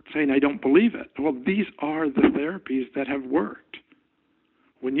 we're saying I don't believe it. Well, these are the therapies that have worked.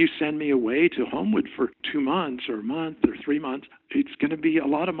 When you send me away to Homewood for 2 months or a month or 3 months, it's going to be a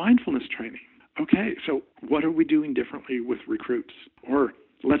lot of mindfulness training. Okay, so what are we doing differently with recruits? Or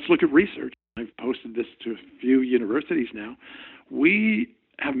let's look at research. I've posted this to a few universities now. We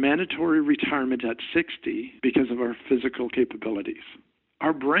have mandatory retirement at 60 because of our physical capabilities.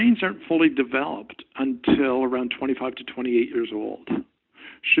 Our brains aren't fully developed until around 25 to 28 years old.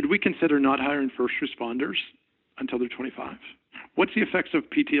 Should we consider not hiring first responders until they're 25? What's the effects of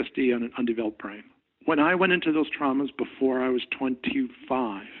PTSD on an undeveloped brain? When I went into those traumas before I was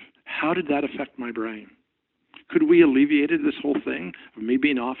 25, how did that affect my brain? Could we alleviated this whole thing of me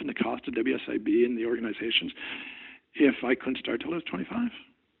being off in the cost of WSIB and the organizations if I couldn't start till I was 25?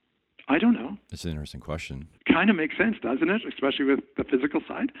 I don't know. It's an interesting question. Kind of makes sense, doesn't it? Especially with the physical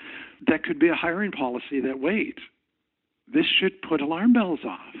side. That could be a hiring policy that, wait, this should put alarm bells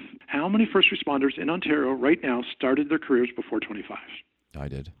off. How many first responders in Ontario right now started their careers before 25? I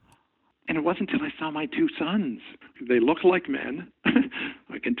did. And it wasn't until I saw my 2 sons. They look like men.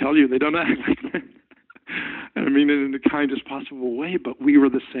 I can tell you they don't act like men. I mean it in the kindest possible way, but we were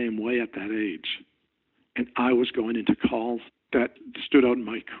the same way at that age. And I was going into calls that stood out in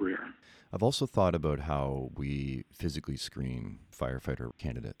my career. I've also thought about how we physically screen firefighter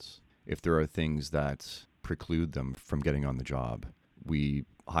candidates. If there are things that preclude them from getting on the job, we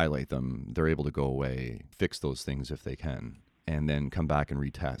highlight them. They're able to go away, fix those things if they can, and then come back and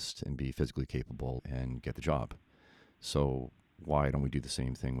retest and be physically capable and get the job. So why don't we do the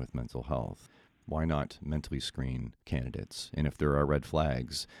same thing with mental health? Why not mentally screen candidates? And if there are red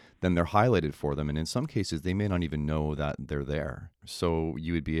flags, then they're highlighted for them. And in some cases, they may not even know that they're there. So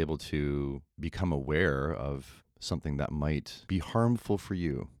you would be able to become aware of something that might be harmful for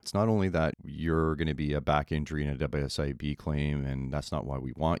you. It's not only that you're going to be a back injury and a WSIB claim, and that's not why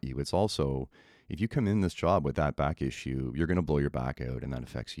we want you. It's also, if you come in this job with that back issue, you're going to blow your back out, and that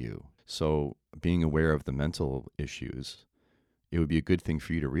affects you. So being aware of the mental issues, it would be a good thing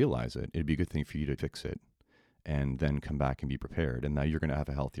for you to realize it. It'd be a good thing for you to fix it and then come back and be prepared. And now you're going to have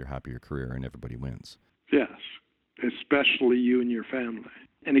a healthier, happier career, and everybody wins. Yes, especially you and your family.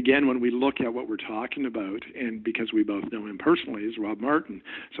 And again, when we look at what we're talking about, and because we both know him personally, is Rob Martin.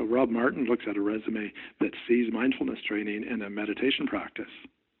 So Rob Martin looks at a resume that sees mindfulness training and a meditation practice.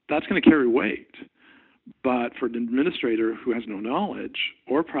 That's going to carry weight. But for an administrator who has no knowledge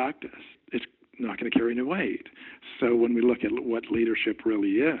or practice, it's not going to carry any weight. So when we look at what leadership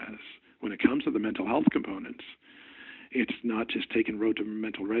really is, when it comes to the mental health components, it's not just taking road to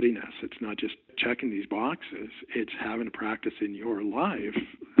mental readiness. It's not just checking these boxes. It's having a practice in your life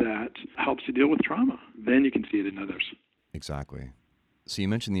that helps you deal with trauma. Then you can see it in others. Exactly. So you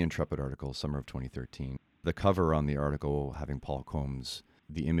mentioned the Intrepid article, summer of 2013. The cover on the article having Paul Combs,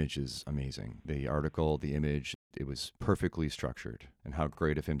 the image is amazing. The article, the image, it was perfectly structured, and how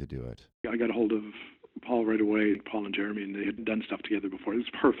great of him to do it. I got a hold of Paul right away, Paul and Jeremy, and they had done stuff together before. It was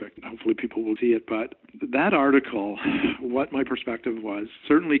perfect. Hopefully people will see it. But that article, what my perspective was,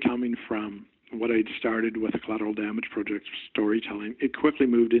 certainly coming from what I'd started with the Collateral Damage Project storytelling, it quickly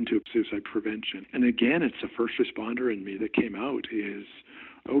moved into suicide prevention. And again, it's a first responder in me that came out is,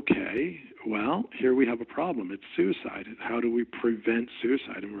 okay, well, here we have a problem. It's suicide. How do we prevent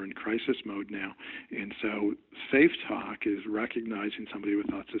suicide? And we're in crisis mode now. And so Safe Talk is recognizing somebody with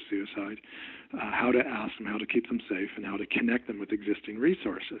thoughts of suicide, how to ask them, how to keep them safe, and how to connect them with existing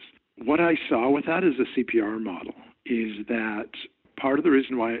resources. What I saw with that is a CPR model, is that part of the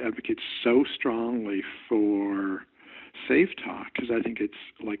reason why I advocate so strongly for Safe Talk, because I think it's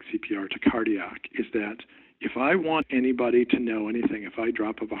like CPR to cardiac, is that if I want anybody to know anything, if I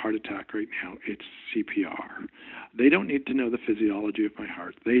drop of a heart attack right now, it's CPR. They don't need to know the physiology of my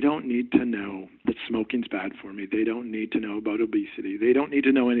heart. They don't need to know that smoking's bad for me. They don't need to know about obesity. They don't need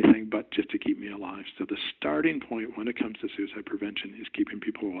to know anything but just to keep me alive. So the starting point when it comes to suicide prevention is keeping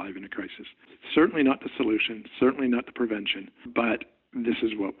people alive in a crisis. Certainly not the solution, certainly not the prevention, but this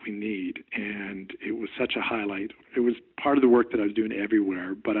is what we need. And it was such a highlight. It was part of the work that I was doing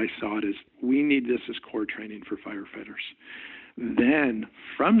everywhere, but I saw it as we need this as core training for firefighters. Then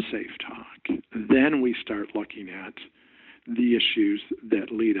from Safe Talk, then we start looking at the issues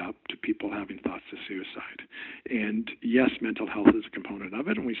that lead up to people having thoughts of suicide. And yes, mental health is a component of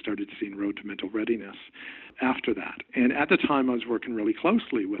it, and we started seeing Road to Mental Readiness after that. And at the time, I was working really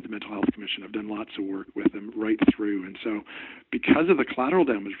closely with the Mental Health Commission. I've done lots of work with them right through. And so because of the Collateral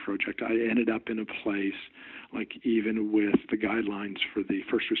Damage Project, I ended up in a place, like even with the guidelines for the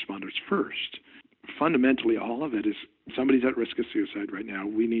first responders first, fundamentally all of it is somebody's at risk of suicide right now.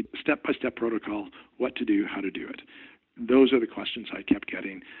 We need step-by-step protocol, what to do, how to do it. Those are the questions I kept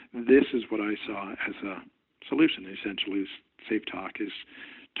getting. This is what I saw as a solution. Essentially, Safe Talk is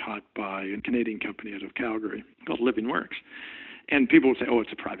taught by a Canadian company out of Calgary called Living Works. And people would say, oh,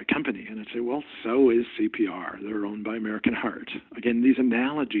 it's a private company. And I'd say, well, so is CPR. They're owned by American Heart. Again, these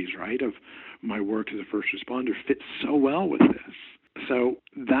analogies, right, of my work as a first responder fit so well with this. So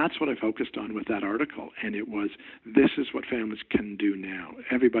that's what I focused on with that article. And it was, this is what families can do now.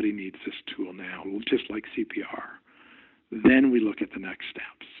 Everybody needs this tool now, just like CPR. Then we look at the next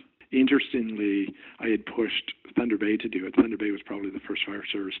steps. Interestingly, I had pushed Thunder Bay to do it. Thunder Bay was probably the first fire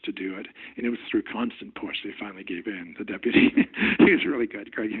service to do it, and it was through constant push they finally gave in. The deputy, he was really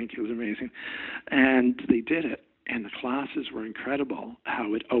good. Greg Henke was amazing. And they did it, and the classes were incredible,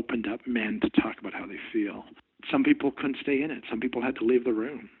 how it opened up men to talk about how they feel. Some people couldn't stay in it. Some people had to leave the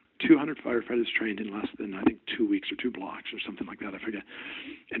room. 200 firefighters trained in less than, I think, 2 weeks or 2 blocks or something like that, I forget.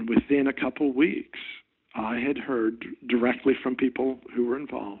 And within a couple weeks, I had heard directly from people who were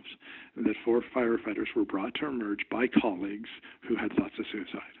involved that 4 firefighters were brought to emerge by colleagues who had thoughts of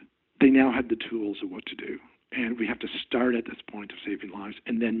suicide. They now had the tools of what to do. And we have to start at this point of saving lives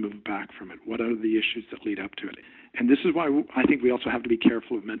and then move back from it. What are the issues that lead up to it? And this is why I think we also have to be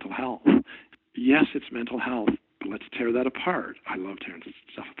careful of mental health. Yes, it's mental health, but let's tear that apart. I love tearing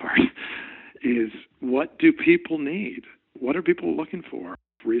stuff apart. Is what do people need? What are people looking for?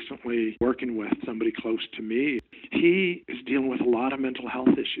 Recently working with somebody close to me, he is dealing with a lot of mental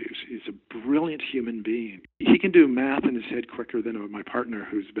health issues. He's a brilliant human being. He can do math in his head quicker than my partner,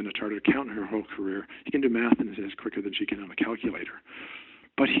 who's been a chartered accountant her whole career. He can do math in his head quicker than she can on a calculator.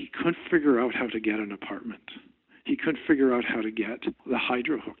 But he couldn't figure out how to get an apartment. He couldn't figure out how to get the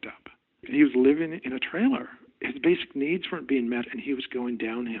hydro hooked up. He was living in a trailer. His basic needs weren't being met, and he was going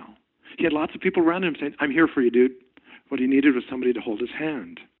downhill. He had lots of people around him saying, I'm here for you, dude. What he needed was somebody to hold his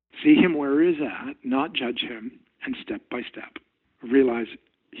hand, see him where he's at, not judge him, and step by step realize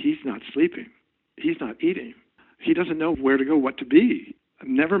he's not sleeping, he's not eating, he doesn't know where to go, what to be.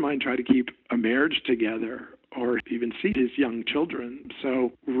 Never mind try to keep a marriage together or even see his young children.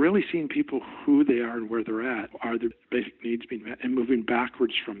 So really seeing people who they are and where they're at, are their basic needs being met, and moving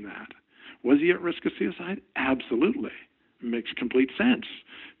backwards from that. Was he at risk of suicide? Absolutely. Makes complete sense.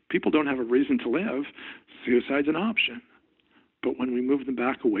 People don't have a reason to live. Suicide's an option. But when we move them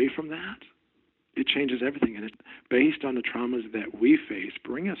back away from that, it changes everything. And it's based on the traumas that we face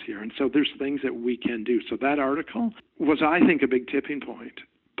bring us here. And so there's things that we can do. So that article was, I think, a big tipping point.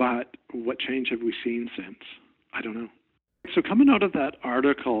 But what change have we seen since? I don't know. So coming out of that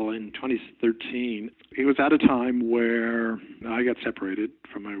article in 2013, it was at a time where I got separated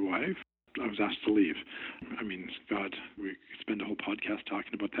from my wife. I was asked to leave. I mean, God, we could spend a whole podcast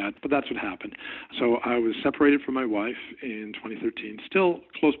talking about that, but that's what happened. So I was separated from my wife in 2013, still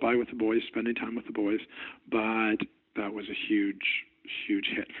close by with the boys, spending time with the boys, but that was a huge, huge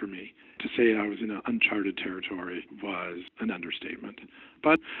hit for me. To say I was in uncharted territory was an understatement.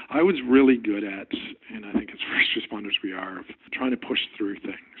 But I was really good at, and I think as first responders we are, of trying to push through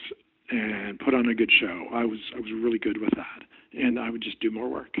things and put on a good show. I was really good with that. And I would just do more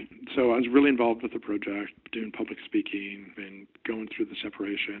work. So I was really involved with the project, doing public speaking and going through the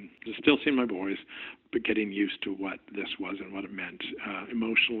separation. Just still seeing my boys, but getting used to what this was and what it meant.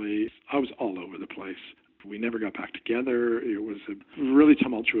 Emotionally, I was all over the place. We never got back together. It was a really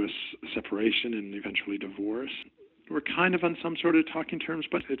tumultuous separation and eventually divorce. We're kind of on some sort of talking terms,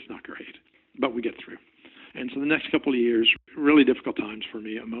 but it's not great. But we get through. And so the next couple of years, really difficult times for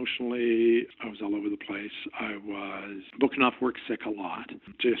me. Emotionally, I was all over the place. I was booking off work sick a lot.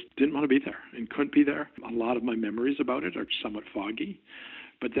 Just didn't want to be there and couldn't be there. A lot of my memories about it are somewhat foggy.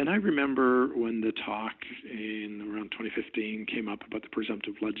 But then I remember when the talk in around 2015 came up about the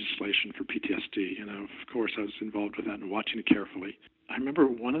presumptive legislation for PTSD. And of course, I was involved with that and watching it carefully. I remember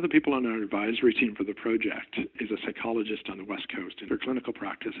one of the people on our advisory team for the project is a psychologist on the West Coast, and her clinical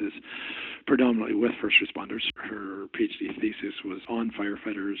practice is predominantly with first responders. Her PhD thesis was on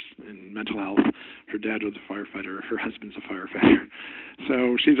firefighters and mental health. Her dad was a firefighter. Her husband's a firefighter.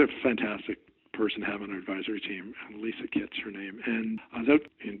 So she's a fantastic person to have on our advisory team, Lisa Kitts, her name. And I was out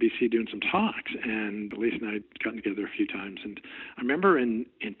in BC doing some talks, and Lisa and I had gotten together a few times. And I remember in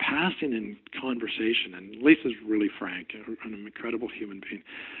passing in conversation, and Lisa's really frank, an incredible human being.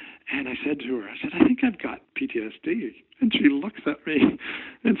 And I said to her, I think I've got PTSD. And she looks at me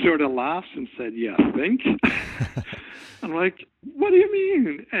and sort of laughs and said, yeah, I think. I'm like, what do you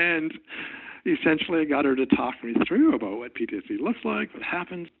mean? And essentially I got her to talk me through about what PTSD looks like, what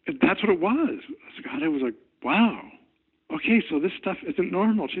happens. And that's what it was. I was like, wow. Okay, so this stuff isn't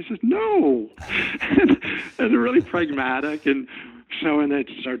normal. She says, no. And it's really pragmatic. And they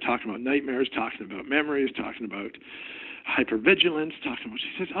started talking about nightmares, talking about memories, talking about hypervigilance, talking about,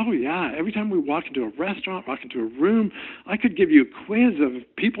 she says, oh yeah, every time we walk into a restaurant, walk into a room, I could give you a quiz of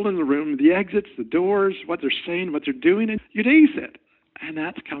people in the room, the exits, the doors, what they're saying, what they're doing, and you'd ace it. And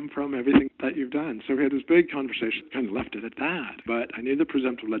that's come from everything that you've done. So we had this big conversation, kind of left it at that. But I knew the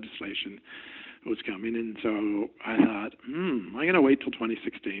presumptive legislation was coming, and so I thought, I'm going to wait till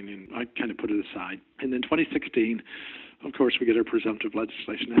 2016, and I kind of put it aside. And then 2016, of course, we get our presumptive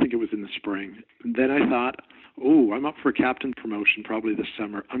legislation. I think it was in the spring. And then I thought, I'm up for a captain promotion probably this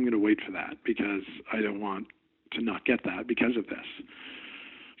summer. I'm going to wait for that because I don't want to not get that because of this.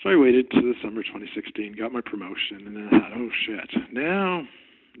 So I waited to the summer 2016, got my promotion, and then I thought, oh shit, now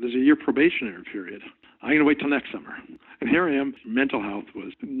there's a year probationary period. I'm going to wait till next summer. And here I am. Mental health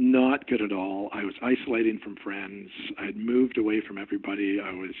was not good at all. I was isolating from friends. I had moved away from everybody.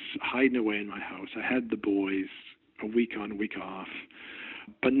 I was hiding away in my house. I had the boys a week on, week off.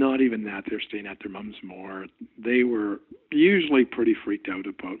 But not even that. They're staying at their mom's more. They were usually pretty freaked out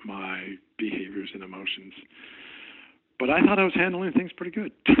about my behaviors and emotions. But I thought I was handling things pretty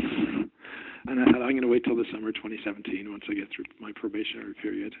good. And I thought, I'm going to wait till the summer 2017 once I get through my probationary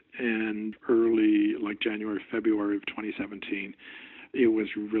period. And early, like January, February of 2017, it was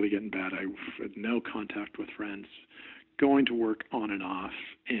really getting bad. I had no contact with friends, going to work on and off,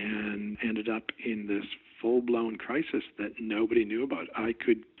 and ended up in this full-blown crisis that nobody knew about. I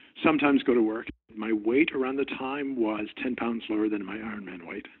could sometimes go to work. My weight around the time was 10 pounds lower than my Ironman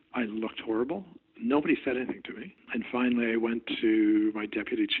weight. I looked horrible. Nobody said anything to me. And finally, I went to my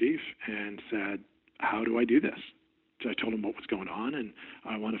deputy chief and said, how do I do this? So I told him what was going on, and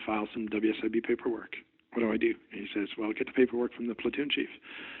I want to file some WSIB paperwork. What do I do? And he says, well, get the paperwork from the platoon chief.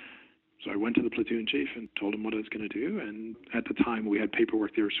 So I went to the platoon chief and told him what I was going to do. And at the time, we had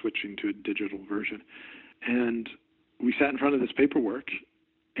paperwork. They were switching to a digital version. And we sat in front of this paperwork,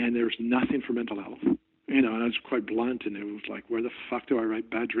 and there was nothing for mental health. And I was quite blunt, and it was like, where the fuck do I write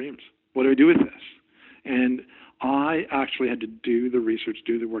bad dreams? What do I do with this? And I actually had to do the research,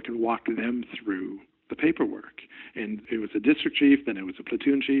 do the work, and walk them through the paperwork. And it was a district chief, then it was a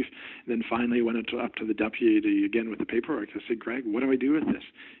platoon chief, and then finally I went up to the deputy again with the paperwork. I said, Greg, what do I do with this?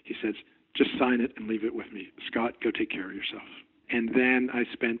 He says, just sign it and leave it with me. Scott, go take care of yourself. And then I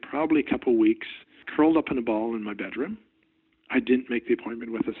spent probably a couple weeks curled up in a ball in my bedroom. I didn't make the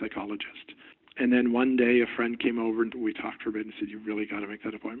appointment with a psychologist. And then one day a friend came over and we talked for a bit and said, you really got to make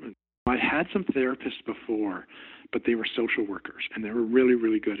that appointment. I had some therapists before, but they were social workers, and they were really,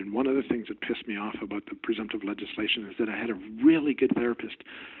 really good. And one of the things that pissed me off about the presumptive legislation is that I had a really good therapist,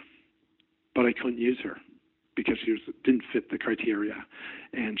 but I couldn't use her because she didn't fit the criteria.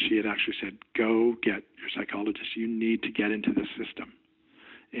 And she had actually said, go get your psychologist. You need to get into the system.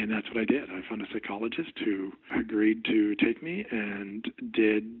 And that's what I did. I found a psychologist who agreed to take me and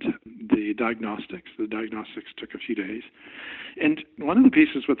did the diagnostics. The diagnostics took a few days. And one of the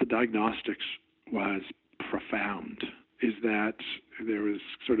pieces with the diagnostics was profound, is that there was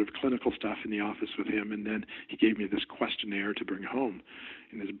sort of clinical stuff in the office with him, and then he gave me this questionnaire to bring home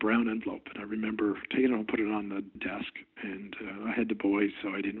in this brown envelope. And I remember taking it home, put it on the desk, and I had the boys, so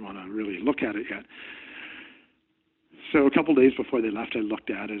I didn't want to really look at it yet. So a couple of days before they left, I looked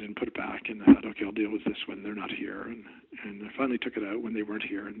at it and put it back, and I thought, okay, I'll deal with this when they're not here. And I finally took it out when they weren't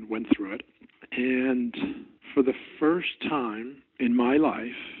here and went through it. And for the first time in my life,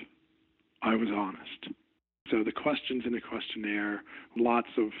 I was honest. So the questions in the questionnaire, lots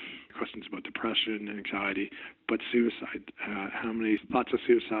of questions about depression and anxiety, but suicide. How many thoughts of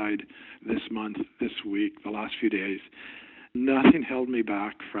suicide this month, this week, the last few days? Nothing held me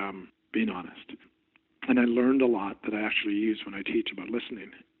back from being honest. And I learned a lot that I actually use when I teach about listening.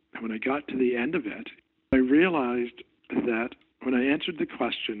 And when I got to the end of it, I realized that when I answered the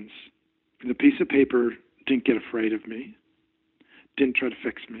questions, the piece of paper didn't get afraid of me, didn't try to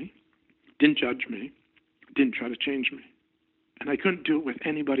fix me, didn't judge me, didn't try to change me. And I couldn't do it with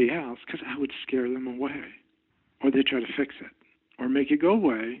anybody else because I would scare them away. Or they'd try to fix it, or make it go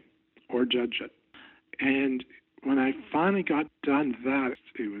away, or judge it. And when I finally got done that,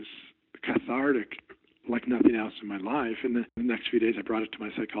 it was cathartic like nothing else in my life. And the next few days I brought it to my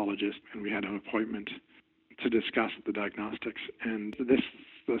psychologist, and we had an appointment to discuss the diagnostics. And this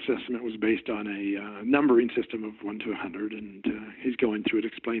assessment was based on a numbering system of 1 to 100, and he's going through it,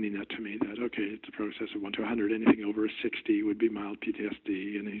 explaining that to me, that, okay, it's a process of 1 to 100. Anything over a 60 would be mild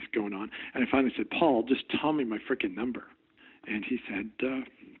PTSD, and he's going on. And I finally said, Paul, just tell me my freaking number. And he said,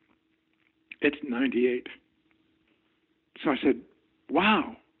 it's 98. So I said,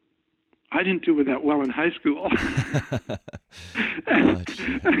 wow, I didn't do that well in high school.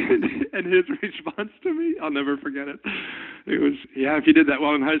 And his response to me, I'll never forget it. It was, yeah, if you did that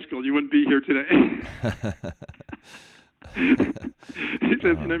well in high school, you wouldn't be here today. He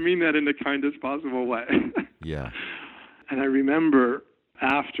says, and I mean that in the kindest possible way. Yeah. And I remember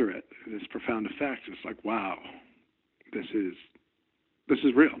after it, this profound effect. It's like, wow, this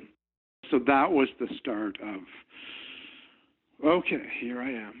is real. So that was the start of, okay, here I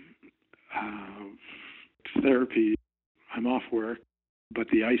am. Therapy, I'm off work, but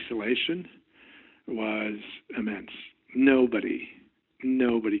the isolation was immense. Nobody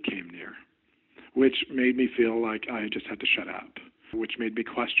came near, which made me feel like I just had to shut up, which made me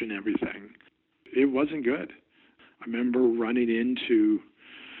question everything. It wasn't good. I remember running into,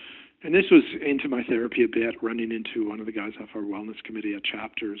 and this was into my therapy a bit, running into one of the guys off our wellness committee at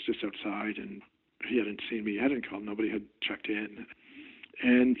Chapters just outside, and he hadn't seen me, he hadn't called, nobody had checked in.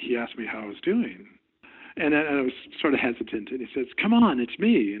 And he asked me how I was doing. And I was sort of hesitant. And he says, come on, it's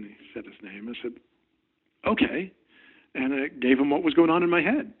me. And he said his name. I said, okay. And I gave him what was going on in my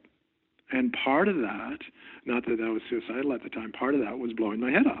head. And part of that, not that I was suicidal at the time, part of that was blowing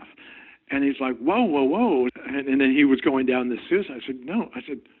my head off. And he's like, whoa. And then he was going down this suicide. I said, no. I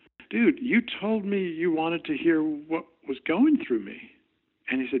said, dude, you told me you wanted to hear what was going through me.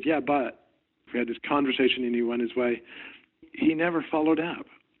 And he said, yeah, but we had this conversation and he went his way. He never followed up.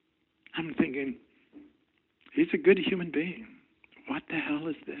 I'm thinking, he's a good human being. What the hell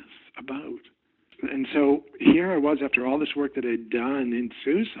is this about? And so here I was, after all this work that I'd done in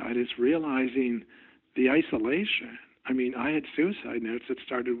suicide, is realizing the isolation. I mean, I had suicide notes that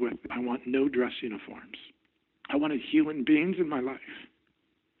started with, I want no dress uniforms. I wanted human beings in my life.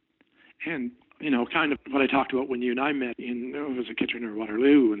 And, kind of what I talked about when you and I met it was at Kitchener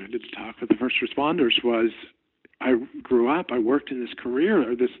Waterloo, and I did a talk with the first responders, was I grew up, I worked in this career,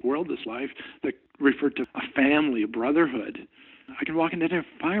 or this world, this life, that referred to a family, a brotherhood. I can walk into a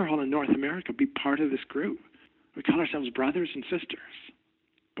fire hall in North America, be part of this group. We call ourselves brothers and sisters.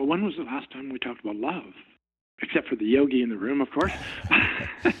 But when was the last time we talked about love? Except for the yogi in the room, of course.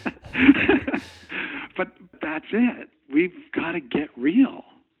 But that's it. We've got to get real.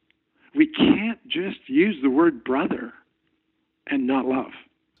 We can't just use the word brother and not love.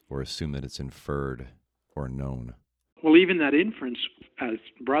 Or assume that it's inferred or known. Well, even that inference, as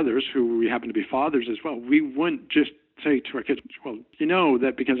brothers who we happen to be fathers as well, we wouldn't just say to our kids, well, you know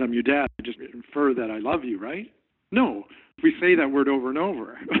that because I'm your dad, I just infer that I love you, right? No, we say that word over and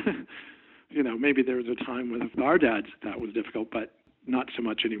over. Maybe there was a time with our dads that was difficult, but not so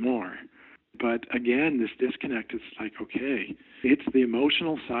much anymore. But again, this disconnect is like, okay, it's the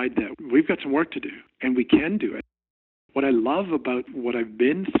emotional side that we've got some work to do, and we can do it. What I love about what I've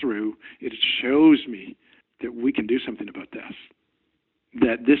been through, it shows me that we can do something about this,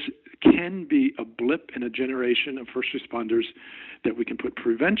 that this can be a blip in a generation of first responders, that we can put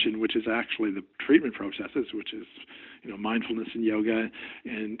prevention, which is actually the treatment processes, which is mindfulness and yoga,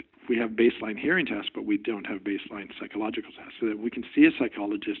 and we have baseline hearing tests, but we don't have baseline psychological tests, so that we can see a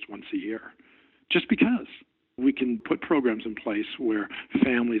psychologist once a year, just because. We can put programs in place where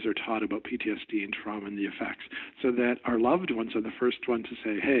families are taught about PTSD and trauma and the effects, so that our loved ones are the first one to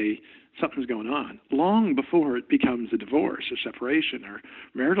say, hey, something's going on, long before it becomes a divorce or separation or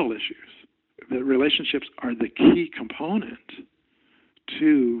marital issues. The relationships are the key component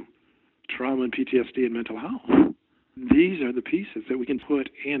to trauma and PTSD and mental health. These are the pieces that we can put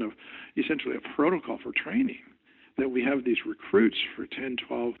in essentially a protocol for training, that we have these recruits for 10,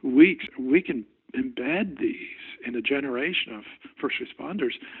 12 weeks. We can embed these in a generation of first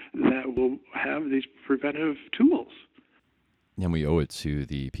responders that will have these preventive tools. And we owe it to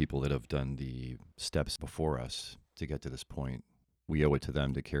the people that have done the steps before us to get to this point. We owe it to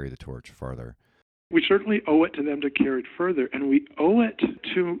them to carry the torch farther. We certainly owe it to them to carry it further, and we owe it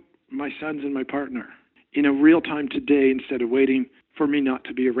to my sons and my partner in a real time today, instead of waiting for me not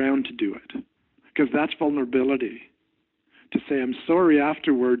to be around to do it. Because that's vulnerability. To say, I'm sorry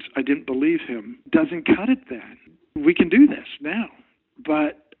afterwards, I didn't believe him, doesn't cut it then. We can do this now,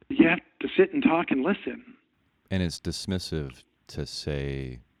 but you have to sit and talk and listen. And it's dismissive to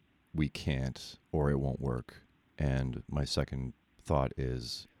say we can't or it won't work. And my second thought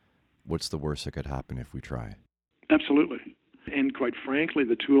is What's the worst that could happen if we try? Absolutely. And quite frankly,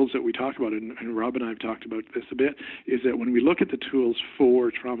 the tools that we talk about, and Rob and I have talked about this a bit, is that when we look at the tools for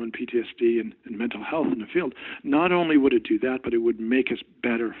trauma and PTSD and mental health in the field, not only would it do that, but it would make us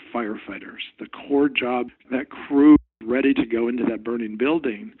better firefighters. The core job, that crew ready to go into that burning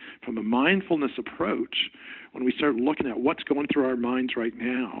building from a mindfulness approach, when we start looking at what's going through our minds right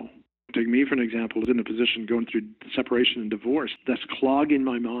now. Take me for an example, in a position going through separation and divorce, that's clogging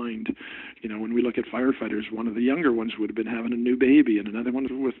my mind. You know, when we look at firefighters, one of the younger ones would have been having a new baby and another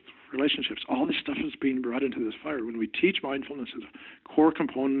one with relationships. All this stuff is being brought into this fire. When we teach mindfulness as a core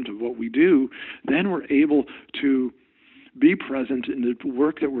component of what we do, then we're able to be present in the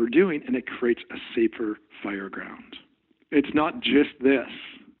work that we're doing, and it creates a safer fire ground. It's not just this.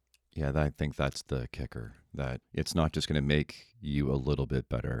 Yeah, I think that's the kicker, that it's not just going to make you a little bit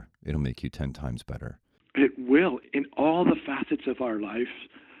better. It'll make you 10 times better. It will, in all the facets of our life,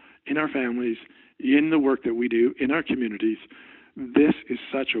 in our families, in the work that we do, in our communities. This is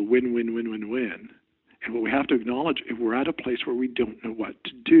such a win-win-win-win-win. And what we have to acknowledge is we're at a place where we don't know what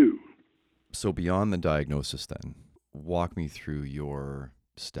to do. So beyond the diagnosis then, walk me through your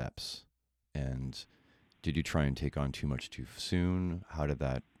steps. And did you try and take on too much too soon? How did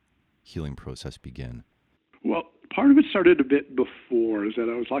that healing process begin? Well, part of it started a bit before, is that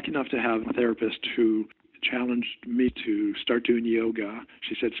I was lucky enough to have a therapist who challenged me to start doing yoga.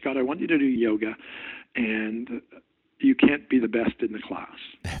 She said, Scott, I want you to do yoga, and you can't be the best in the class.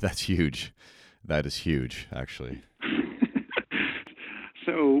 That's huge. That is huge, actually.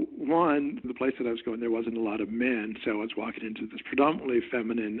 So, one, the place that I was going, there wasn't a lot of men, so I was walking into this predominantly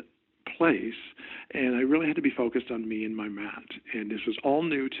feminine place, and I really had to be focused on me and my mat. And this was all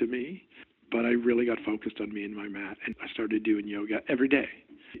new to me, but I really got focused on me and my mat, and I started doing yoga every day.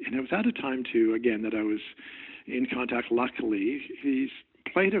 And it was at a time, too, again, that I was in contact, luckily. He's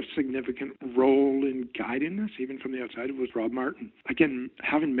played a significant role in guiding us, even from the outside, was Rob Martin. Again,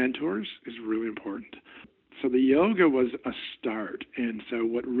 having mentors is really important. So the yoga was a start. And so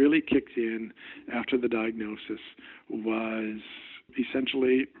what really kicked in after the diagnosis was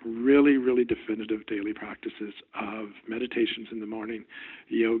essentially really, really definitive daily practices of meditations in the morning,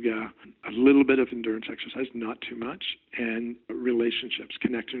 yoga, a little bit of endurance exercise, not too much, and relationships,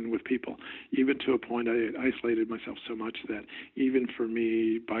 connecting with people, even to a point I had isolated myself so much that even for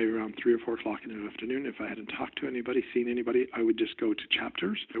me, by around 3 or 4 o'clock in the afternoon, if I hadn't talked to anybody, seen anybody, I would just go to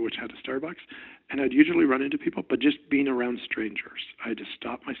Chapters, which had a Starbucks, and I'd usually run into people, but just being around strangers. I had to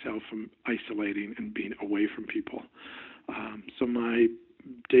stop myself from isolating and being away from people. So my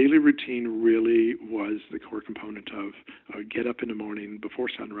daily routine really was the core component of I would get up in the morning before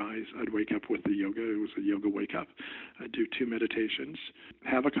sunrise. I'd wake up with the yoga. It was a yoga wake up. I'd do 2 meditations,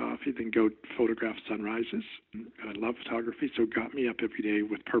 have a coffee, then go photograph sunrises. I love photography, so it got me up every day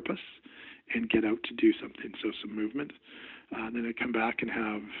with purpose and get out to do something, so some movement. Then I'd come back and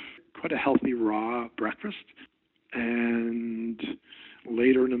have quite a healthy raw breakfast, and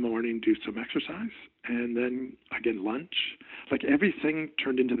later in the morning do some exercise, and then again lunch. Like everything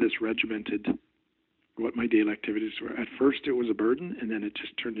turned into this regimented, what my daily activities were. At first it was a burden, and then it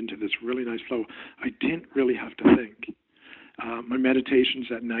just turned into this really nice flow. I didn't really have to think. My meditations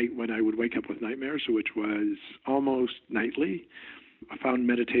at night when I would wake up with nightmares, which was almost nightly, I found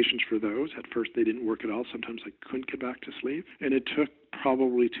meditations for those. At first they didn't work at all. Sometimes I couldn't get back to sleep, and it took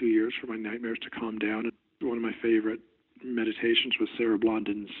probably 2 years for my nightmares to calm down. One of my favorite meditations was Sarah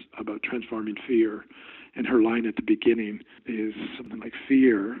Blondin's about transforming fear, and her line at the beginning is something like,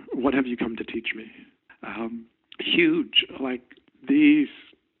 fear, what have you come to teach me? Huge, like these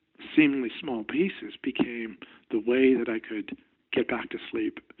seemingly small pieces became the way that I could get back to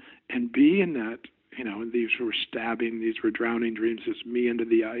sleep and be in that, you know, these were stabbing, these were drowning dreams, this me under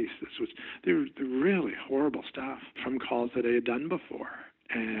the ice, they were really horrible stuff from calls that I had done before.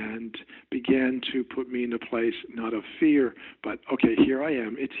 And began to put me in a place not of fear, but okay, here I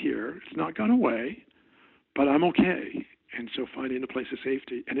am, it's here, it's not gone away, but I'm okay. And so finding a place of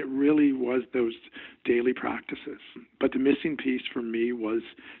safety. And it really was those daily practices. But the missing piece for me was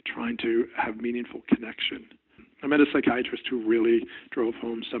trying to have meaningful connection. I met a psychiatrist who really drove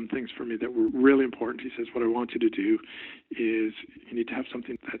home some things for me that were really important. He says, what I want you to do is you need to have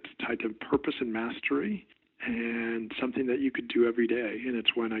something that's tied to purpose and mastery, and something that you could do every day. And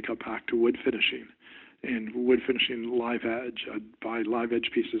it's when I got back to wood finishing. And wood finishing live edge, I'd buy live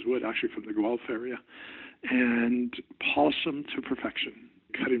edge pieces of wood, actually from the Guelph area, and polish them to perfection,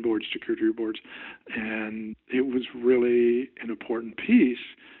 cutting boards to charcuterie boards. And it was really an important piece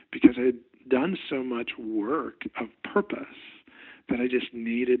because I had done so much work of purpose that I just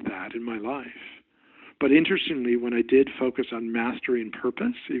needed that in my life. But interestingly, when I did focus on mastery and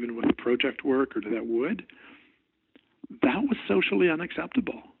purpose, even with the project work or that was socially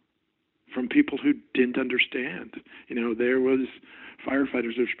unacceptable from people who didn't understand. There was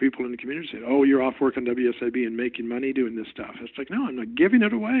firefighters, there's people in the community saying, oh, you're off work on WSIB and making money doing this stuff. It's like, no, I'm not giving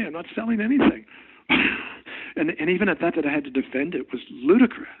it away. I'm not selling anything. and even at that I had to defend it was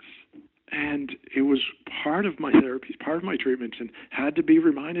ludicrous. And it was part of my therapy, part of my treatments, and had to be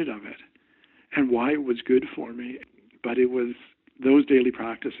reminded of it and why it was good for me. But it was those daily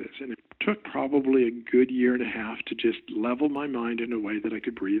practices. And it took probably a good year and a half to just level my mind in a way that I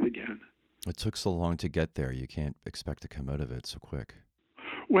could breathe again. It took so long to get there. You can't expect to come out of it so quick.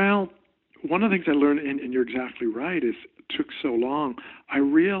 Well, one of the things I learned, and you're exactly right, is it took so long. I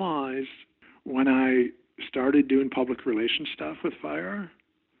realized when I started doing public relations stuff with fire,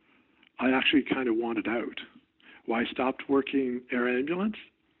 I actually kind of wanted out. Why I stopped working air ambulance,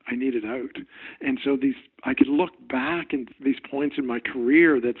 I needed out. And so I could look back at these points in my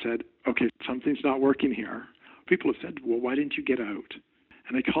career that said, okay, something's not working here. People have said, well, why didn't you get out?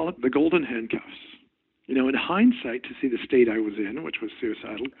 And I call it the golden handcuffs. In hindsight, to see the state I was in, which was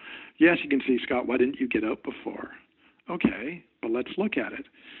suicidal, yes, you can see, Scott, why didn't you get out before? Okay, but let's look at it.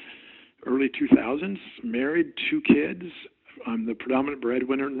 Early 2000s, married, 2 kids. I'm the predominant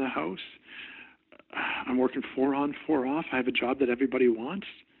breadwinner in the house. I'm working 4 on, 4 off. I have a job that everybody wants.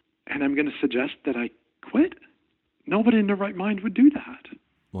 And I'm going to suggest that I quit? Nobody in their right mind would do that.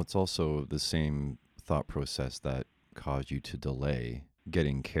 Well, it's also the same thought process that caused you to delay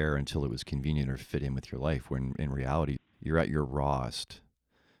getting care until it was convenient or fit in with your life, when in reality, you're at your rawest.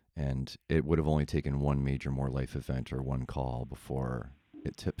 And it would have only taken one major more life event or one call before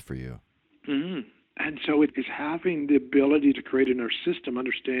it tipped for you. Mm-hmm. And so it is having the ability to create in our system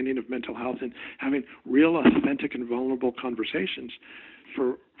understanding of mental health and having real, authentic, and vulnerable conversations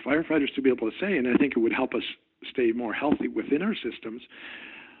for firefighters to be able to say, and I think it would help us stay more healthy within our systems,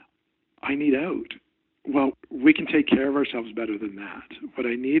 I need out. Well, we can take care of ourselves better than that. What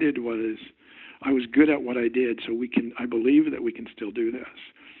I needed was, I was good at what I did, so I believe that we can still do this.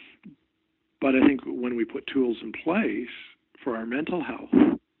 But I think when we put tools in place for our mental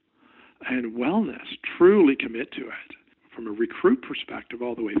health and wellness, truly commit to it from a recruit perspective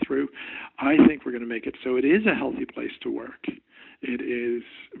all the way through, I think we're going to make it so it is a healthy place to work. It is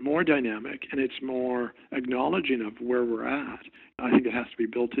more dynamic and it's more acknowledging of where we're at. I think it has to be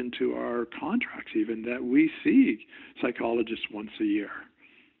built into our contracts even, that we see psychologists once a year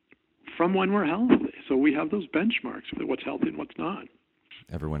from when we're healthy. So we have those benchmarks of what's healthy and what's not.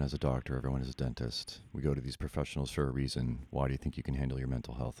 Everyone has a doctor, everyone has a dentist. We go to these professionals for a reason. Why do you think you can handle your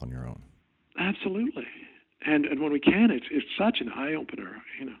mental health on your own? Absolutely. And when we can, it's such an eye-opener,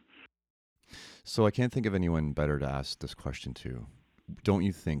 So I can't think of anyone better to ask this question to. Don't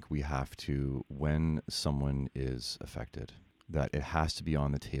you think we have to, when someone is affected, that it has to be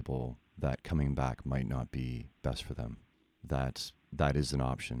on the table that coming back might not be best for them? That is an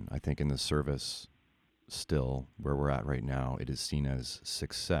option. I think in the service, still, where we're at right now, it is seen as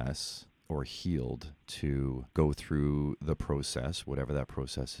success or healed to go through the process, whatever that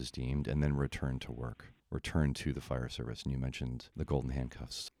process is deemed, and then return to work, return to the fire service. And you mentioned the golden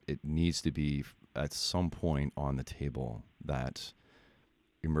handcuffs. It needs to be at some point on the table that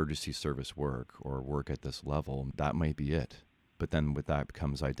emergency service work or work at this level, that might be it. But then with that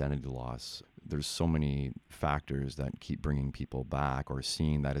comes identity loss. There's so many factors that keep bringing people back or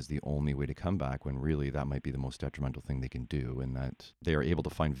seeing that as the only way to come back, when really that might be the most detrimental thing they can do, and that they are able to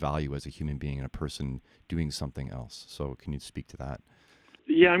find value as a human being and a person doing something else. So can you speak to that?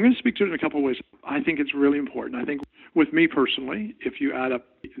 Yeah, I'm going to speak to it in a couple of ways. I think it's really important. I think with me personally, if you add up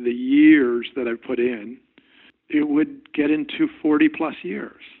the years that I've put in, it would get into 40 plus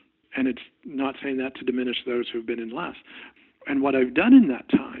years. And it's not saying that to diminish those who've been in less. And what I've done in that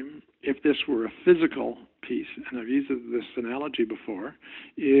time, if this were a physical piece, and I've used this analogy before,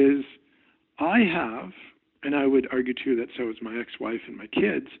 is I have, and I would argue too that so is my ex-wife and my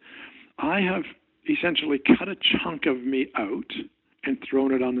kids, I have essentially cut a chunk of me out and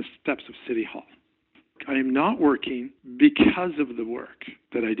thrown it on the steps of City Hall. I am not working because of the work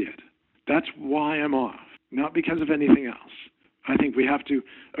that I did. That's why I'm off, not because of anything else. I think we have to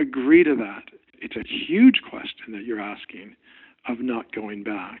agree to that. It's a huge question that you're asking of not going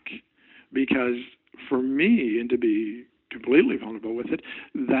back, because for me, and to be completely vulnerable with it,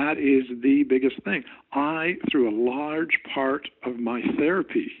 that is the biggest thing. I, through a large part of my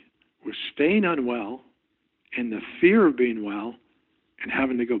therapy, was staying unwell and the fear of being well and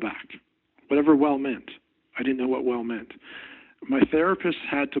having to go back, whatever well meant. I didn't know what well meant. My therapist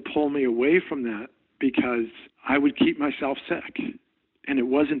had to pull me away from that because I would keep myself sick. And it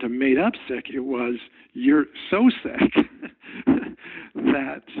wasn't a made-up sick. It was, you're so sick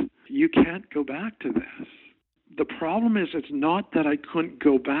that you can't go back to this. The problem is, it's not that I couldn't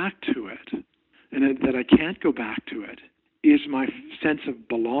go back to it and that I can't go back to it, is my sense of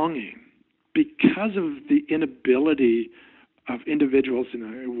belonging. Because of the inability of individuals, and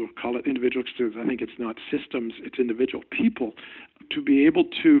I will call it individuals because I think it's not systems, it's individual people, to be able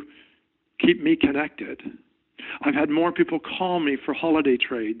to keep me connected. I've had more people call me for holiday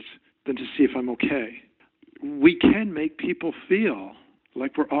trades than to see if I'm okay. We can make people feel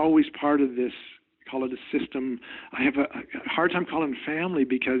like we're always part of this, call it a system. I have a hard time calling it family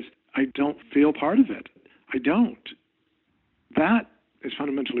because I don't feel part of it. I don't. That is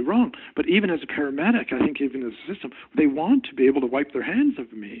fundamentally wrong. But even as a paramedic, I think even as a system, they want to be able to wipe their hands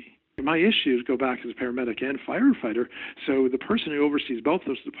of me. My issues go back as a paramedic and firefighter. So the person who oversees both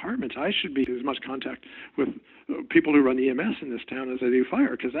those departments, I should be in as much contact with people who run EMS in this town as I do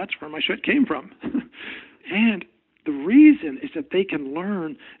fire, because that's where my shit came from. And the reason is that they can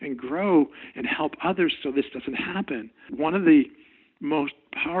learn and grow and help others so this doesn't happen. One of the most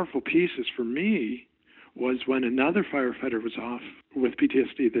powerful pieces for me was when another firefighter was off with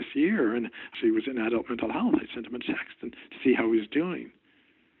PTSD this year, and he was in adult mental health. I sent him a text and to see how he was doing.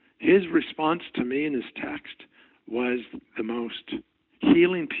 His response to me in his text was the most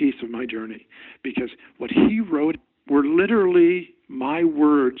healing piece of my journey, because what he wrote were literally my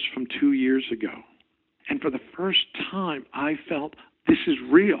words from 2 years ago. And for the first time, I felt this is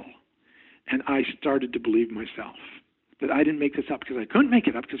real. And I started to believe myself that I didn't make this up, because I couldn't make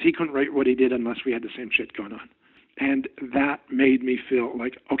it up, because he couldn't write what he did unless we had the same shit going on. And that made me feel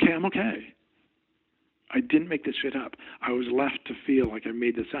like, okay, I'm okay. I didn't make this shit up. I was left to feel like I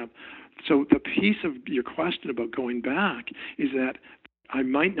made this up. So the piece of your question about going back is that I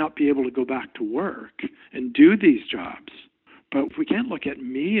might not be able to go back to work and do these jobs. But if we can't look at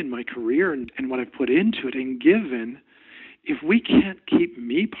me and my career and what I've put into it and given, if we can't keep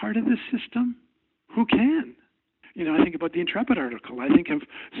me part of this system, who can? You know, I think about the Intrepid article. I think of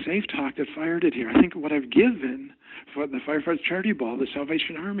Safe Talk that Fire did here. I think of what I've given for the Firefighters Charity Ball, the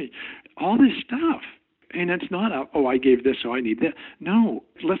Salvation Army, all this stuff. And it's not, I gave this, so I need this. No,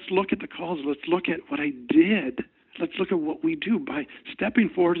 let's look at the calls. Let's look at what I did. Let's look at what we do by stepping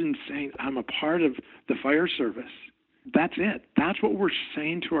forward and saying, I'm a part of the fire service. That's it. That's what we're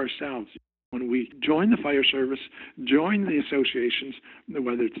saying to ourselves. When we join the fire service, join the associations,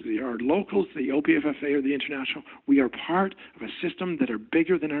 whether it's our locals, the OPFFA, or the international, we are part of a system that are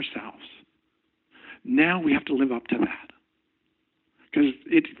bigger than ourselves. Now we have to live up to that, because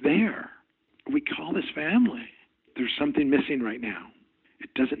it's there. We call this family. There's something missing right now. It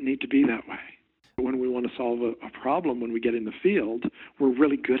doesn't need to be that way. When we want to solve a problem, when we get in the field, we're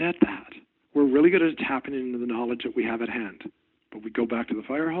really good at that. We're really good at tapping into the knowledge that we have at hand. But we go back to the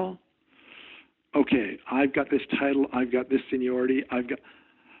fire hall. Okay, I've got this title, I've got this seniority, I've got...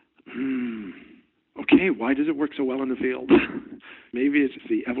 Okay, why does it work so well in the field? Maybe it's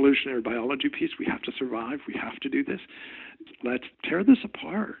the evolutionary biology piece. We have to survive. We have to do this. Let's tear this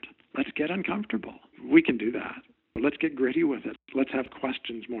apart. Let's get uncomfortable. We can do that. Let's get gritty with it. Let's have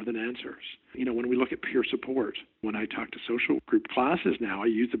questions more than answers. You know, when we look at peer support, when I talk to social group classes now, I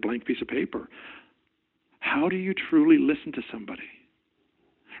use a blank piece of paper. How do you truly listen to somebody?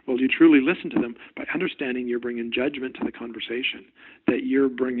 Well, you truly listen to them by understanding you're bringing judgment to the conversation, that you're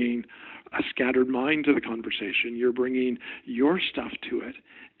bringing a scattered mind to the conversation, you're bringing your stuff to it,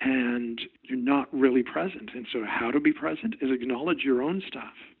 and you're not really present. And so how to be present is acknowledge your own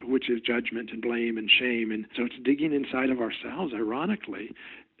stuff, which is judgment and blame and shame. And so it's digging inside of ourselves, ironically,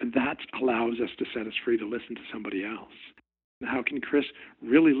 and that allows us to set us free to listen to somebody else. How can Chris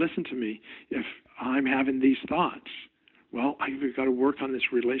really listen to me if I'm having these thoughts? Well, I've got to work on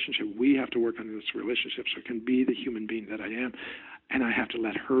this relationship. We have to work on this relationship so I can be the human being that I am, and I have to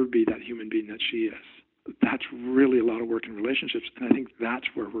let her be that human being that she is. That's really a lot of work in relationships, and I think that's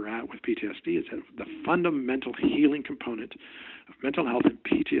where we're at with PTSD, is that the fundamental healing component of mental health and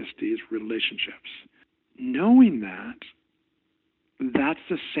PTSD is relationships. Knowing that, that's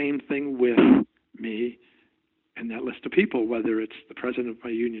the same thing with me and that list of people, whether it's the president of my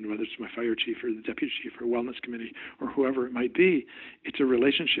union, whether it's my fire chief or the deputy chief or wellness committee or whoever it might be, it's a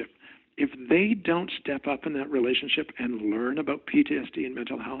relationship. If they don't step up in that relationship and learn about PTSD and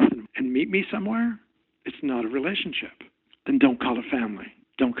mental health and meet me somewhere, it's not a relationship. Then don't call it family.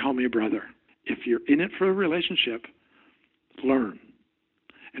 Don't call me a brother. If you're in it for a relationship, learn.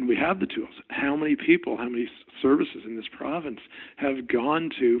 And we have the tools. How many people, how many services in this province have gone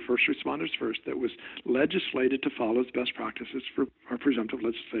to First Responders First that was legislated to follow as best practices for our presumptive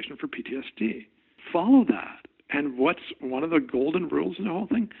legislation for PTSD? Follow that And what's one of the golden rules in the whole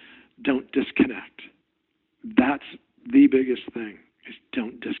thing? Don't disconnect. That's the biggest thing, is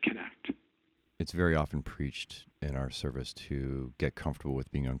don't disconnect. It's very often preached in our service to get comfortable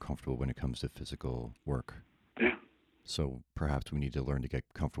with being uncomfortable when it comes to physical work. Yeah. So perhaps we need to learn to get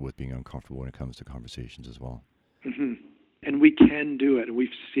comfortable with being uncomfortable when it comes to conversations as well. Mm-hmm. And we can do it, and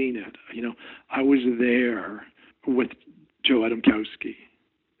we've seen it. I was there with Joe Adamkowski.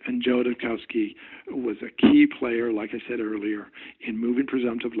 And Joe Adamkowski was a key player, like I said earlier, in moving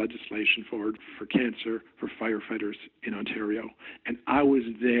presumptive legislation forward for cancer for firefighters in Ontario. And I was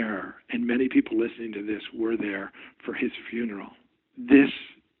there, and many people listening to this were there for his funeral. This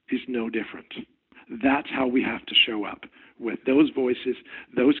is no different. That's how we have to show up, with those voices,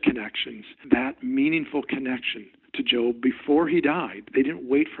 those connections, that meaningful connection to Joe before he died. They didn't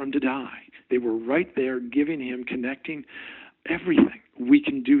wait for him to die. They were right there giving him, connecting everything. We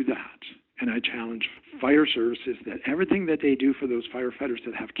can do that. And I challenge fire services that everything that they do for those firefighters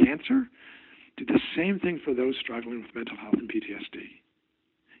that have cancer, do the same thing for those struggling with mental health and PTSD.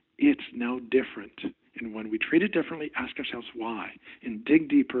 It's no different. And when we treat it differently, ask ourselves why, and dig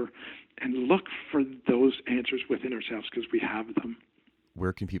deeper and look for those answers within ourselves, because we have them.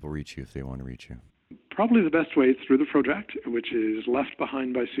 Where can people reach you if they want to reach you? Probably the best way is through the project, which is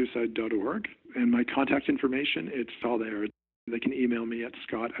leftbehindbysuicide.org. And my contact information, it's all there. They can email me at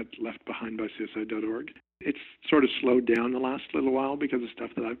scott@leftbehindbysuicide.org. It's sort of slowed down the last little while because of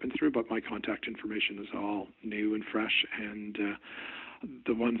stuff that I've been through, but my contact information is all new and fresh. And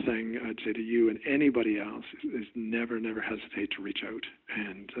the one thing I'd say to you and anybody else is never hesitate to reach out.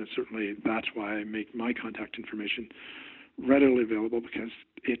 And certainly that's why I make my contact information readily available, because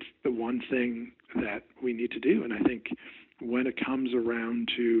it's the one thing that we need to do. And I think when it comes around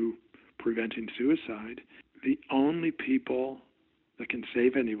to preventing suicide, the only people that can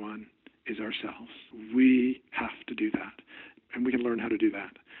save anyone is ourselves. We have to do that, and we can learn how to do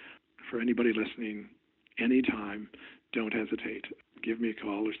that. For anybody listening, anytime, don't hesitate. Give me a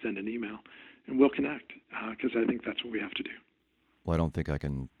call or send an email, and we'll connect, because I think that's what we have to do. Well, I don't think I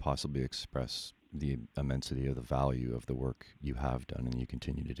can possibly express the immensity of the value of the work you have done and you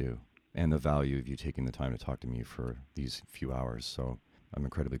continue to do, and the value of you taking the time to talk to me for these few hours. So I'm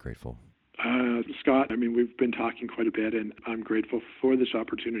incredibly grateful. Scott, we've been talking quite a bit, and I'm grateful for this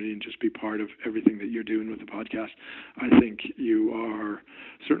opportunity and just be part of everything that you're doing with the podcast. I think you are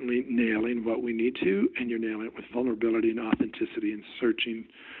certainly nailing what we need to, and you're nailing it with vulnerability and authenticity and searching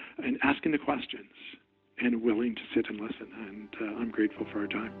and asking the questions and willing to sit and listen. And I'm grateful for our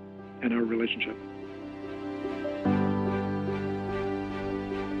time and our relationship.